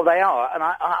 Well, they are, and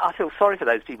I feel sorry for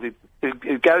those people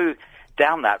who go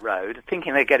down that road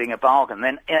thinking they're getting a bargain,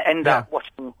 then end up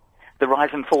watching the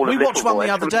rise and fall of We Little watched one Boy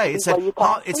the other from day. It said, where you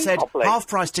can't it see said properly.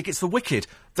 half-price tickets for Wicked.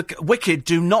 The Wicked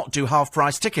do not do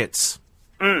half-price tickets.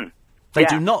 They Yeah.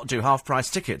 do not do half-price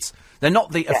tickets. They're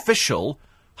not the official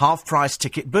half-price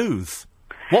ticket booth.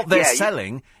 What they're Yeah,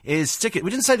 selling is ticket. We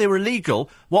didn't say they were illegal.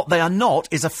 What they are not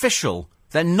is official.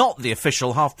 They're not the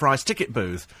official half-price ticket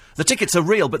booth. The tickets are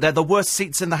real, but they're the worst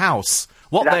seats in the house.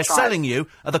 What That's they're right. selling you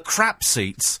are the crap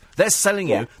seats. They're selling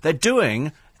you. They're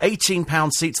doing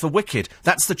 £18 seats for Wicked.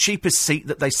 That's the cheapest seat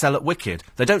that they sell at Wicked.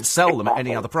 They don't sell them at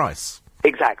any other price.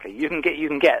 Exactly. You can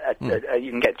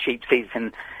get cheap seats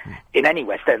in any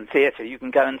West End theatre. You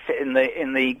can go and sit in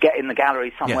the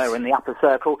gallery somewhere Yes. in the upper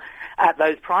circle at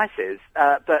those prices.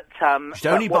 But You should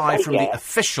only but what buy they from the get-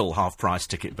 official half-price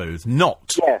ticket booth,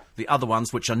 not the other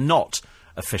ones which are not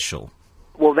official.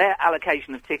 Well, their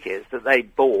allocation of tickets that they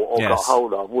bought or got Yes.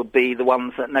 hold of would be the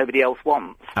ones that nobody else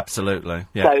wants. Absolutely.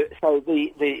 Yeah. So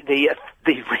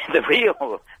the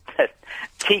real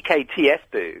TKTS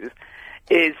booth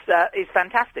is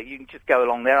fantastic. You can just go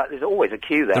along there. There's always a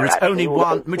queue there. There is actually. only All one.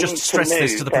 the Let me just things stress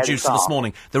this move to the fairly producer this fast.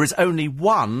 morning. There is only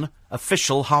one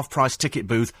official half-price ticket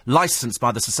booth licensed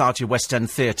by the Society of West End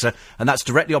Theatre, and that's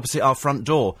directly opposite our front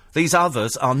door. These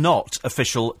others are not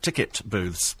official ticket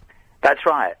booths. That's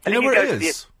right. Do you And know if where it go to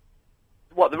is?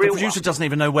 What, the The real producer one? doesn't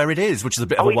even know where it is, which is a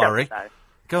bit of Oh, a he doesn't worry. know.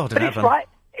 God in But it's heaven. right.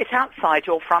 It's outside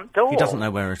your front door. He doesn't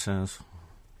know where it is.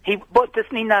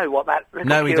 Doesn't he know what that little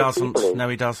No, he queue of people doesn't. is? No,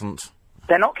 he doesn't.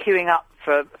 They're not queuing up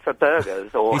for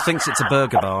burgers or... He thinks it's a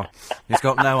burger bar. He's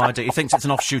got no idea. He thinks it's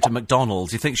an offshoot of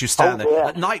McDonald's. He thinks you stand Oh, there. yeah.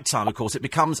 At night time, of course, it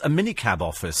becomes a minicab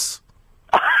office,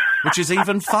 which is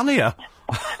even funnier,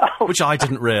 which I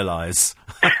didn't realise.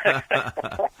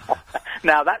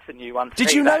 Now, that's a new one to Did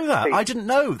me, you know that? thing. I didn't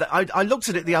know that. I looked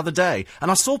at it the other day, and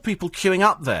I saw people queuing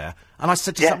up there, and I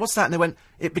said to Yeah. someone, what's that? And they went,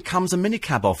 it becomes a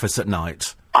minicab office at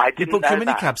night. I You didn't book know your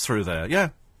that. minicabs through there, yeah.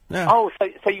 Yeah. Oh, so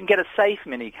you can get a safe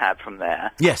minicab from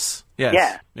there? Yes, yes.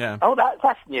 Yeah. Yeah. Oh,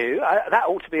 that's new. That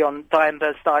ought to be on Diane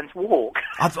Bernstein's walk.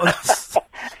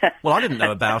 Well, I didn't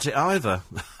know about it either.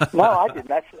 No, I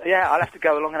didn't. I'll have to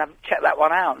go along and check that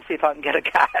one out and see if I can get a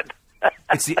cab.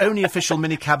 It's the only official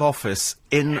minicab office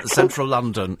in central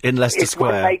London, in Leicester It's when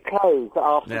Square. they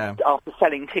close Yeah. after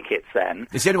selling tickets then.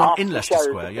 It's the only one After in the Leicester shows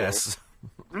Square, are yes.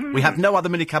 Mm. We have no other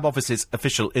minicab offices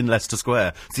official in Leicester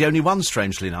Square. It's the only one,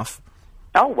 strangely enough.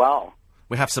 Oh, wow.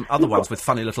 We have some other ones with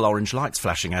funny little orange lights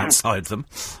flashing outside them.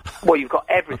 Well, you've got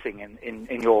everything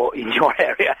in your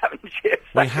area, haven't you?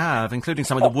 We have, including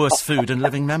some of the worst food in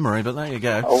living memory, but there you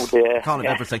go. Oh, dear. Can't have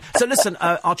Yeah. everything. So listen,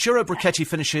 Arturo Brachetti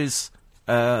finishes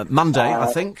Monday, I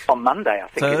think. On Monday, I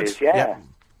think Third, it is, yeah.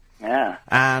 Yeah.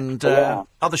 And Yeah.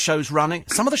 other shows running.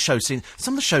 Some of the shows seem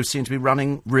to be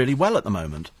running really well at the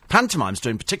moment. Pantomime's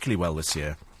doing particularly well this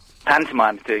year.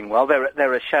 Pantomime's doing well.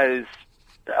 There are shows.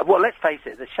 Well, let's face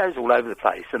it. There's shows all over the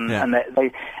place, and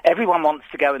everyone wants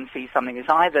to go and see something.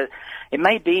 It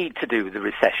may be to do with the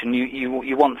recession.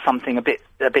 You want something a bit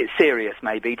serious,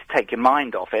 maybe, to take your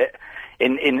mind off it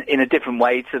in a different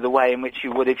way to the way in which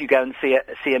you would if you go and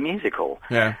see a musical.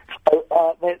 Yeah. So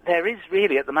there is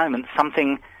really at the moment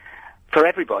something for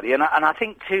everybody, and I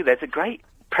think too there's a great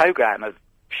program of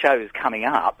shows coming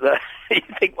up that you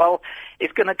think, well,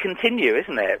 it's going to continue,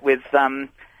 isn't it? With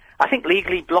I think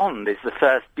Legally Blonde is the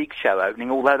first big show opening,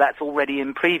 although that's already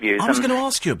in previews. I was going to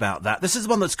ask you about that. This is the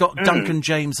one that's got Duncan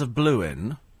James of Blue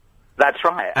in. That's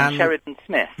right, and Sheridan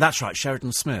Smith. That's right,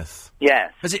 Sheridan Smith.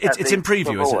 Yes. It's in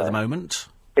preview, is it, at the moment?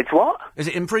 It's what? Is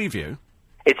it in preview?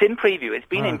 It's in preview. It's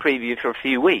been in preview for a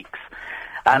few weeks.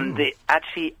 And it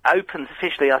actually opens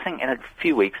officially, I think, in a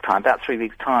few weeks' time, about 3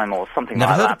 weeks' time or something like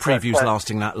that. Never heard of previews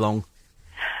lasting that long.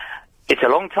 It's a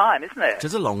long time, isn't it? It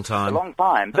is a long time. It's a long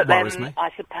time. That but worries then me. I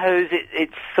suppose it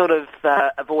sort of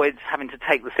avoids having to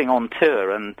take the thing on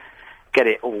tour and get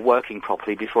it all working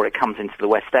properly before it comes into the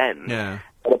West End. Yeah.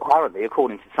 But apparently,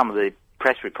 according to some of the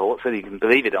press reports, whether you can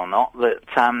believe it or not, that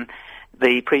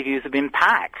the previews have been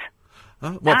packed.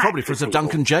 Well, probably for of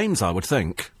Duncan James, I would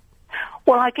think.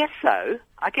 Well, I guess so.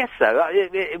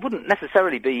 It wouldn't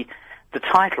necessarily be the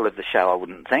title of the show, I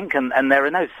wouldn't think, and there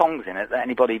are no songs in it that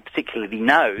anybody particularly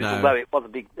knows, although it was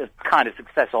a kind of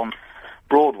success on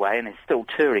Broadway and is still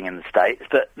touring in the States,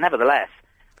 but nevertheless,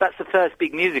 that's the first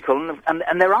big musical,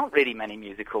 and there aren't really many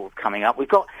musicals coming up. We've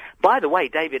got, by the way,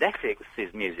 David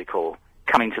Essex's musical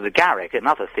coming to the Garrick,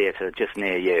 another theatre just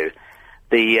near you.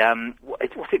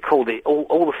 What's it called?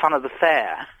 All the Fun of the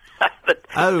Fair.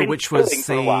 Which was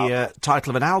the title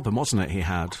of an album, wasn't it, he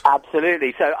had?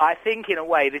 Absolutely. So I think, in a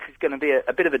way, this is going to be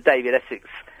a bit of a David Essex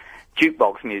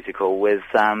jukebox musical with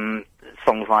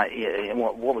songs like,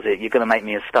 what was it, You're Going to Make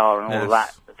Me a Star and all of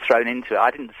that thrown into it. I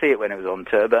didn't see it when it was on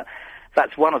tour, but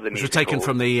that's one of the musicals. Which was taken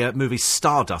from the movie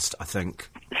Stardust, I think.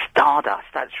 Stardust,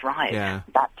 that's right. Yeah.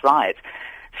 That's right.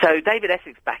 So David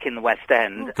Essex back in the West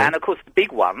End, and of course the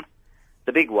big one,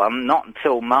 not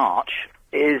until March,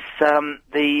 is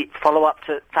the follow-up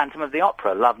to Phantom of the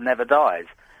Opera, Love Never Dies,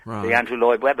 the Andrew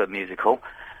Lloyd Webber musical,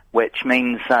 which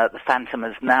means the Phantom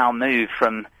has now moved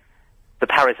from the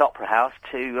Paris Opera House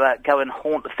to go and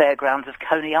haunt the fairgrounds of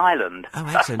Coney Island. Oh,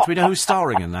 excellent. Do we know who's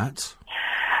starring in that?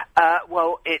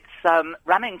 Well, it's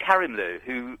Ramin Karimloo,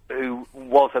 who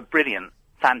was a brilliant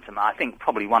Phantom, I think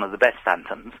probably one of the best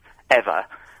Phantoms ever,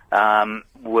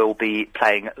 will be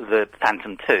playing the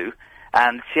Phantom 2.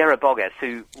 And Sierra Bogues,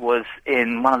 who was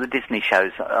in one of the Disney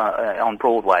shows on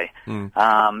Broadway,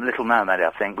 Little Mermaid,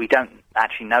 I think. We don't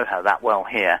actually know her that well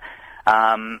here.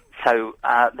 So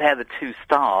they're the two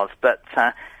stars. But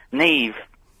Niamh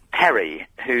Perry,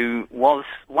 who was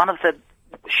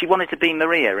she wanted to be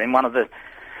Maria in one of the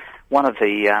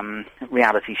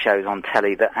reality shows on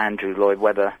telly that Andrew Lloyd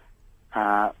Webber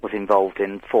was involved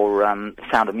in for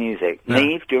Sound of Music. Yeah.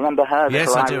 Niamh, do you remember her?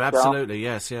 Yes, I do, absolutely,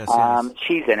 yes.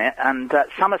 She's in it, and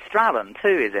Summer Strallen, too,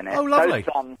 is in it. Oh, lovely.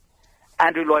 Both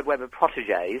Andrew Lloyd Webber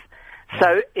protégés.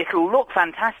 So it'll look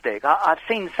fantastic. I've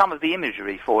seen some of the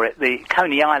imagery for it. The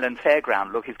Coney Island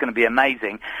Fairground look is going to be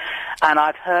amazing. And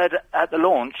I've heard at the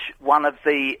launch one of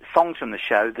the songs from the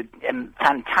show, the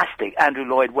fantastic Andrew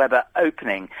Lloyd Webber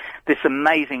opening, this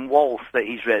amazing waltz that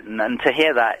he's written. And to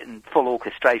hear that in full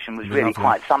orchestration was really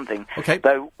quite something. Okay.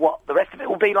 So what the rest of it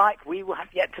will be like, we will have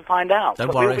yet to find out. Don't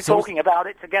but worry. We'll be talking about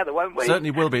it together, won't we?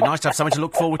 Certainly will be. Nice to have something to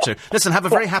look forward to. Listen, have a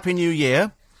very happy New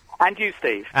Year. And you,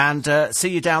 Steve. And see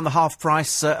you down the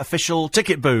half-price official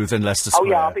ticket booth in Leicester Square. Oh,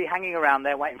 yeah, I'll be hanging around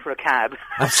there waiting for a cab.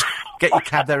 Get your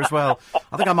cab there as well.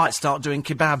 I think I might start doing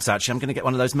kebabs, actually. I'm going to get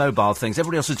one of those mobile things.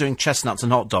 Everybody else is doing chestnuts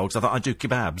and hot dogs. I thought I'd do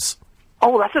kebabs.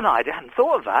 Oh, that's an idea. I hadn't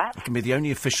thought of that. I can be the only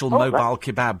official mobile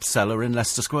kebab seller in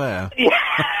Leicester Square. Yeah.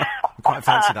 I quite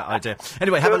fancy that idea.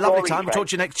 Anyway, have a lovely time. We'll talk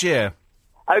to you next year.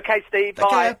 OK, Steve. Take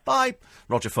Bye. care. Bye.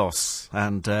 Roger Foss.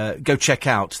 And go check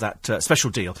out that special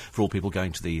deal for all people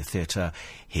going to the theatre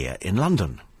here in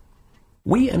London.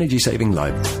 We Energy Saving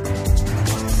Life.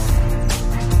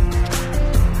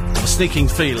 A sneaking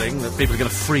feeling that people are going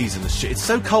to freeze in the shit. It's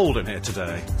so cold in here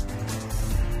today.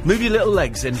 Move your little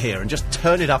legs in here and just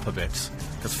turn it up a bit.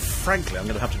 Because frankly, I'm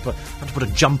going to have to put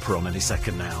a jumper on any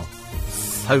second now.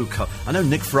 So cold. I know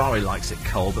Nick Ferrari likes it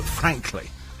cold, but frankly,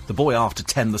 the boy after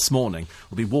 10 this morning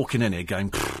will be walking in here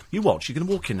going, you watch, you're going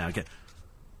to walk in now and get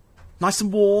nice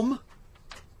and warm.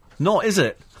 Not, is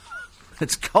it?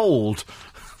 It's cold.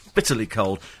 Bitterly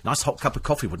cold. Nice hot cup of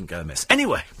coffee wouldn't go amiss.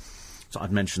 Anyway, so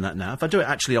I'd mention that now. If I do it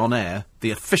actually on air,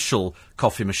 the official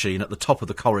coffee machine at the top of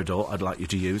the corridor I'd like you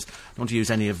to use. I don't want to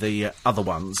use any of the other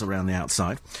ones around the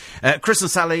outside. Chris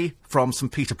and Sally from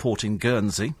St Peter Port in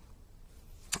Guernsey.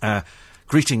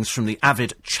 Greetings from the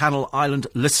avid Channel Island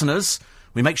listeners.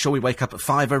 We make sure we wake up at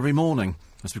 5 every morning.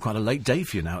 Must be quite a late day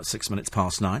for you now at 6 minutes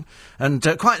past 9. And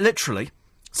quite literally,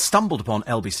 stumbled upon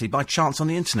LBC by chance on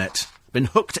the internet. Been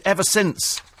hooked ever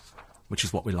since. Which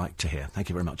is what we like to hear. Thank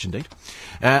you very much indeed.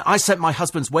 I sent my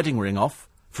husband's wedding ring off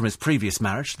from his previous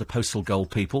marriage to the postal gold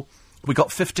people. We got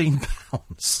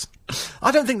 £15.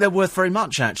 I don't think they're worth very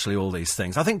much, actually, all these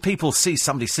things. I think people see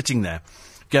somebody sitting there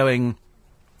going,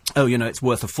 oh, you know, it's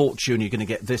worth a fortune, you're going to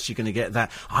get this, you're going to get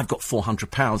that. I've got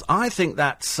 £400. I think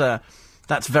that's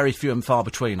That's very few and far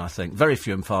between, I think. Very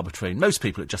few and far between. Most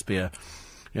people, it'd just be a,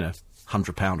 £100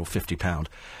 or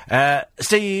 £50.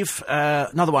 Steve,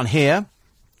 another one here.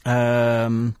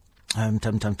 John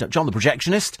the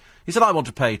Projectionist. He said, I want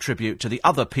to pay tribute to the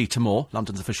other Peter Moore,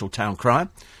 London's official town crier.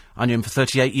 I knew him for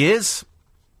 38 years.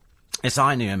 Yes,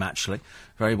 I knew him, actually,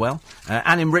 very well.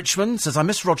 Anne in Richmond says, I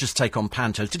miss Roger's take on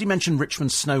pantos. Did he mention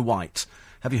Richmond's Snow White?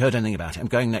 Have you heard anything about it? I'm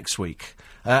going next week.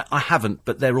 I haven't,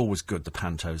 but they're always good, the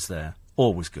pantos there.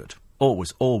 Always good.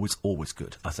 Always, always, always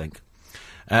good, I think.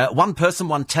 One person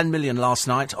won 10 million last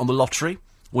night on the lottery.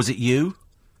 Was it you?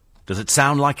 Does it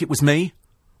sound like it was me?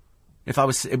 It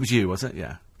was you, was it?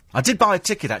 Yeah. I did buy a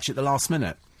ticket, actually, at the last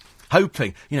minute.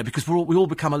 Hoping, because we all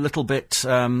become a little bit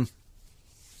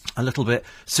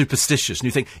superstitious. And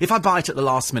you think, if I buy it at the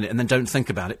last minute and then don't think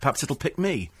about it, perhaps it'll pick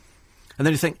me. And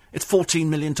then you think, it's 14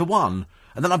 million to 1.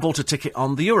 And then I bought a ticket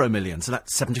on the Euro Million, so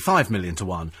that's 75 million to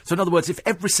 1. So in other words, if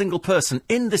every single person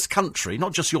in this country,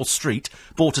 not just your street,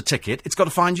 bought a ticket, it's got to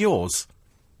find yours.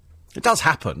 It does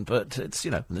happen, but it's,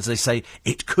 as they say,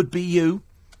 it could be you.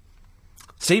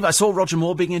 Steve, I saw Roger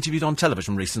Moore being interviewed on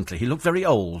television recently. He looked very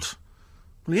old.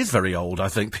 Well, he is very old, I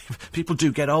think. People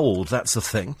do get old, that's the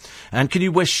thing. And can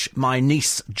you wish my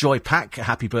niece, Joy Pack, a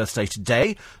happy birthday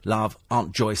today? Love,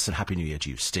 Aunt Joyce, and Happy New Year to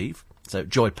you, Steve. So,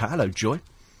 Joy Pack, hello, Joy.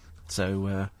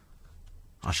 So,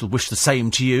 I shall wish the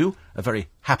same to you. A very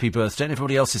happy birthday. And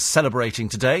everybody else is celebrating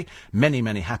today. Many,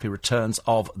 many happy returns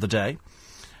of the day.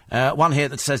 One here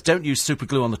that says, don't use super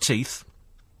glue on the teeth.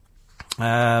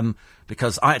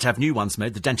 Because I had to have new ones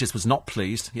made. The dentist was not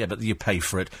pleased. Yeah, but you pay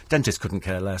for it. Dentist couldn't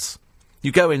care less.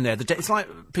 You go in there, it's like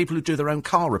people who do their own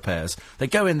car repairs. They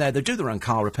go in there, they do their own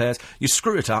car repairs, you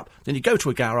screw it up, then you go to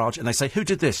a garage and they say, who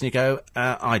did this? And you go,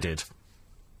 I did.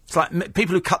 It's like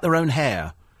people who cut their own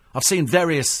hair. I've seen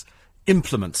various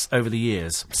implements over the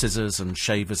years, scissors and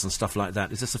shavers and stuff like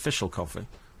that. Is this official coffee?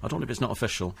 I don't know if it's not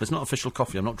official. If it's not official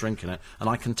coffee, I'm not drinking it, and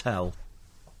I can tell.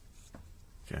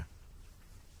 Yeah.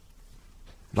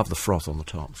 Love the froth on the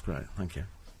top, it's great, thank you.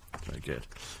 Very good.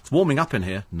 It's warming up in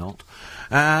here, not.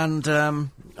 And,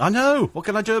 I know, what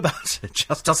can I do about it? It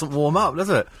just doesn't warm up, does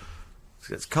it?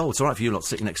 It's cold. It's all right for you lot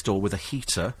sitting next door with a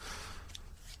heater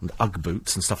and Ugg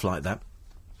boots and stuff like that.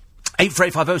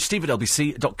 84850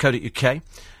 steve@lbc.co.uk.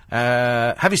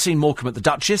 Have you seen Morecambe at the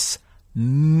Duchess?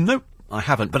 Nope, I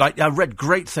haven't. But I read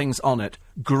great things on it.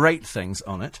 Great things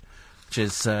on it.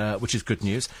 Which is good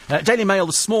news. Daily Mail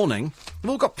this morning, they've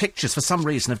all got pictures for some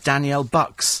reason of Danielle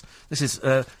Bucks. This is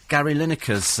Gary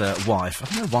Lineker's wife. I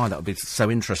don't know why that would be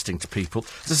so interesting to people.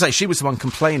 As I say, she was the one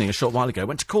complaining a short while ago.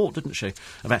 Went to court, didn't she?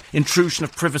 About intrusion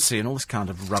of privacy and all this kind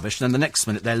of rubbish. And then the next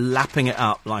minute, they're lapping it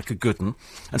up like a good 'un.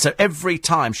 And so every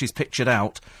time she's pictured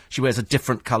out, she wears a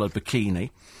different coloured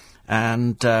bikini.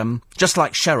 And just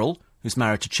like Cheryl, who's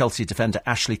married to Chelsea defender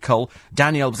Ashley Cole,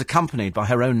 Danielle was accompanied by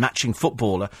her own matching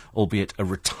footballer, albeit a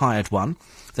retired one.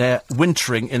 They're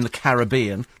wintering in the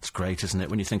Caribbean. It's great, isn't it,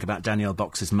 when you think about Danielle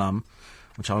Box's mum,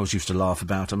 which I always used to laugh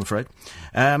about, I'm afraid.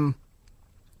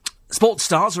 Sports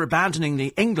stars are abandoning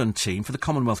the England team for the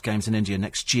Commonwealth Games in India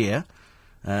next year,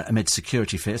 amid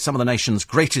security fears. Some of the nation's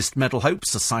greatest medal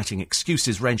hopes are citing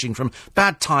excuses ranging from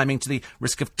bad timing to the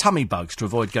risk of tummy bugs to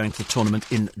avoid going to the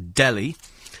tournament in Delhi.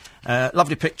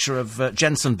 Lovely picture of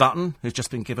Jenson Button, who's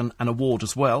just been given an award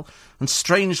as well. And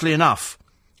strangely enough,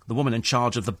 the woman in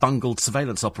charge of the bungled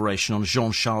surveillance operation on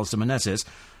Jean-Charles de Menezes,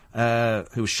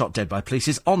 who was shot dead by police,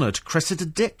 is honoured. Cressida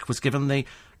Dick was given the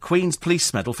Queen's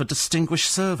Police Medal for distinguished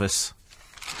service.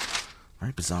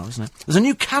 Very bizarre, isn't it? There's a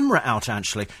new camera out,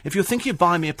 actually. If you're thinking of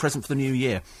buying me a present for the new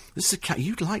year, this is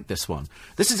you'd like this one.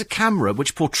 This is a camera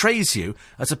which portrays you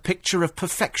as a picture of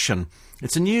perfection.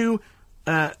 It's a new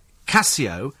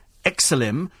Casio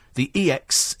Exelim, the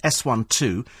EX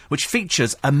S12, which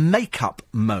features a makeup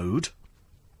mode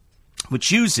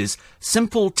which uses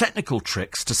simple technical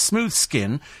tricks to smooth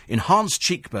skin, enhance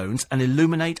cheekbones and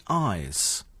illuminate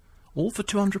eyes. All for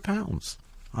 £200.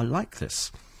 I like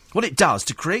this. What it does,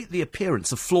 to create the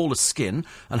appearance of flawless skin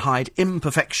and hide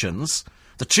imperfections,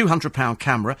 the £200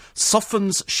 camera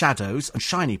softens shadows and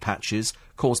shiny patches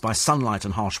caused by sunlight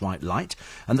and harsh white light,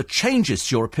 and the changes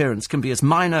to your appearance can be as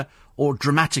minor or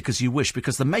dramatic as you wish,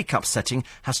 because the makeup setting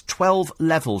has 12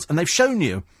 levels, and they've shown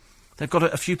you. They've got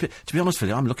a few... To be honest with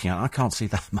you, I'm looking at it, I can't see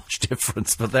that much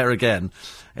difference, but there again,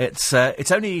 it's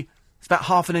about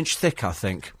half an inch thick, I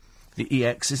think. The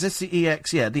EX, is this the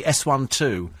EX? Yeah, the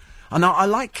S12. And now I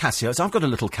like Casio, so I've got a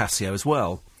little Casio as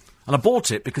well. And I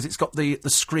bought it because it's got the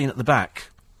screen at the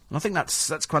back. And I think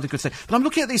that's quite a good thing. But I'm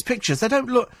looking at these pictures, they don't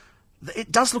look...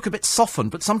 It does look a bit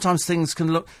softened, but sometimes things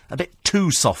can look a bit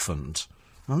too softened.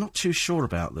 I'm not too sure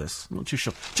about this. I'm not too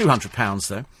sure. £200,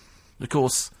 though. Of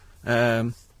course,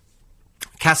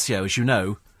 Casio, as you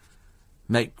know,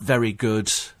 make very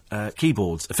good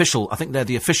keyboards. I think they're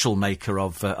the official maker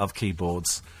of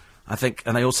keyboards. I think,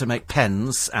 and they also make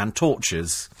pens and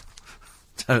torches,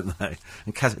 don't they?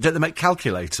 And don't they make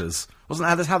calculators?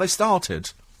 Wasn't that how they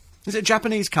started? Is it a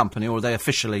Japanese company, or are they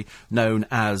officially known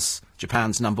as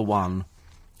Japan's #1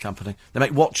 company? They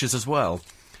make watches as well.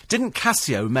 Didn't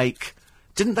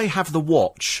they have the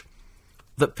watch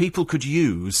that people could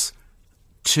use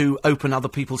to open other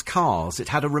people's cars? It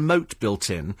had a remote built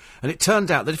in, and it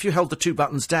turned out that if you held the 2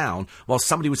 buttons down while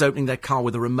somebody was opening their car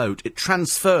with a remote, it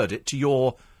transferred it to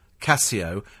your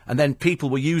Casio, and then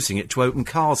people were using it to open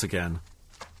cars again.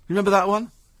 You remember that one?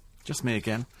 Just me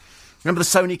again. Remember the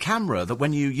Sony camera, that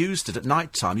when you used it at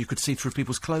night time, you could see through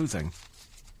people's clothing?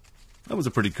 That was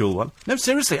a pretty cool one. No,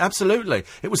 seriously, absolutely.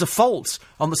 It was a fault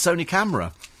on the Sony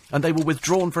camera, and they were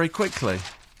withdrawn very quickly.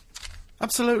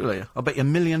 Absolutely. I'll bet you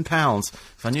 £1 million.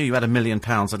 If I knew you had £1 million,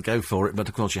 I'd go for it, but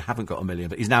of course you haven't got £1 million,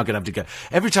 but he's now going to have to go.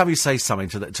 Every time you say something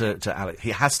to Alex, he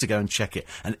has to go and check it,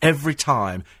 and every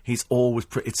time he's always...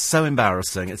 it's so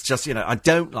embarrassing. It's just, I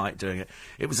don't like doing it.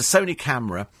 It was a Sony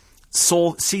camera,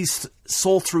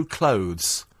 saw-through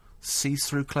clothes.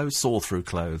 See-through clothes? Saw-through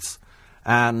clothes.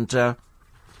 And, there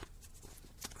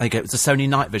you go, it's a Sony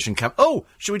night vision camera. Oh,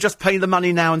 should we just pay the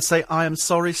money now and say, I am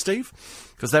sorry, Steve?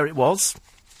 Because there it was.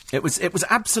 It was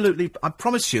absolutely... I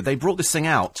promise you, they brought this thing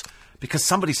out because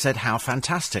somebody said how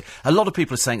fantastic. A lot of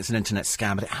people are saying it's an internet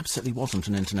scam, but it absolutely wasn't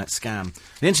an internet scam.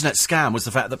 The internet scam was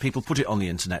the fact that people put it on the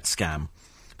internet scam.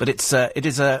 But it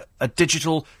is a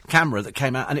digital camera that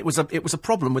came out, and it was a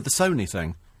problem with the Sony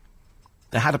thing.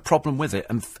 They had a problem with it,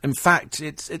 and in fact,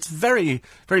 it's very,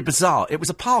 very bizarre. It was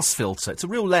a pass filter. It's a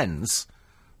real lens,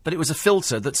 but it was a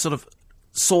filter that sort of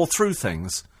saw through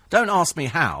things. Don't ask me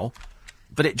how,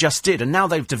 but it just did. And now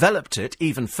they've developed it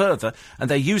even further, and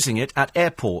they're using it at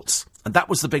airports. And that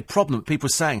was the big problem that people were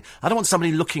saying. I don't want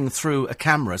somebody looking through a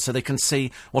camera so they can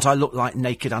see what I look like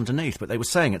naked underneath. But they were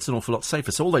saying it's an awful lot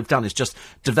safer. So all they've done is just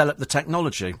develop the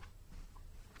technology.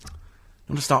 I'm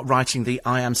going to start writing the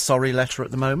I am sorry letter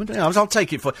at the moment. I'll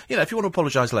take it for... if you want to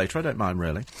apologise later, I don't mind,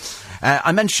 really.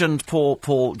 I mentioned Paul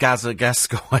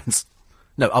Gascoigne's...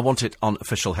 No, I want it on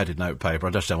official headed notepaper.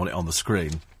 I just don't want it on the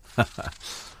screen.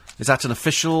 Is that an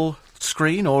official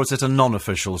screen, or is it a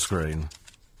non-official screen?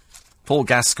 Paul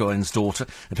Gascoigne's daughter,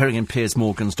 appearing in Piers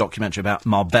Morgan's documentary about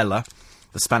Marbella,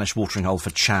 the Spanish watering hole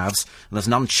for chavs. And there's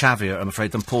none chavier, I'm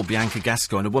afraid, than poor Bianca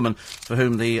Gascoigne, a woman for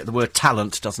whom the word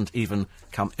talent doesn't even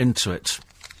come into it.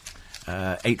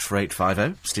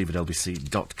 84850,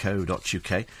 steve@lbc.co.uk.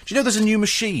 Do you know there's a new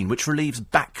machine which relieves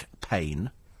back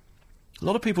pain? A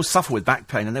lot of people suffer with back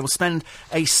pain, and they will spend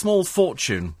a small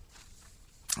fortune.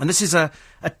 And this is a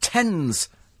TENS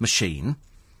machine,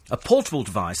 a portable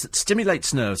device that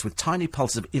stimulates nerves with tiny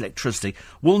pulses of electricity,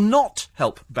 will not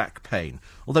help back pain.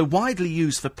 Although widely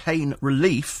used for pain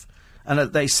relief, and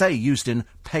they say used in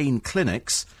pain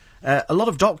clinics, a lot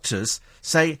of doctors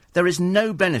say there is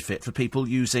no benefit for people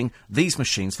using these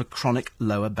machines for chronic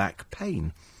lower back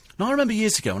pain. Now, I remember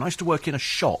years ago when I used to work in a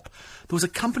shop, there was a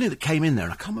company that came in there,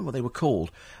 and I can't remember what they were called,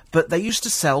 but they used to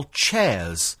sell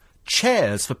chairs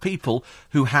for people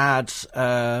who had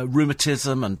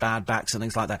rheumatism and bad backs and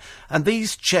things like that. And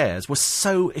these chairs were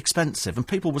so expensive, and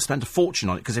people would spend a fortune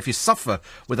on it, because if you suffer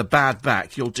with a bad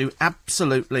back, you'll do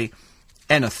absolutely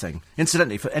anything.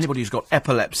 Incidentally, for anybody who's got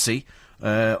epilepsy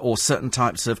or certain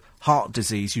types of heart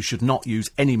disease, you should not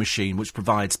use any machine which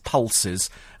provides pulses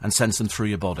and sends them through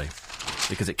your body,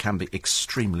 because it can be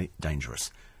extremely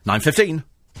dangerous. 9:15.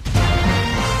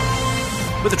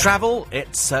 With the travel,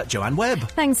 it's Joanne Webb.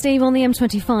 Thanks, Steve. On the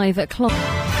M25 at Clock.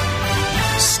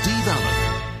 Steve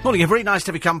Allen. Morning, very nice to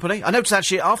have your company. I noticed,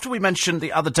 actually, after we mentioned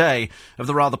the other day of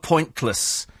the rather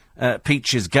pointless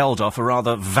Peaches Geldof, a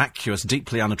rather vacuous,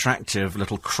 deeply unattractive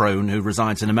little crone who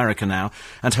resides in America now,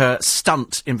 and her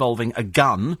stunt involving a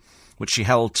gun, which she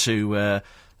held to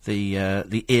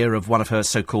the ear of one of her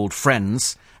so-called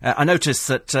friends, I noticed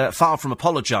that, far from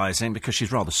apologising, because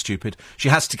she's rather stupid, she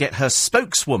has to get her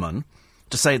spokeswoman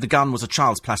to say the gun was a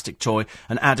child's plastic toy,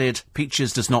 and added,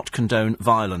 Peaches does not condone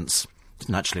violence.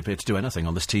 Didn't actually appear to do anything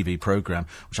on this TV programme,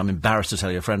 which I'm embarrassed to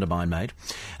tell you a friend of mine made.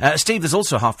 Steve, there's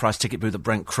also a half-price ticket booth at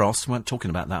Brent Cross. We weren't talking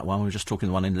about that one, we were just talking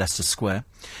the one in Leicester Square.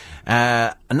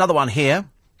 Another one here.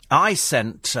 I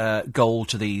sent gold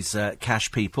to these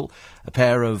cash people, a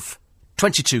pair of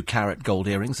 22-carat gold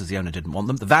earrings, as the owner didn't want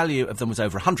them. The value of them was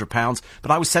over £100, but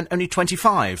I was sent only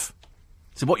 25.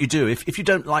 So what you do, if you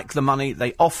don't like the money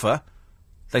they offer,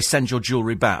 they send your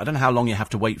jewellery back. I don't know how long you have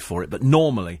to wait for it, but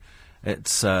normally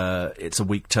it's a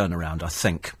week turnaround, I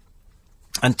think.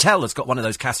 And Tel has got one of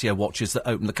those Casio watches that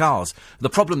open the cars. The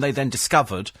problem they then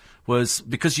discovered was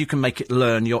because you can make it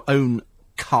learn your own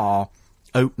car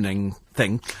opening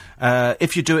thing,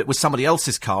 if you do it with somebody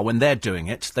else's car when they're doing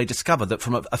it, they discover that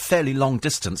from a fairly long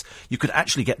distance you could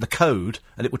actually get the code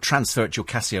and it would transfer it to your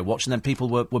Casio watch, and then people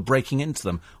were breaking into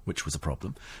them, which was a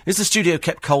problem. Is the studio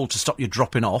kept cold to stop you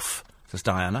dropping off, says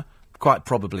Diana? Quite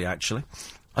probably, actually.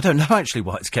 I don't know actually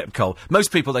why it's kept cold.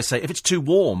 Most people, they say, if it's too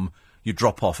warm, you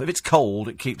drop off. If it's cold,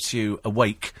 it keeps you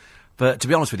awake. But to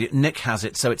be honest with you, Nick has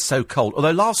it, so it's so cold.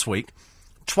 Although last week,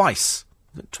 twice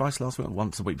last week or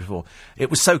once the week before, it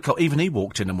was so cold. Even he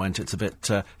walked in and went, it's a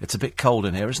bit cold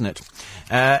in here, isn't it?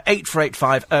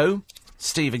 84850,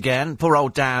 Steve again. Poor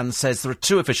old Dan says there are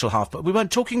 2 official half, but we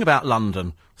weren't talking about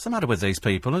London. What's the matter with these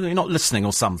people? You're not listening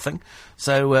or something.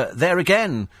 So, there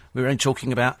again, we were only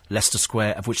talking about Leicester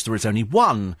Square, of which there is only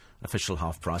 1 official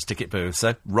half-price ticket booth.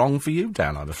 So, wrong for you,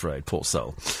 Dan, I'm afraid. Poor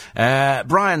soul.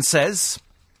 Brian says,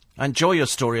 I enjoy your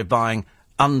story of buying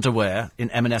underwear in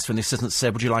M&S when the assistant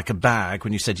said, would you like a bag?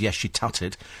 When you said yes, she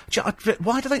tutted.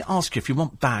 Why do they ask you if you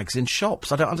want bags in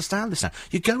shops? I don't understand this now.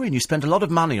 You go in, you spend a lot of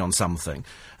money on something,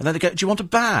 and then they go, do you want a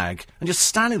bag? And you're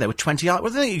standing there with 20 items.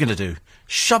 What do they think you're going to do?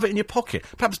 Shove it in your pocket.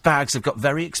 Perhaps bags have got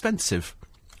very expensive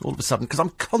all of a sudden, because I'm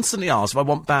constantly asked if I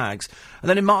want bags. And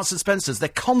then in Marks and Spencer's, they're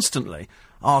constantly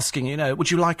asking, would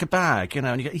you like a bag?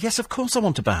 And you go, yes, of course I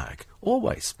want a bag.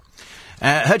 Always.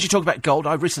 Heard you talk about gold.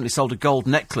 I recently sold a gold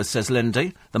necklace, says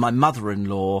Lindy, that my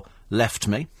mother-in-law left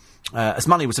me. As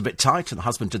money was a bit tight and the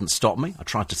husband didn't stop me, I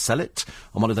tried to sell it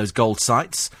on one of those gold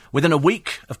sites. Within a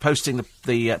week of posting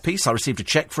the piece, I received a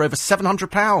cheque for over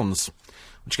 £700,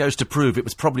 which goes to prove it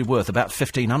was probably worth about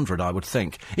 £1,500, I would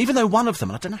think. Even though one of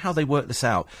them, and I don't know how they work this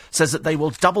out, says that they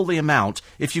will double the amount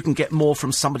if you can get more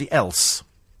from somebody else.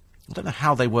 I don't know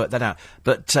how they work that out.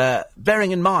 But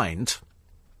bearing in mind,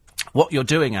 what you're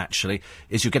doing, actually,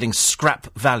 is you're getting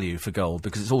scrap value for gold,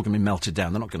 because it's all going to be melted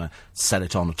down. They're not going to sell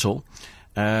it on at all.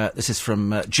 This is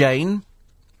from Jane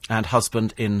and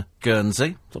husband in Guernsey.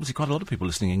 There's obviously quite a lot of people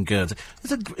listening in Guernsey.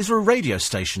 Is there a radio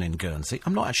station in Guernsey?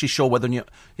 I'm not actually sure whether...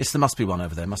 Yes, there must be one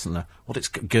over there, mustn't there? It's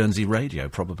Guernsey Radio,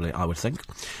 probably, I would think.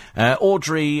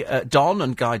 Audrey Don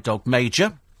and Guide Dog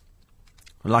Major.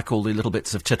 I like all the little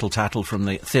bits of tittle-tattle from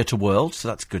the theatre world, so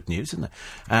that's good news, isn't it?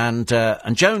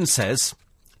 And Joan says...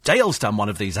 Dale's done one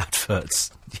of these adverts.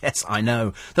 Yes, I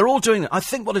know. They're all doing it. I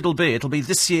think what it'll be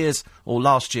this year's or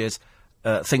last year's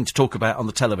thing to talk about on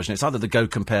the television. It's either the Go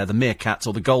Compare, the Meerkats,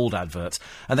 or the Gold adverts.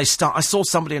 And I saw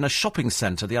somebody in a shopping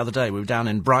centre the other day. We were down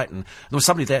in Brighton. There was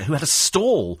somebody there who had a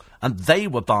stall, and they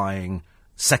were buying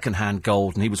second-hand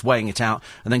gold, and he was weighing it out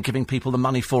and then giving people the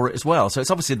money for it as well. So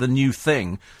it's obviously the new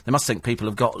thing. They must think people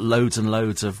have got loads and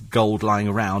loads of gold lying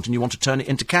around, and you want to turn it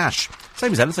into cash.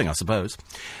 Same as anything, I suppose.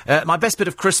 My best bit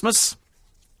of Christmas,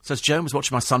 says Joan, was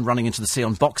watching my son running into the sea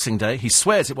on Boxing Day. He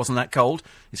swears it wasn't that cold.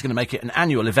 He's going to make it an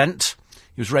annual event.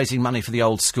 He was raising money for the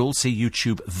old school. See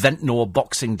YouTube Ventnor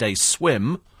Boxing Day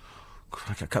Swim.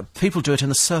 People do it in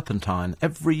the Serpentine.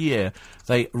 Every year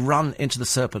they run into the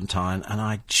Serpentine, and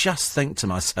I just think to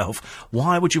myself,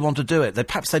 why would you want to do it?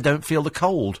 Perhaps they don't feel the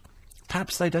cold.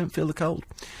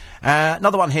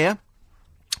 Another one here.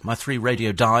 My 3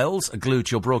 radio dials are glued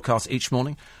to your broadcast each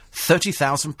morning.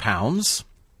 £30,000,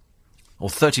 or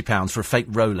 £30 for a fake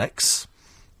Rolex.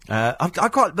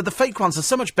 But the fake ones are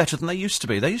so much better than they used to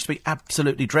be. They used to be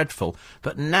absolutely dreadful,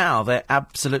 but now they're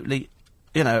absolutely...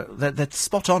 they're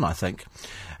spot on, I think.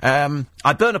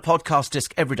 I burn a podcast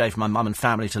disc every day for my mum and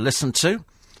family to listen to.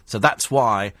 So that's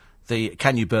why the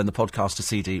Can You Burn the Podcaster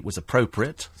CD was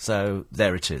appropriate. So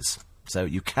there it is. So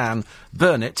you can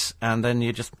burn it, and then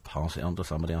you just pass it on to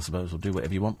somebody, I suppose, or do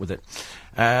whatever you want with it.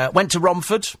 Went to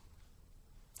Romford,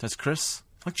 says Chris.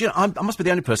 I must be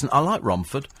the only person. I like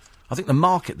Romford. I think the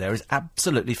market there is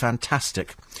absolutely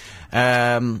fantastic.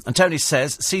 And Tony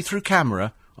says, see-through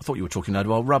camera... I thought you were talking load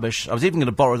of old rubbish. I was even going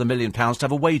to borrow the £1 million to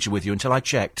have a wager with you until I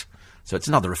checked. So it's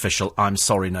another official I'm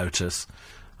sorry notice.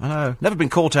 I know. Never been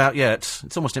caught out yet.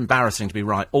 It's almost embarrassing to be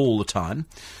right all the time.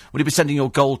 Will you be sending your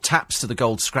gold taps to the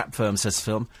gold scrap firm, says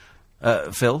Phil.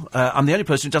 I'm the only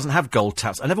person who doesn't have gold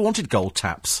taps. I never wanted gold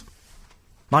taps.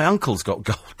 My uncle's got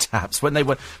gold taps when they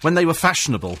were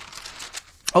fashionable.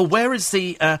 Oh, where is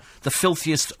the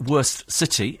filthiest, worst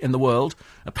city in the world?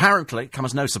 Apparently, come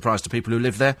as no surprise to people who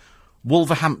live there,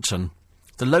 Wolverhampton.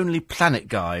 The Lonely Planet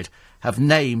Guide have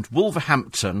named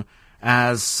Wolverhampton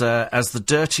as the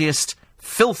dirtiest,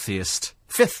 filthiest,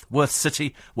 5th worst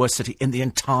city in the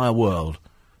entire world.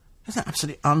 Isn't that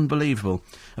absolutely unbelievable?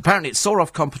 Apparently it saw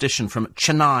off competition from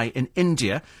Chennai in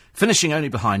India, finishing only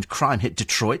behind crime-hit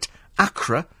Detroit,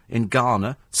 Accra in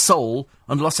Ghana, Seoul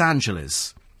and Los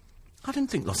Angeles. I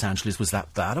didn't think Los Angeles was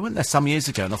that bad. I went there some years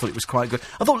ago and I thought it was quite good.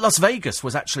 I thought Las Vegas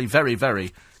was actually very,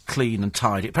 very clean and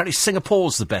tidy. Apparently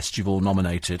Singapore's the best you've all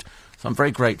nominated, so I'm very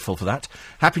grateful for that.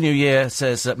 Happy New Year,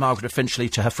 says Margaret Finchley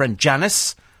to her friend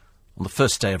Janice on the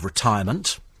first day of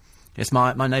retirement. Yes,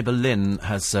 my neighbour Lynn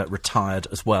has retired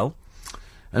as well.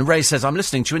 And Ray says, I'm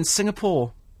listening to you in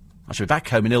Singapore. I shall be back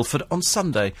home in Ilford on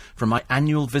Sunday from my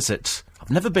annual visit. I've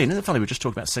never been. Isn't it funny, we were just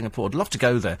talking about Singapore. I'd love to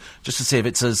go there, just to see if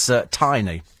it's as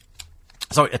tiny.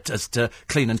 Sorry, as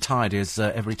clean and tidy as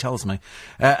everybody tells me.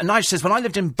 And Nigel says, when I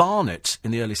lived in Barnet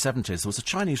in the early 70s, there was a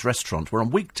Chinese restaurant where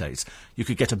on weekdays you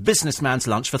could get a businessman's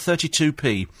lunch for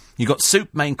 32p. You got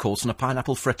soup, main course and a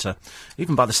pineapple fritter.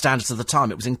 Even by the standards of the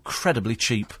time, it was incredibly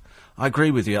cheap. I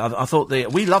agree with you. I thought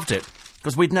we loved it,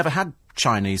 because we'd never had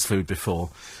Chinese food before.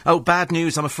 Oh, bad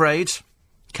news, I'm afraid.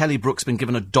 Kelly Brook's been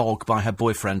given a dog by her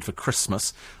boyfriend for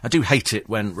Christmas. I do hate it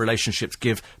when relationships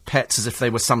give pets as if they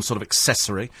were some sort of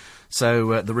accessory.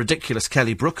 So the ridiculous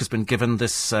Kelly Brook has been given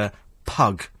this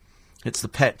pug. It's the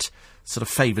pet sort of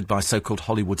favoured by so-called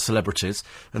Hollywood celebrities.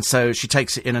 And so she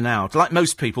takes it in and out. Like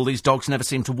most people, these dogs never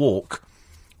seem to walk.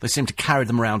 They seem to carry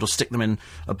them around or stick them in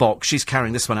a box. She's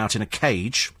carrying this one out in a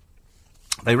cage.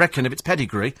 They reckon if it's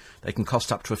pedigree, they can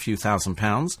cost up to a few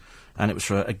 £1,000s. And it was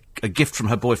for a gift from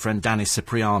her boyfriend, Danny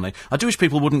Cipriani. I do wish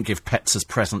people wouldn't give pets as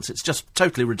presents. It's just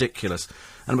totally ridiculous.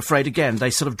 And I'm afraid, again, they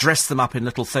sort of dress them up in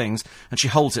little things, and she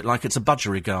holds it like it's a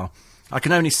budgerigar. I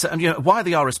can only say, and, you know, why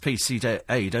the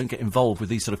RSPCA don't get involved with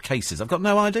these sort of cases, I've got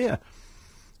no idea.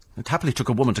 It happily took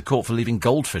a woman to court for leaving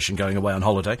goldfish and going away on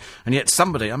holiday, and yet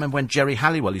somebody, I remember when Jerry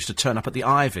Halliwell used to turn up at the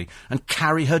Ivy and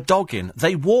carry her dog in.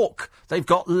 They walk. They've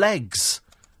got legs.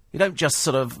 You don't just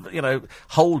sort of, you know,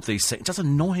 hold these things. It does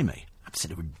annoy me.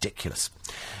 Absolutely ridiculous.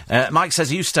 Mike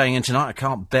says, are you staying in tonight? I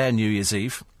can't bear New Year's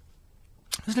Eve.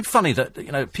 Isn't it funny that,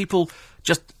 you know, people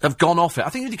just have gone off it? I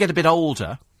think when you get a bit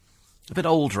older,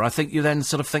 I think you then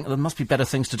sort of think there must be better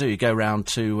things to do. You go round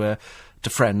to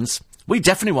friends. We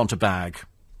definitely want a bag.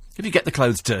 If you get the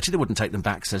clothes dirty, they wouldn't take them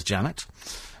back, says Janet.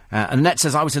 And Annette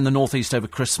says, I was in the North East over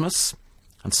Christmas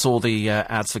and saw the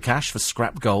ads for cash for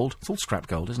scrap gold. It's all scrap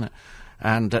gold, isn't it?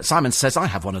 And Simon says, I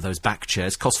have one of those back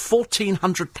chairs. Costs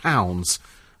 £1,400. And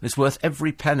it's worth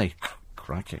every penny.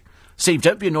 Crikey. Steve,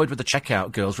 don't be annoyed with the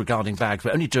checkout girls regarding bags.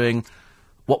 We're only doing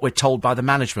what we're told by the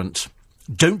management.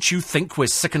 Don't you think we're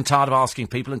sick and tired of asking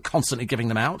people and constantly giving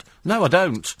them out? No, I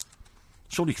don't.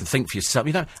 Surely you can think for yourself.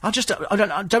 You know, I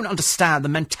don't understand the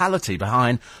mentality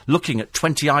behind looking at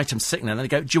 20 items sitting there and they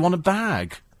go, do you want a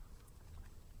bag?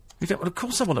 You think, well, of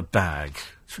course I want a bag.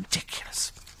 It's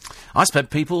ridiculous. I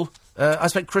spent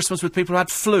Christmas with people who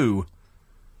had flu. And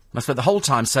I spent the whole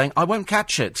time saying, I won't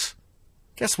catch it.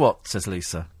 Guess what, says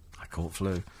Lisa. I caught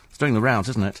flu. It's doing the rounds,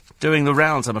 isn't it? Doing the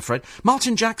rounds, I'm afraid.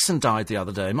 Martin Jackson died the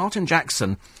other day. Martin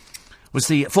Jackson was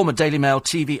the former Daily Mail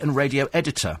TV and radio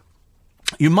editor.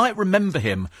 You might remember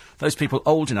him, those people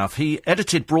old enough. He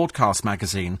edited Broadcast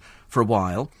magazine for a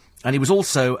while, and he was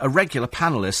also a regular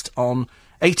panellist on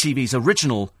ATV's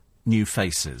original New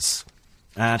Faces.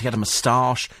 And he had a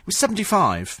moustache. He was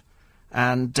 75.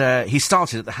 And he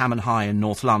started at the Ham and High in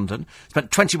North London.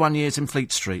 Spent 21 years in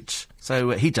Fleet Street.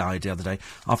 So he died the other day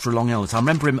after a long illness. I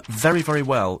remember him very, very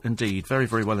well indeed. Very,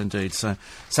 very well indeed. So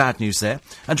sad news there.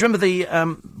 And do you remember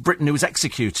the Briton who was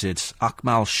executed,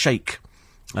 Akmal Sheikh,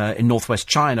 in northwest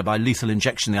China by lethal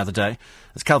injection the other day?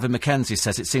 As Kelvin Mackenzie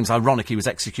says, it seems ironic he was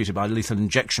executed by lethal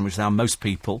injection, which is how most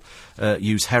people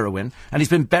use heroin. And he's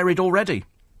been buried already.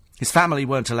 His family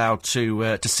weren't allowed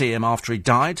to see him after he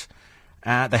died.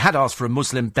 They had asked for a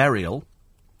Muslim burial,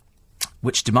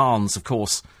 which demands, of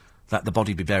course, that the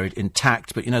body be buried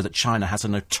intact. But you know that China has a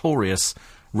notorious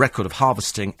record of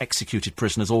harvesting executed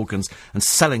prisoners' organs and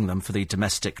selling them for the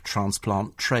domestic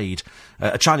transplant trade.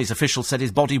 A Chinese official said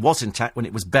his body was intact when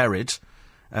it was buried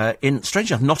in,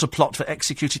 strangely enough, not a plot for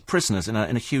executed prisoners in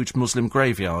a huge Muslim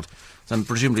graveyard. And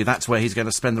presumably that's where he's going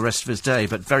to spend the rest of his day,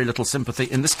 but very little sympathy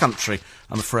in this country,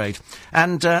 I'm afraid.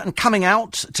 And coming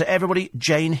out to everybody,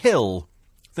 Jane Hill,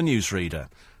 the newsreader.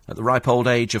 At the ripe old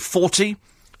age of 40,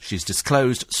 she's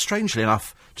disclosed, strangely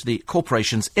enough, to the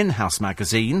corporation's in-house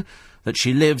magazine that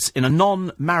she lives in a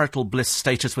non-marital bliss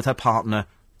status with her partner,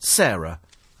 Sarah,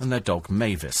 and their dog,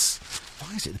 Mavis.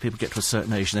 Why is it that people get to a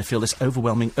certain age and they feel this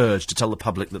overwhelming urge to tell the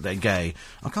public that they're gay?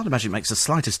 I can't imagine it makes the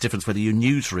slightest difference whether you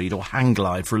newsread or hang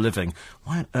glide for a living.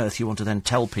 Why on earth you want to then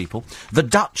tell people? The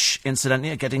Dutch,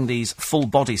 incidentally, are getting these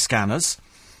full-body scanners.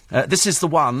 This is the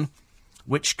one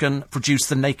which can produce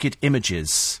the naked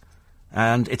images.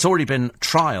 And it's already been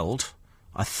trialled,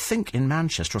 I think, in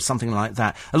Manchester or something like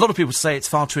that. A lot of people say it's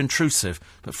far too intrusive,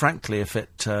 but frankly, if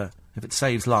it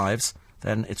saves lives,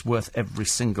 then it's worth every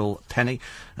single penny.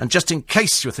 And just in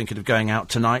case you're thinking of going out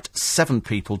tonight, 7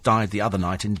 people died the other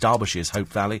night in Derbyshire's Hope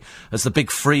Valley as the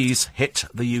big freeze hit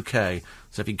the UK.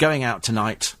 So if you're going out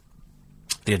tonight,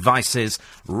 the advice is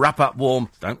wrap up warm,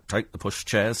 don't take the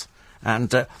pushchairs. And,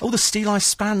 the Steeleye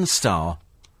Span star,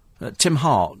 Tim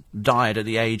Hart, died at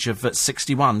the age of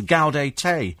 61. Gaudet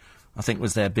Te, I think,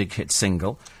 was their big hit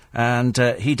single. And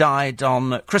he died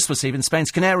on Christmas Eve in Spain's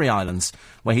Canary Islands,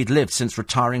 where he'd lived since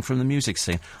retiring from the music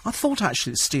scene. I thought,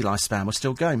 actually, that Steeleye Span was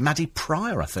still going. Maddie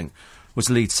Pryor, I think, was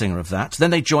lead singer of that. Then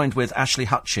they joined with Ashley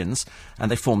Hutchins, and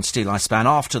they formed Steeleye Span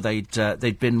after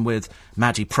they'd been with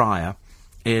Maddie Pryor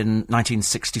in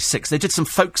 1966. They did some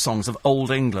folk songs of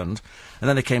Old England, and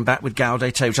then they came back with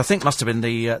Gaudet Te, which I think must have been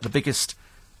the biggest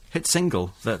hit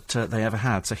single that they ever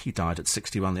had. So he died at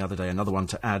 61 the other day, another one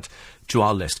to add to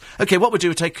our list. OK, what we'll do,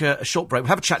 we'll take a short break. We'll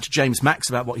have a chat to James Max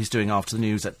about what he's doing after the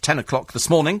news at 10 o'clock this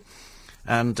morning.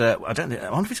 And I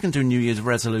wonder if he's going to do New Year's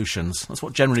resolutions. That's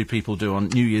what generally people do on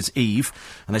New Year's Eve,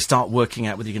 and they start working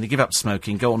out whether you're going to give up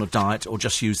smoking, go on a diet, or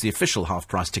just use the official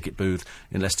half-price ticket booth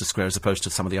in Leicester Square, as opposed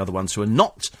to some of the other ones who are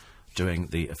not doing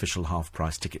the official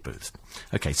half-price ticket booth.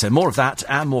 OK, so more of that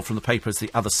and more from the papers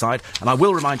the other side. And I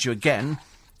will remind you again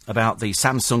about the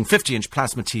Samsung 50-inch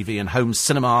plasma TV and home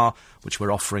cinema, which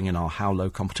we're offering in our How Low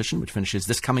competition, which finishes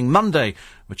this coming Monday,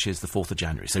 which is the 4th of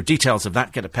January. So details of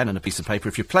that, get a pen and a piece of paper.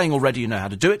 If you're playing already, you know how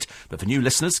to do it. But for new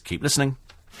listeners, keep listening.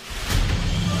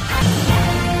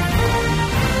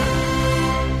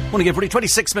 Want to give everybody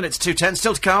 26 minutes to 10.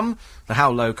 Still to come, the How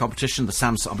Low competition, the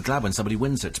Samsung. I'll be glad when somebody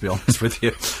wins it, to be honest with you.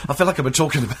 I feel like I've been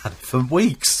talking about it for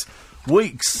weeks.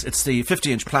 It's the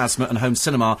 50-inch plasma and home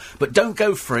cinema, but don't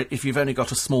go for it if you've only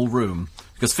got a small room,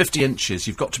 because 50 inches,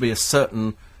 you've got to be a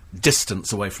certain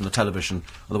distance away from the television,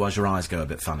 otherwise your eyes go a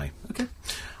bit funny. OK.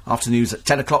 After news at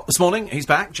 10 o'clock this morning, he's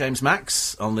back, James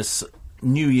Max, on this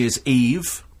New Year's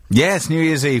Eve. Yes, New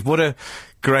Year's Eve. What a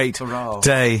great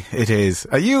day it is.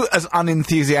 Are you as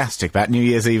unenthusiastic about New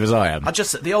Year's Eve as I am?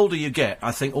 The older you get,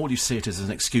 I think all you see it as an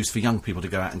excuse for young people to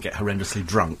go out and get horrendously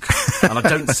drunk. And I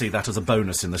don't see that as a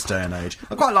bonus in this day and age.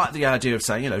 I quite like the idea of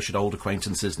saying, should old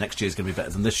acquaintances, next year's going to be better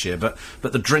than this year, but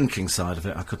the drinking side of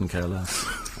it, I couldn't care less.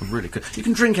 I really could. You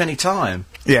can drink any time.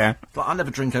 Yeah. But I never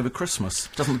drink over Christmas.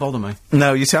 It doesn't bother me.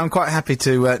 No, you see, I'm quite happy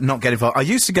to not get involved. I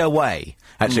used to go away,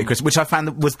 actually, at Christmas, which I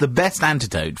found was the best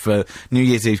antidote for New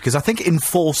Year's Eve, because I think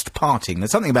enforced partying,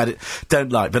 there's something about it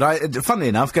don't like. But funnily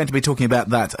enough, going to be talking about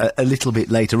that a little bit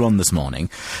later on this morning.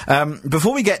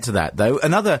 Before we get to that, though,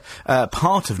 another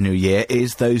part of New Year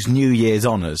is those New Year's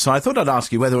honours. So I thought I'd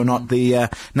ask you whether or not the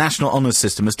national honours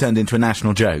system has turned into a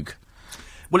national joke.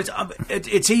 Well,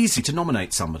 it's easy to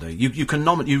nominate somebody. You can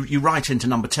nominate. You write into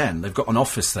number 10. They've got an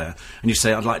office there, and you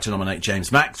say, "I'd like to nominate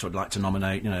James Max," or "I'd like to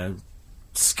nominate,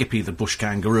 Skippy the Bush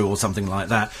Kangaroo," or something like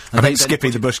that. And I think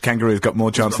Skippy the Bush Kangaroo's got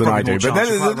more chance than I do. But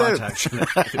right, actually,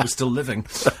 if it was still living.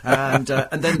 And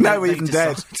then no, even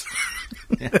dead.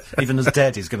 Yeah, even as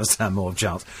dead, he's going to stand more of a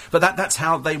chance. But that's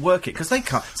how they work it, because they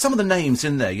can't. Some of the names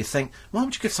in there, you think, why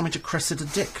would you give something to Cressida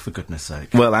Dick, for goodness sake?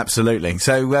 Well, absolutely.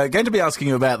 So, going to be asking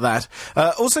you about that.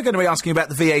 Also going to be asking you about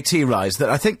the VAT rise, that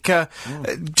I think,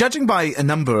 judging by a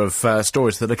number of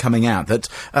stories that are coming out, that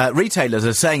retailers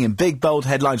are saying in big, bold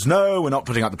headlines, no, we're not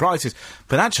putting up the prices.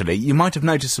 But actually, you might have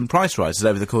noticed some price rises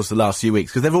over the course of the last few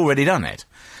weeks, because they've already done it.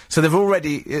 So they've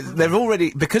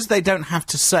already, because they don't have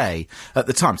to say at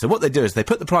the time. So what they do is they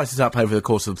put the prices up over the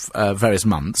course of various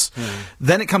months.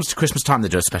 Then it comes to Christmas time, they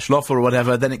do a special offer or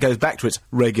whatever. Then it goes back to its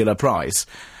regular price.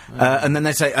 And then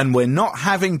they say, and we're not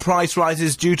having price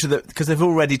rises due to because they've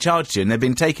already charged you and they've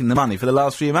been taking the money for the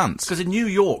last few months. Because in New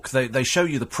York, they show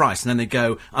you the price and then they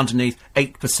go underneath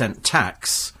 8%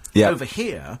 tax. Yeah. Over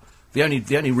here, the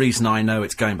only reason I know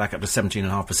it's going back up to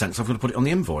 17.5% is I've got to put it on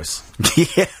the invoice.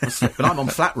 Yeah. But I'm on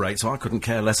flat rate, so I couldn't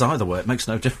care less either way. It makes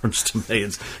no difference to me.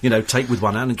 It's, take with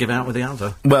one hand and give out with the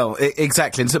other. Well,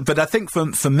 exactly. And so, but I think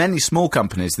for many small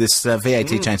companies, this VAT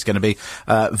change is going to be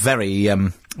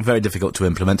very difficult to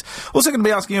implement. Also going to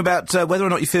be asking you about whether or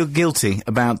not you feel guilty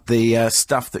about the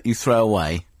stuff that you throw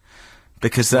away.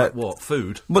 Because like what?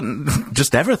 Food? Well,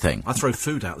 just everything. I throw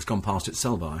food out that's gone past its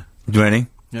sell-by. Really?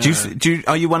 Yeah.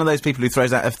 Are you one of those people who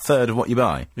throws out a third of what you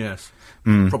buy? Yes.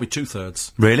 Probably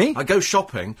 2/3. Really? I go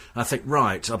shopping, and I think,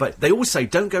 right, they always say,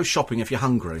 don't go shopping if you're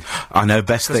hungry. I know,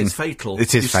 best thing. Because it's fatal.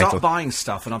 It is fatal. You start buying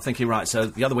stuff, and I'm thinking, right, so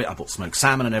the other week I bought smoked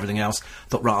salmon and everything else.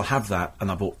 Thought, right, I'll have that, and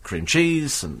I bought cream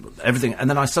cheese and everything, and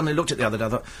then I suddenly looked at the other day, I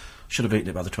thought, Should have eaten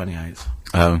it by the 28th.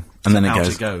 Oh, and then Out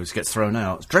it gets thrown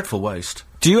out. It's dreadful waste.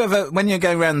 Do you ever, when you're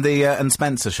going around the and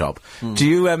Spencer shop, do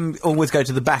you always go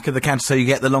to the back of the counter so you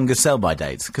get the longest sell-by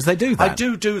dates? Because they do that. I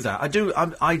do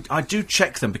that. I do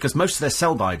check them because most of their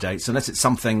sell-by dates, unless it's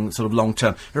something sort of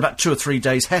long-term, are about 2 or 3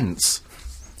 days hence.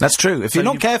 That's true. If you're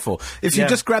not careful, if you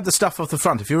just grab the stuff off the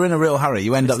front, if you're in a real hurry,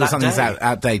 you end up with something that's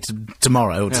outdated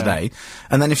tomorrow or today.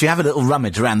 And then if you have a little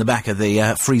rummage around the back of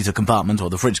the freezer compartment or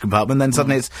the fridge compartment, then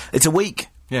suddenly it's a week.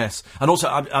 Yes. And also,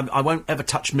 I won't ever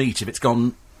touch meat if it's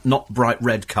gone not bright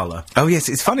red colour. Oh, yes,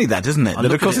 it's funny that, isn't it? I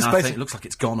look at it and I think it looks like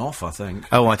it's gone off, I think.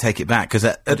 Oh, I take it back, because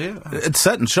at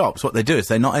certain shops, what they do is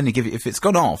they not only give you, if it's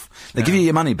gone off, they give you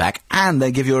your money back, and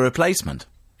they give you a replacement.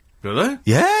 Really?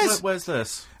 Yes! Where's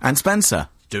this? And Spencer.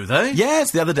 Do they?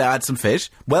 Yes, the other day I had some fish,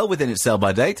 well within its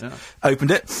sell-by date. Yeah.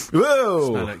 Opened it. Whoa!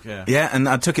 Smell it, yeah. Yeah, and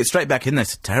I took it straight back in. They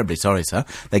said, terribly sorry, sir.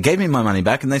 They gave me my money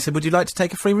back, and they said, would you like to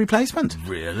take a free replacement?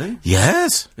 Really?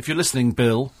 Yes! If you're listening,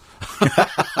 Bill,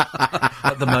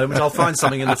 at the moment, I'll find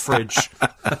something in the fridge.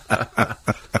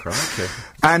 Crikey.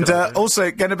 And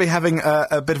also going to be having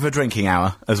a bit of a drinking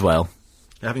hour as well.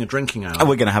 You're having a drinking hour? Oh,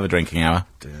 we're going to have a drinking hour.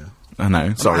 Dear. I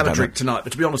know, sorry I'll have a drink tonight,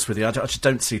 but to be honest with you, I just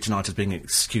don't see tonight as being an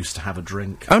excuse to have a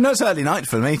drink. Oh, no, it's early night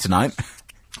for me tonight.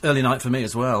 Early night for me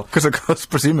as well. Because, of course,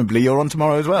 presumably you're on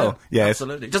tomorrow as well. Yeah, yes.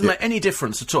 Absolutely. It doesn't make any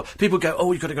difference at all. People go,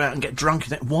 oh, you've got to go out and get drunk.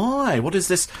 Why? What is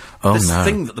this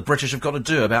thing that the British have got to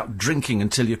do about drinking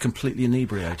until you're completely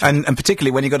inebriated? And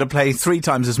particularly when you've got to pay 3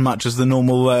 times as much as the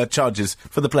normal charges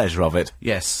for the pleasure of it.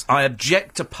 Yes. I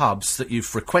object to pubs that you've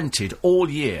frequented all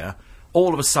year,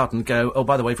 all of a sudden go, oh,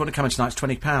 by the way, if you want to come in tonight, it's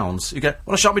 £20. You go,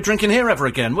 well, I shan't be drinking here ever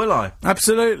again, will I?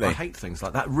 Absolutely. I hate things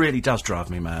like that. Really does drive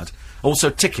me mad. Also,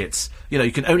 tickets. You know,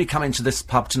 you can only come into this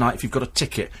pub tonight if you've got a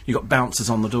ticket. You've got bouncers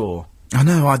on the door. I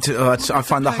know, I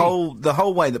find the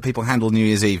whole way that people handle New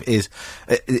Year's Eve is,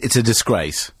 it's a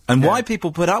disgrace. And why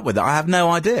people put up with it, I have no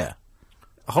idea.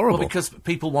 Horrible. Well, because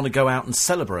people want to go out and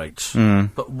celebrate.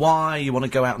 But why you want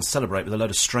to go out and celebrate with a load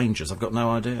of strangers, I've got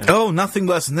no idea. Oh, nothing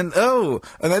worse. And then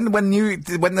when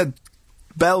the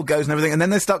bell goes and everything, and then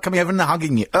they start coming over and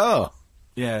hugging you. Oh.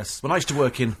 Yes. When I used to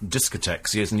work in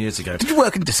discotheques years and years ago. Did you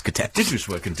work in discotheques? Did you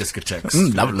work in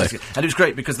discotheques? Lovely. And it was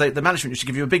great because the management used to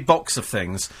give you a big box of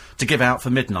things to give out for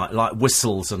midnight, like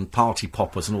whistles and party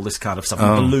poppers and all this kind of stuff,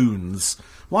 and balloons.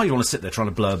 Why you want to sit there trying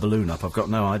to blow a balloon up, I've got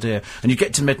no idea. And you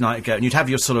get to midnight and you'd have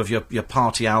your sort of your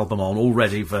party album on all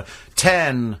ready for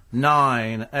 10,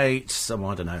 9, 8, I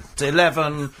don't know,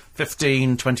 11,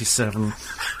 15, 27.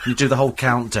 You do the whole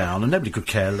countdown and nobody could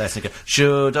care less. They go,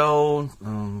 should,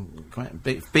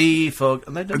 be for...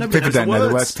 And nobody people don't know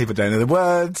the words. People don't know the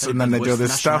words. And then they do all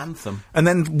this stuff. Anthem. And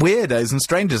then weirdos and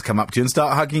strangers come up to you and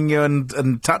start hugging you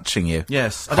and touching you.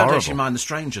 Yes. I don't actually mind the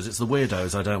strangers. It's the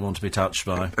weirdos I don't want to be touched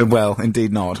by. Well,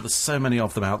 indeed not. There's so many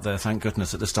of them out there, thank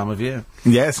goodness, at this time of year.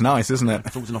 Yeah, it's nice, isn't it?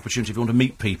 It's always an opportunity if you want to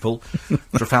meet people.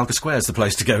 Trafalgar Square's the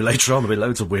place to go later on. There'll be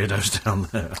loads of weirdos down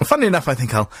there. Well, funnily enough, I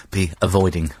think I'll be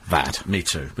avoiding that. Me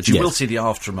too. But you will see the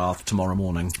aftermath tomorrow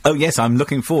morning. Oh, yes, I'm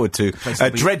looking forward to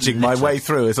dredging my way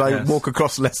through as I walk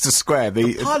across Leicester Square.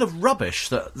 The pile of rubbish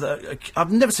that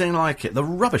I've never seen like it. The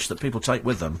rubbish that people take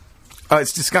with them. Oh,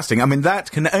 it's disgusting. I mean, that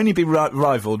can only be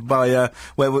rivalled by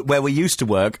where we used to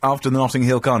work after the Notting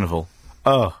Hill Carnival.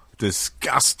 Oh,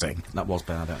 disgusting. That was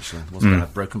bad, actually. It was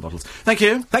bad. Broken bottles. Thank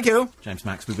you. Thank you. James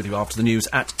Max will be with you after the news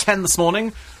at 10 this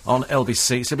morning on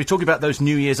LBC. So we'll be talking about those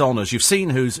New Year's honours. You've seen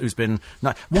who's been...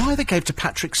 Why they gave to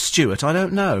Patrick Stewart, I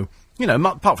don't know. You know,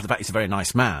 apart from the fact he's a very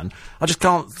nice man, I just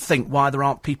can't think why there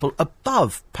aren't people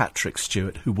above Patrick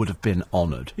Stewart who would have been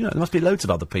honoured. You know, there must be loads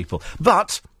of other people.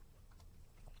 But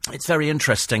it's very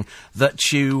interesting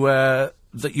that you're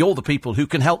the people who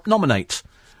can help nominate,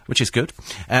 which is good.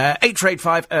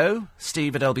 84850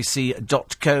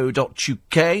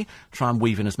 steve@lbc.co.uk. Try and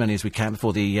weave in as many as we can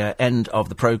before the end of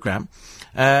the programme.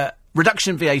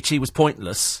 Reduction in VAT was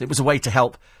pointless. It was a way to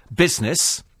help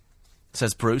business,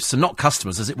 says Bruce, and not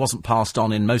customers, as it wasn't passed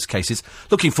on in most cases.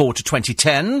 Looking forward to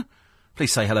 2010.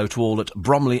 Please say hello to all at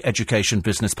Bromley Education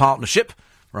Business Partnership,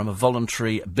 where I'm a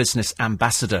voluntary business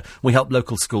ambassador. We help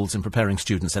local schools in preparing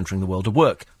students entering the world of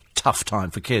work. Tough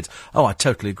time for kids. Oh, I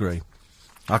totally agree.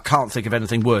 I can't think of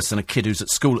anything worse than a kid who's at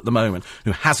school at the moment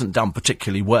who hasn't done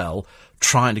particularly well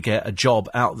trying to get a job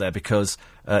out there because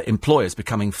employers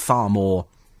becoming far more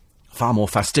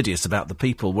fastidious about the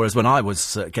people, whereas when I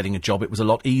was getting a job, it was a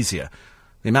lot easier.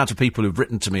 The amount of people who've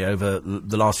written to me over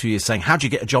the last few years saying, how do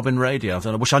you get a job in radio?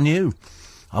 I wish I knew.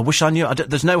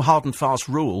 There's no hard and fast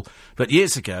rule, but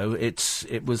years ago,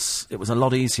 it was a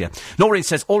lot easier. Noreen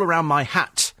says, all around my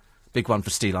hat. Big one for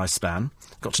Steel Eye Span.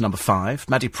 Got to number 5.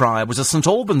 Maddie Pryor was a St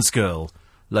Albans girl.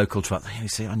 local to... You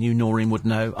see, I knew Noreen would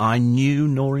know. I knew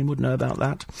Noreen would know about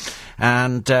that.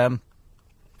 And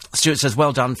Stuart says,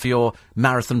 well done for your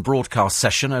marathon broadcast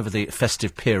session over the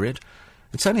festive period.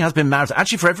 It certainly has been marathon.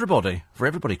 Actually, for everybody. For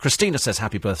everybody. Christina says,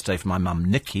 happy birthday for my mum,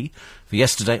 Nikki, for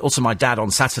yesterday. Also my dad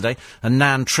on Saturday. And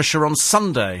Nan Tricia on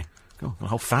Sunday. Oh, the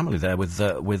whole family there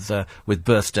with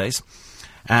birthdays.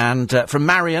 And from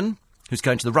Marion, who's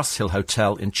going to the Russ Hill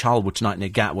Hotel in Charlwood tonight near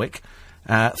Gatwick.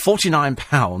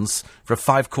 £49 for a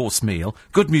 5-course meal.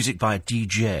 Good music by a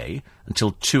DJ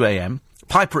until 2 a.m.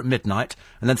 Piper at midnight.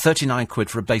 And then 39 quid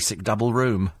for a basic double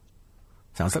room.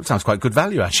 Sounds quite good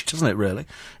value, actually, doesn't it, really?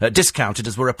 Discounted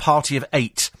as we're a party of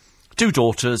 8. 2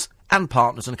 daughters and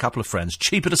partners and a couple of friends.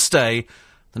 Cheaper to stay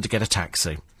than to get a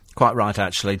taxi. Quite right,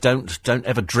 actually. Don't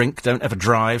ever drink, don't ever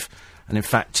drive. And in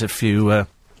fact, if you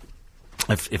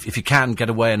can get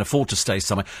away and afford to stay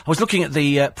somewhere... I was looking at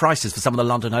the prices for some of the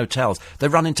London hotels. They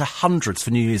run into hundreds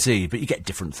for New Year's Eve, but you get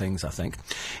different things, I think.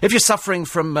 If you're suffering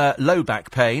from low back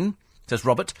pain, says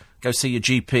Robert, go see your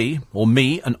GP, or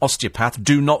me, an osteopath.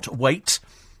 Do not wait.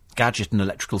 Gadget and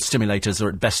electrical stimulators are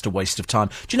at best a waste of time.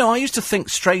 Do you know, I used to think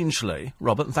strangely,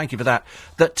 Robert, and thank you for that,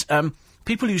 that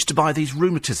people used to buy these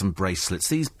rheumatism bracelets.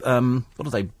 These, what are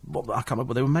they? I can't remember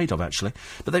what they were made of, actually.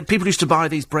 But people used to buy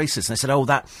these bracelets, and they said, oh,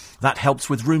 that helps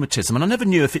with rheumatism. And I never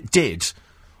knew if it did,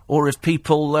 or if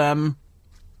people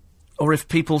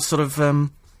sort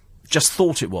of just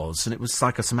thought it was, and it was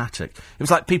psychosomatic. It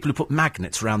was like people who put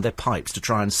magnets around their pipes to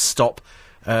try and stop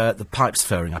the pipes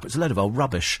furring up. It's a load of old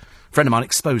rubbish. A friend of mine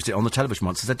exposed it on the television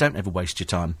once and said, don't ever waste your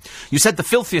time. You said the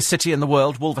filthiest city in the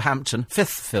world, Wolverhampton,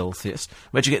 5th filthiest.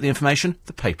 Where'd you get the information?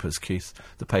 The papers, Keith.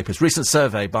 The papers. Recent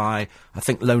survey by, I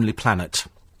think, Lonely Planet.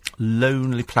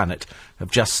 Lonely Planet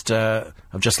have just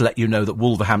let you know that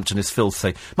Wolverhampton is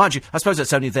filthy. Mind you, I suppose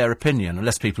that's only their opinion,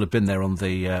 unless people have been there on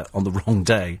the wrong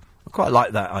day. I quite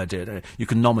like that idea, don't you? You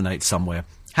can nominate somewhere.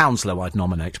 Hounslow I'd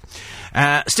nominate.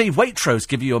 Steve, Waitrose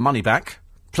give you your money back,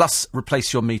 plus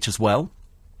replace your meat as well.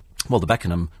 Well, the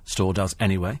Beckenham store does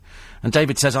anyway. And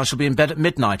David says, I shall be in bed at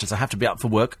midnight as I have to be up for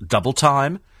work double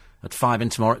time at 5 in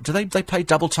tomorrow. Do they pay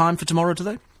double time for tomorrow, do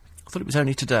they? I thought it was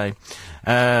only today.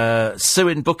 Sue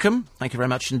in Bookham, thank you very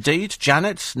much indeed.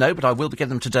 Janet, no, but I will be getting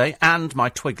them today. And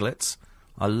my Twiglets.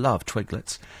 I love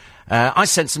Twiglets. I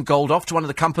sent some gold off to one of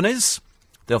the companies.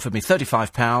 They offered me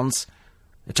 £35.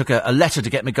 It took a letter to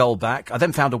get my gold back. I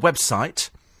then found a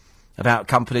website about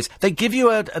companies. They give you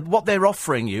what they're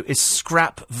offering you is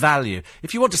scrap value.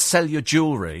 If you want to sell your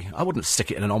jewellery, I wouldn't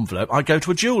stick it in an envelope. I'd go to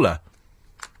a jeweller.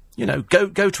 You know, go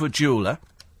to a jeweller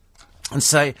and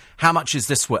say, how much is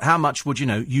this worth? How much would,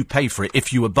 you pay for it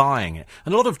if you were buying it?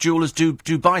 And a lot of jewellers do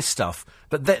buy stuff,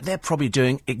 but they're probably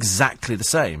doing exactly the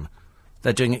same.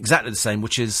 They're doing exactly the same,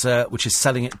 which is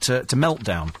selling it to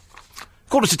Meltdown.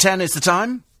 9:45 is the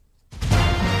time.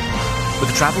 With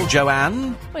the travel,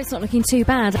 Joanne. Well, it's not looking too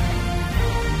bad.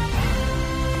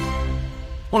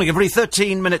 Morning, everybody.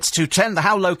 13 minutes to 10. The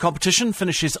How Low competition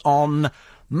finishes on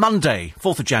Monday,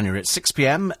 4th of January at 6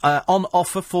 p.m. On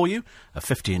offer for you, a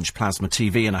 50-inch plasma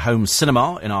TV and a home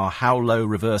cinema in our How Low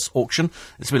reverse auction.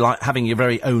 It's like having your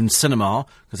very own cinema,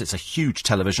 because it's a huge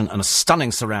television and a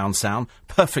stunning surround sound,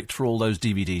 perfect for all those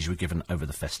DVDs you were given over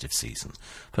the festive season.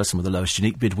 Person with the lowest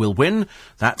unique bid will win.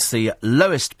 That's the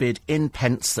lowest bid in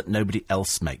pence that nobody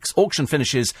else makes. Auction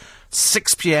finishes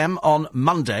 6 p.m. on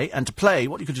Monday, and to play,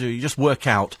 what you can do, you just work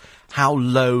out how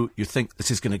low you think this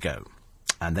is going to go.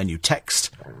 And then you text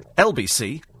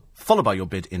LBC, followed by your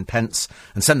bid in pence,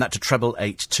 and send that to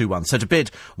 88821. So to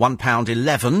bid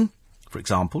 £1.11, for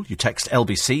example, you text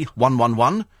LBC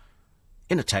 111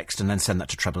 in a text and then send that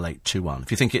to 88821. If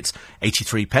you think it's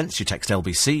 83 pence, you text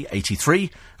LBC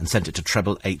 83 and send it to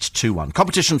 88821.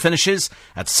 Competition finishes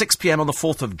at 6 p.m. on the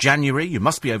 4th of January. You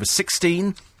must be over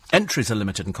 16. Entries are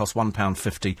limited and cost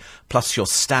 £1.50 plus your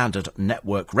standard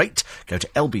network rate. Go to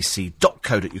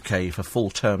lbc.co.uk for full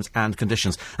terms and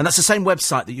conditions. And that's the same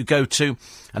website that you go to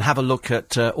and have a look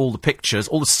at all the pictures,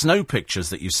 all the snow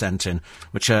pictures that you sent in,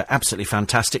 which are absolutely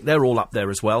fantastic. They're all up there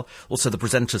as well. Also the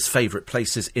presenters' favourite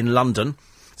places in London.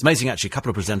 It's amazing, actually, a couple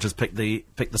of presenters picked the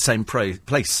same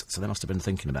place, so they must have been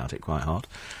thinking about it quite hard.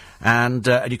 And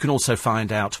you can also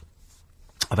find out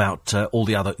about all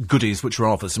the other goodies which are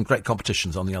offered. Some great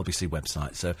competitions on the LBC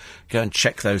website, so go and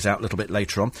check those out a little bit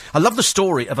later on. I love the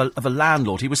story of a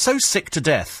landlord. He was so sick to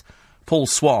death, Paul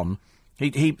Swan.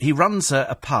 He runs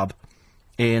a pub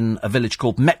in a village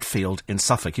called Metfield in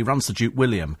Suffolk. He runs the Duke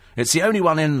William. It's the only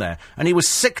one in there. And he was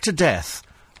sick to death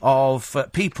of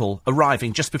people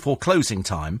arriving just before closing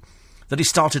time, that he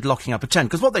started locking up at 10.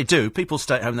 Because what they do, people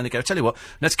stay at home and then they go, tell you what,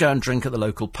 let's go and drink at the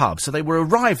local pub. So they were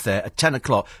arrived there at 10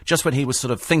 o'clock, just when he was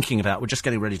sort of thinking about, we're just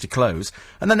getting ready to close,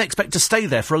 and then they expect to stay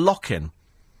there for a lock-in.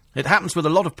 It happens with a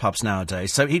lot of pubs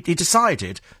nowadays, so he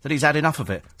decided that he's had enough of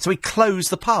it. So he closed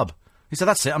the pub. He said,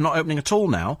 that's it, I'm not opening at all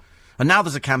now. And now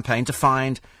there's a campaign to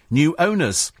find new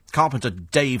owners. Carpenter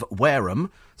Dave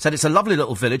Wareham said it's a lovely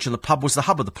little village and the pub was the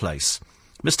hub of the place.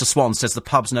 Mr. Swan says the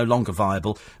pub's no longer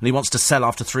viable and he wants to sell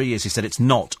after 3 years. He said it's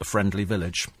not a friendly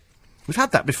village. We've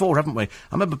had that before, haven't we? I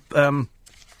remember a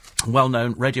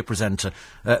well-known radio presenter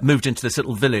moved into this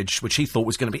little village which he thought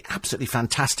was going to be absolutely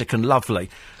fantastic and lovely.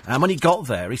 And when he got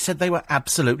there, he said they were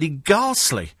absolutely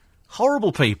ghastly.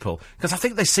 Horrible people. Because I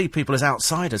think they see people as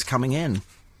outsiders coming in.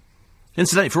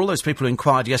 Incidentally, for all those people who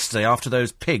inquired yesterday after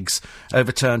those pigs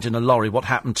overturned in a lorry, what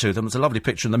happened to them? There's a lovely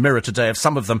picture in the Mirror today of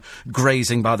some of them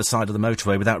grazing by the side of the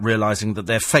motorway without realising that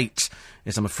their fate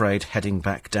is, I'm afraid, heading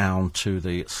back down to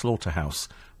the slaughterhouse,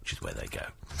 which is where they go.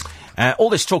 All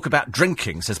this talk about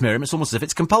drinking, says Miriam, it's almost as if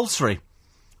it's compulsory.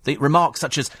 The remarks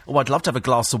such as, oh, I'd love to have a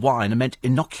glass of wine, are meant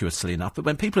innocuously enough, but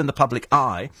when people in the public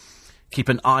eye keep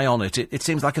an eye on it, it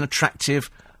seems like an attractive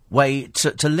way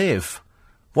to live.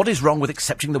 What is wrong with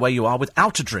accepting the way you are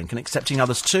without a drink and accepting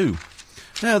others too?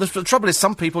 No, the trouble is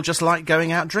some people just like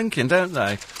going out drinking, don't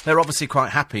they? They're obviously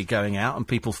quite happy going out and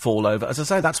people fall over. As I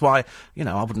say, that's why,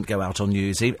 I wouldn't go out on New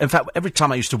Year's Eve. In fact, every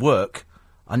time I used to work,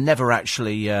 I never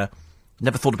actually,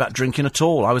 never thought about drinking at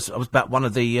all. I was about one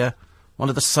of the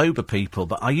sober people,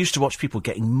 but I used to watch people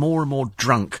getting more and more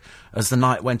drunk as the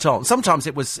night went on. Sometimes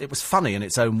it was funny in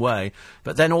its own way,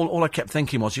 but then all I kept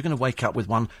thinking was, you're going to wake up with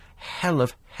one hell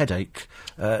of headache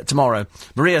tomorrow.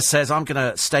 Maria says, I'm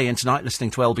going to stay in tonight listening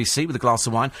to LBC with a glass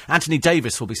of wine. Anthony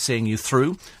Davis will be seeing you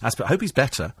through. I hope he's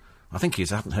better. I think he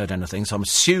is. I haven't heard anything, so I'm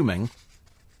assuming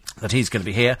that he's going to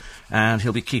be here, and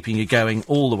he'll be keeping you going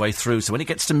all the way through. So when it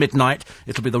gets to midnight,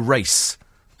 it'll be the race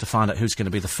to find out who's going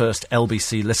to be the first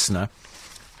LBC listener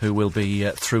who will be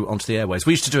through onto the airways.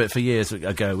 We used to do it for years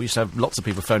ago. We used to have lots of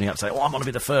people phoning up saying, I want to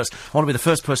be the first. I want to be the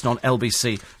first person on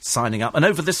LBC signing up. And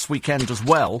over this weekend as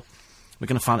well, we're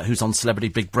going to find out who's on Celebrity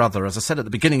Big Brother. As I said at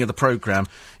the beginning of the programme,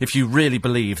 if you really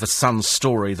believe the Sun's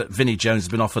story that Vinnie Jones has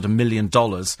been offered $1 million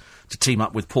to team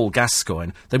up with Paul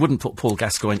Gascoigne, they wouldn't put Paul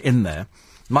Gascoigne in there.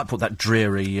 Might put that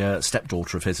dreary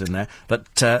stepdaughter of his in there. But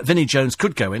Vinnie Jones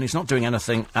could go in. He's not doing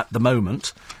anything at the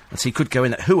moment. And so he could go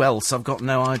in. Who else? I've got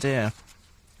no idea.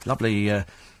 Lovely,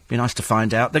 be nice to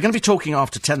find out. They're going to be talking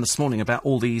after 10 this morning about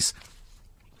all these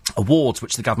awards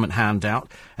which the government hand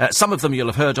out. Some of them you'll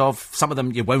have heard of, some of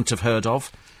them you won't have heard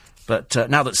of. But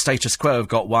now that Status Quo have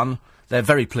got one, they're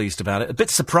very pleased about it. A bit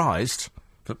surprised,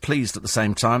 but pleased at the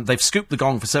same time. They've scooped the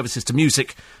gong for services to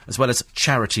music as well as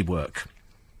charity work.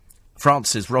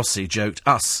 Francis Rossi joked,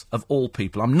 us, of all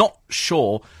people. I'm not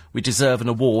sure we deserve an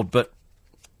award, but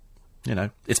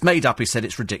it's made up, he said,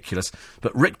 it's ridiculous.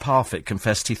 But Rick Parfitt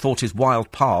confessed he thought his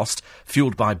wild past,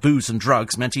 fuelled by booze and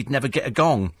drugs, meant he'd never get a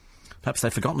gong. Perhaps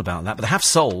they've forgotten about that, but they have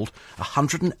sold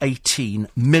 118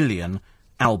 million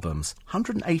albums.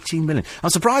 118 million.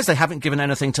 I'm surprised they haven't given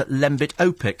anything to Lembit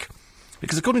Opik,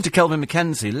 because according to Kelvin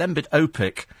McKenzie, Lembit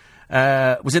Opik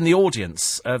was in the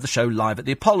audience of the show Live at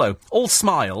the Apollo. All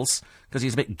smiles, because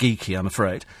he's a bit geeky, I'm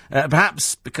afraid.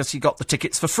 Perhaps because he got the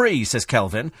tickets for free, says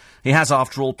Kelvin. He has,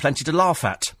 after all, plenty to laugh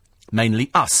at. Mainly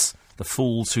us, the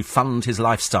fools who fund his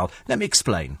lifestyle. Let me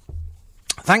explain.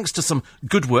 Thanks to some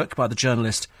good work by the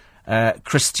journalist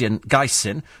Christian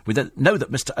Geisin, we know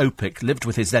that Mr. Opik lived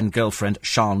with his then-girlfriend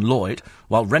Sian Lloyd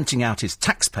while renting out his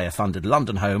taxpayer-funded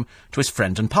London home to his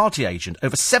friend and party agent.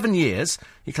 Over 7 years,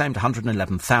 he claimed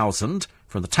 $111,000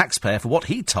 from the taxpayer for what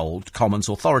he told Commons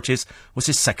authorities was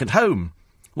his second home.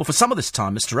 Well, for some of this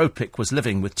time, Mr. Opik was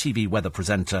living with TV weather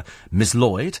presenter Ms.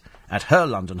 Lloyd at her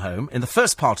London home. In the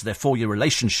first part of their 4-year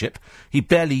relationship, he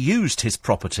barely used his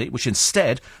property, which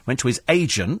instead went to his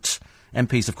agent.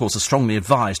 MPs, of course, are strongly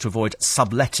advised to avoid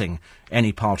subletting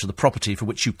any part of the property for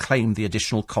which you claim the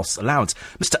additional costs allowance.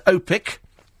 Mr. Opik,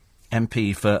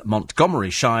 MP for Montgomery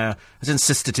Shire, has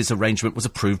insisted his arrangement was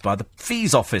approved by the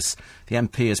Fees Office. The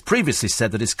MP has previously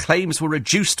said that his claims were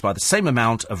reduced by the same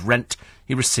amount of rent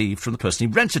he received from the person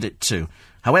he rented it to.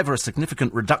 However, a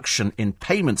significant reduction in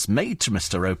payments made to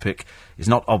Mr. Opik is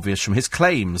not obvious from his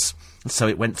claims, and so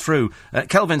it went through.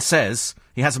 Kelvin says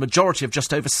he has a majority of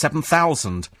just over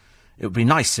 7,000. It would be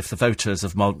nice if the voters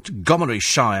of Montgomery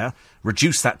Shire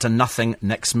reduced that to nothing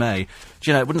next May. Do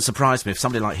you know, it wouldn't surprise me if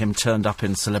somebody like him turned up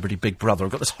in Celebrity Big Brother.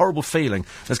 I've got this horrible feeling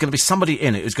there's going to be somebody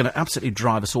in it who's going to absolutely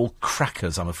drive us all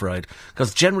crackers, I'm afraid.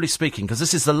 Because generally speaking, because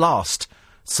this is the last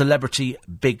Celebrity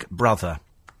Big Brother,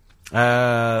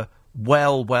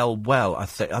 well, I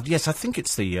think. Yes, I think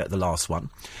it's the last one.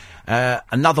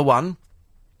 Another one,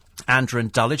 Andrew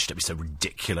and Dulwich. Don't be so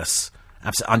ridiculous.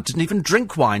 I didn't even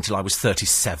drink wine till I was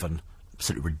 37.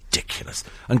 Absolutely ridiculous.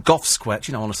 And Gough Square,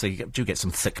 honestly, you do get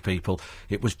some thick people.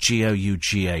 It was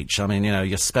G-O-U-G-H. I mean,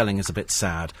 your spelling is a bit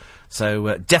sad.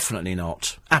 So, definitely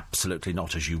not. Absolutely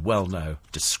not, as you well know.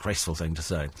 Disgraceful thing to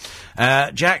say.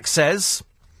 Jack says,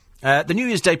 the New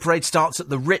Year's Day parade starts at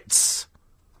the Ritz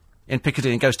in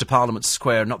Piccadilly and goes to Parliament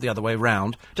Square, not the other way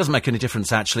round. Doesn't make any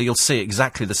difference, actually. You'll see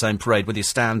exactly the same parade, whether you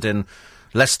stand in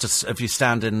Leicester, if you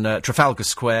stand in Trafalgar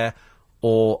Square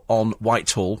or on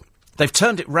Whitehall. They've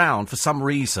turned it round for some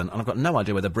reason, and I've got no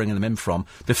idea where they're bringing them in from.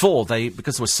 Before,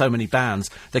 because there were so many bands,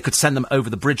 they could send them over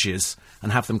the bridges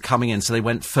and have them coming in, so they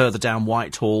went further down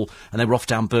Whitehall, and they were off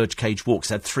down Birdcage Walks.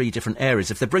 They had 3 different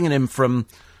areas. If they're bringing in from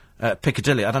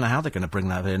Piccadilly, I don't know how they're going to bring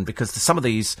that in, because some of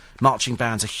these marching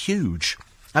bands are huge.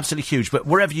 Absolutely huge. But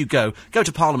wherever you go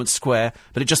to Parliament Square,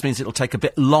 but it just means it'll take a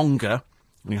bit longer.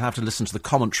 And you'll have to listen to the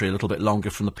commentary a little bit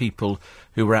longer from the people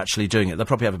who were actually doing it. They'll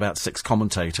probably have about 6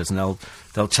 commentators, and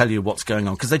they'll tell you what's going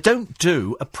on. Because they don't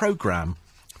do a programme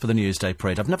for the New Year's Day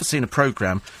parade. I've never seen a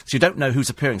programme, so you don't know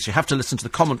who's appearing. So you have to listen to the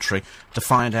commentary to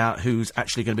find out who's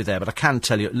actually going to be there. But I can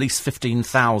tell you at least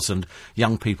 15,000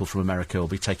 young people from America will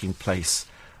be taking place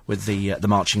with the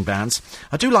marching bands.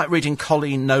 I do like reading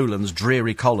Colleen Nolan's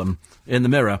dreary column in the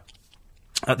Mirror.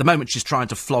 At the moment, she's trying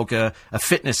to flog a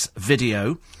fitness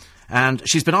video. And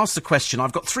she's been asked the question,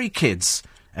 I've got 3 kids,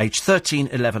 aged 13,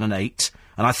 11 and 8,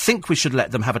 and I think we should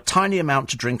let them have a tiny amount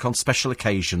to drink on special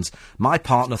occasions. My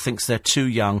partner thinks they're too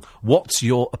young. What's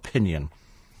your opinion?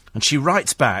 And she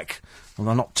writes back, well,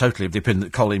 I'm not totally of the opinion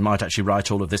that Colleen might actually write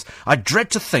all of this. I dread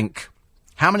to think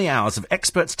how many hours of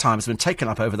experts' time has been taken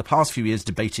up over the past few years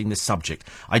debating this subject.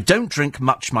 I don't drink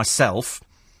much myself,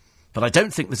 but I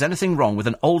don't think there's anything wrong with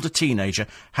an older teenager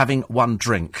having 1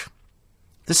 drink.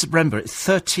 Remember, it's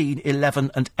 13,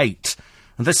 11 and 8.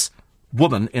 And this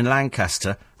woman in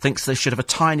Lancaster thinks they should have a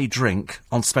tiny drink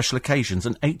on special occasions,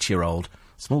 an 8-year-old.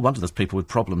 Small wonder there's people with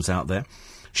problems out there.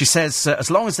 She says, as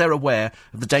long as they're aware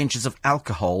of the dangers of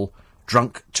alcohol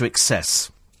drunk to excess.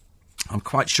 I'm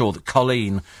quite sure that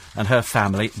Colleen and her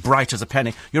family, bright as a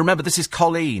penny. You remember, this is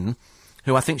Colleen,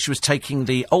 who I think she was taking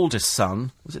the oldest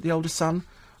son. Was it the oldest son?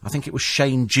 I think it was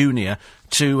Shane Jr.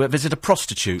 to visit a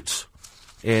prostitute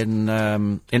in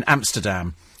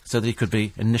Amsterdam, so that he could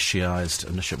be initiated,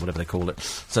 whatever they call it,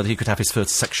 so that he could have his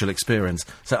first sexual experience.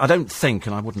 So I don't think,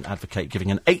 and I wouldn't advocate giving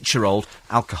an 8-year-old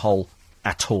alcohol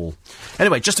at all.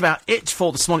 Anyway, just about it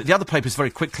for this morning. The other papers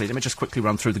very quickly. Let me just quickly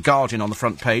run through The Guardian on the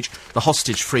front page. The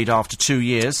hostage freed after 2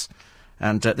 years.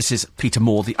 And this is Peter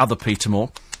Moore, the other Peter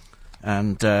Moore.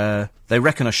 And they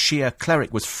reckon a Shia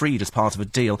cleric was freed as part of a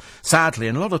deal. Sadly,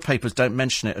 and a lot of papers don't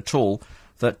mention it at all,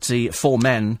 that the 4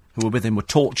 men who were with him were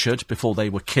tortured before they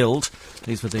were killed.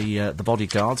 These were the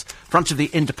bodyguards. Front of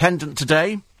the Independent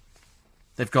today,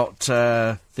 they've got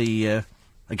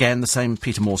again, the same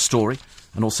Peter Moore story,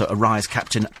 and also Arise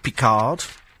Captain Picard.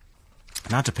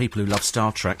 Now to people who love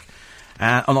Star Trek.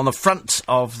 And on the front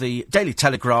of the Daily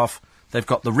Telegraph, they've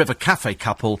got the River Cafe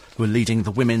couple who are leading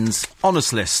the women's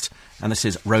honours list. And this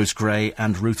is Rose Gray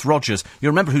and Ruth Rogers. You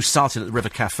remember who started at the River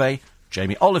Cafe?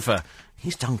 Jamie Oliver.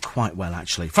 He's done quite well,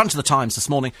 actually. Front of the Times this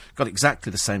morning, got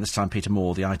exactly the same. This time Peter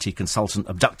Moore, the IT consultant,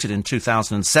 abducted in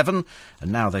 2007.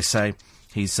 And now they say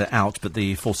he's out, but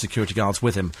the 4 security guards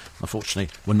with him,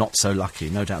 unfortunately, were not so lucky.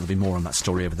 No doubt there'll be more on that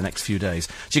story over the next few days.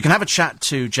 So you can have a chat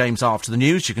to James after the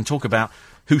news. You can talk about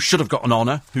who should have got an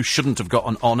honour, who shouldn't have got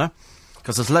an honour,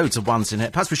 because there's loads of ones in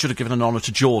it. Perhaps we should have given an honour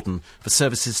to Jordan for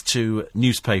services to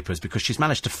newspapers, because she's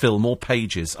managed to fill more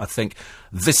pages, I think,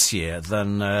 this year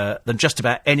than just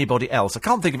about anybody else. I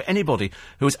can't think of anybody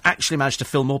who has actually managed to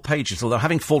fill more pages, although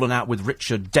having fallen out with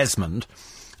Richard Desmond,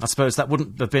 I suppose that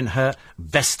wouldn't have been her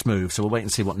best move, so we'll wait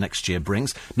and see what next year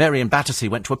brings. Mary and Battersea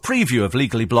went to a preview of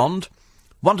Legally Blonde.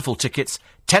 Wonderful tickets,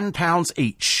 £10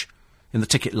 each in the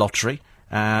ticket lottery.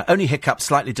 Only hiccup,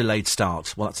 slightly delayed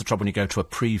start. Well, that's the trouble when you go to a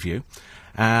preview.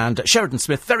 And Sheridan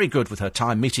Smith, very good with her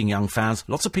time, meeting young fans.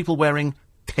 Lots of people wearing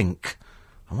pink.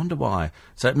 I wonder why.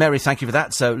 So, Mary, thank you for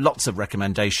that. So, lots of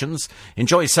recommendations.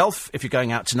 Enjoy yourself. If you're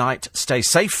going out tonight, stay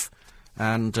safe.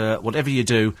 And whatever you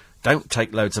do, don't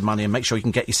take loads of money, and make sure you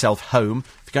can get yourself home.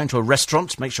 If you're going to a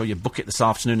restaurant, make sure you book it this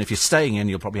afternoon. If you're staying in,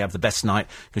 you'll probably have the best night,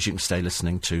 because you can stay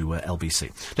listening to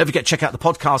LBC. Don't forget, check out the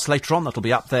podcast later on. That'll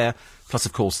be up there. Plus,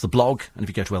 of course, the blog. And if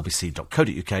you go to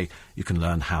lbc.co.uk, you can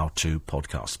learn how to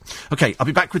podcast. OK, I'll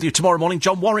be back with you tomorrow morning.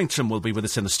 John Warrington will be with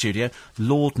us in the studio.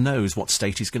 Lord knows what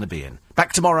state he's going to be in.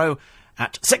 Back tomorrow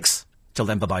at 6. Till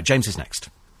then, bye-bye. James is next.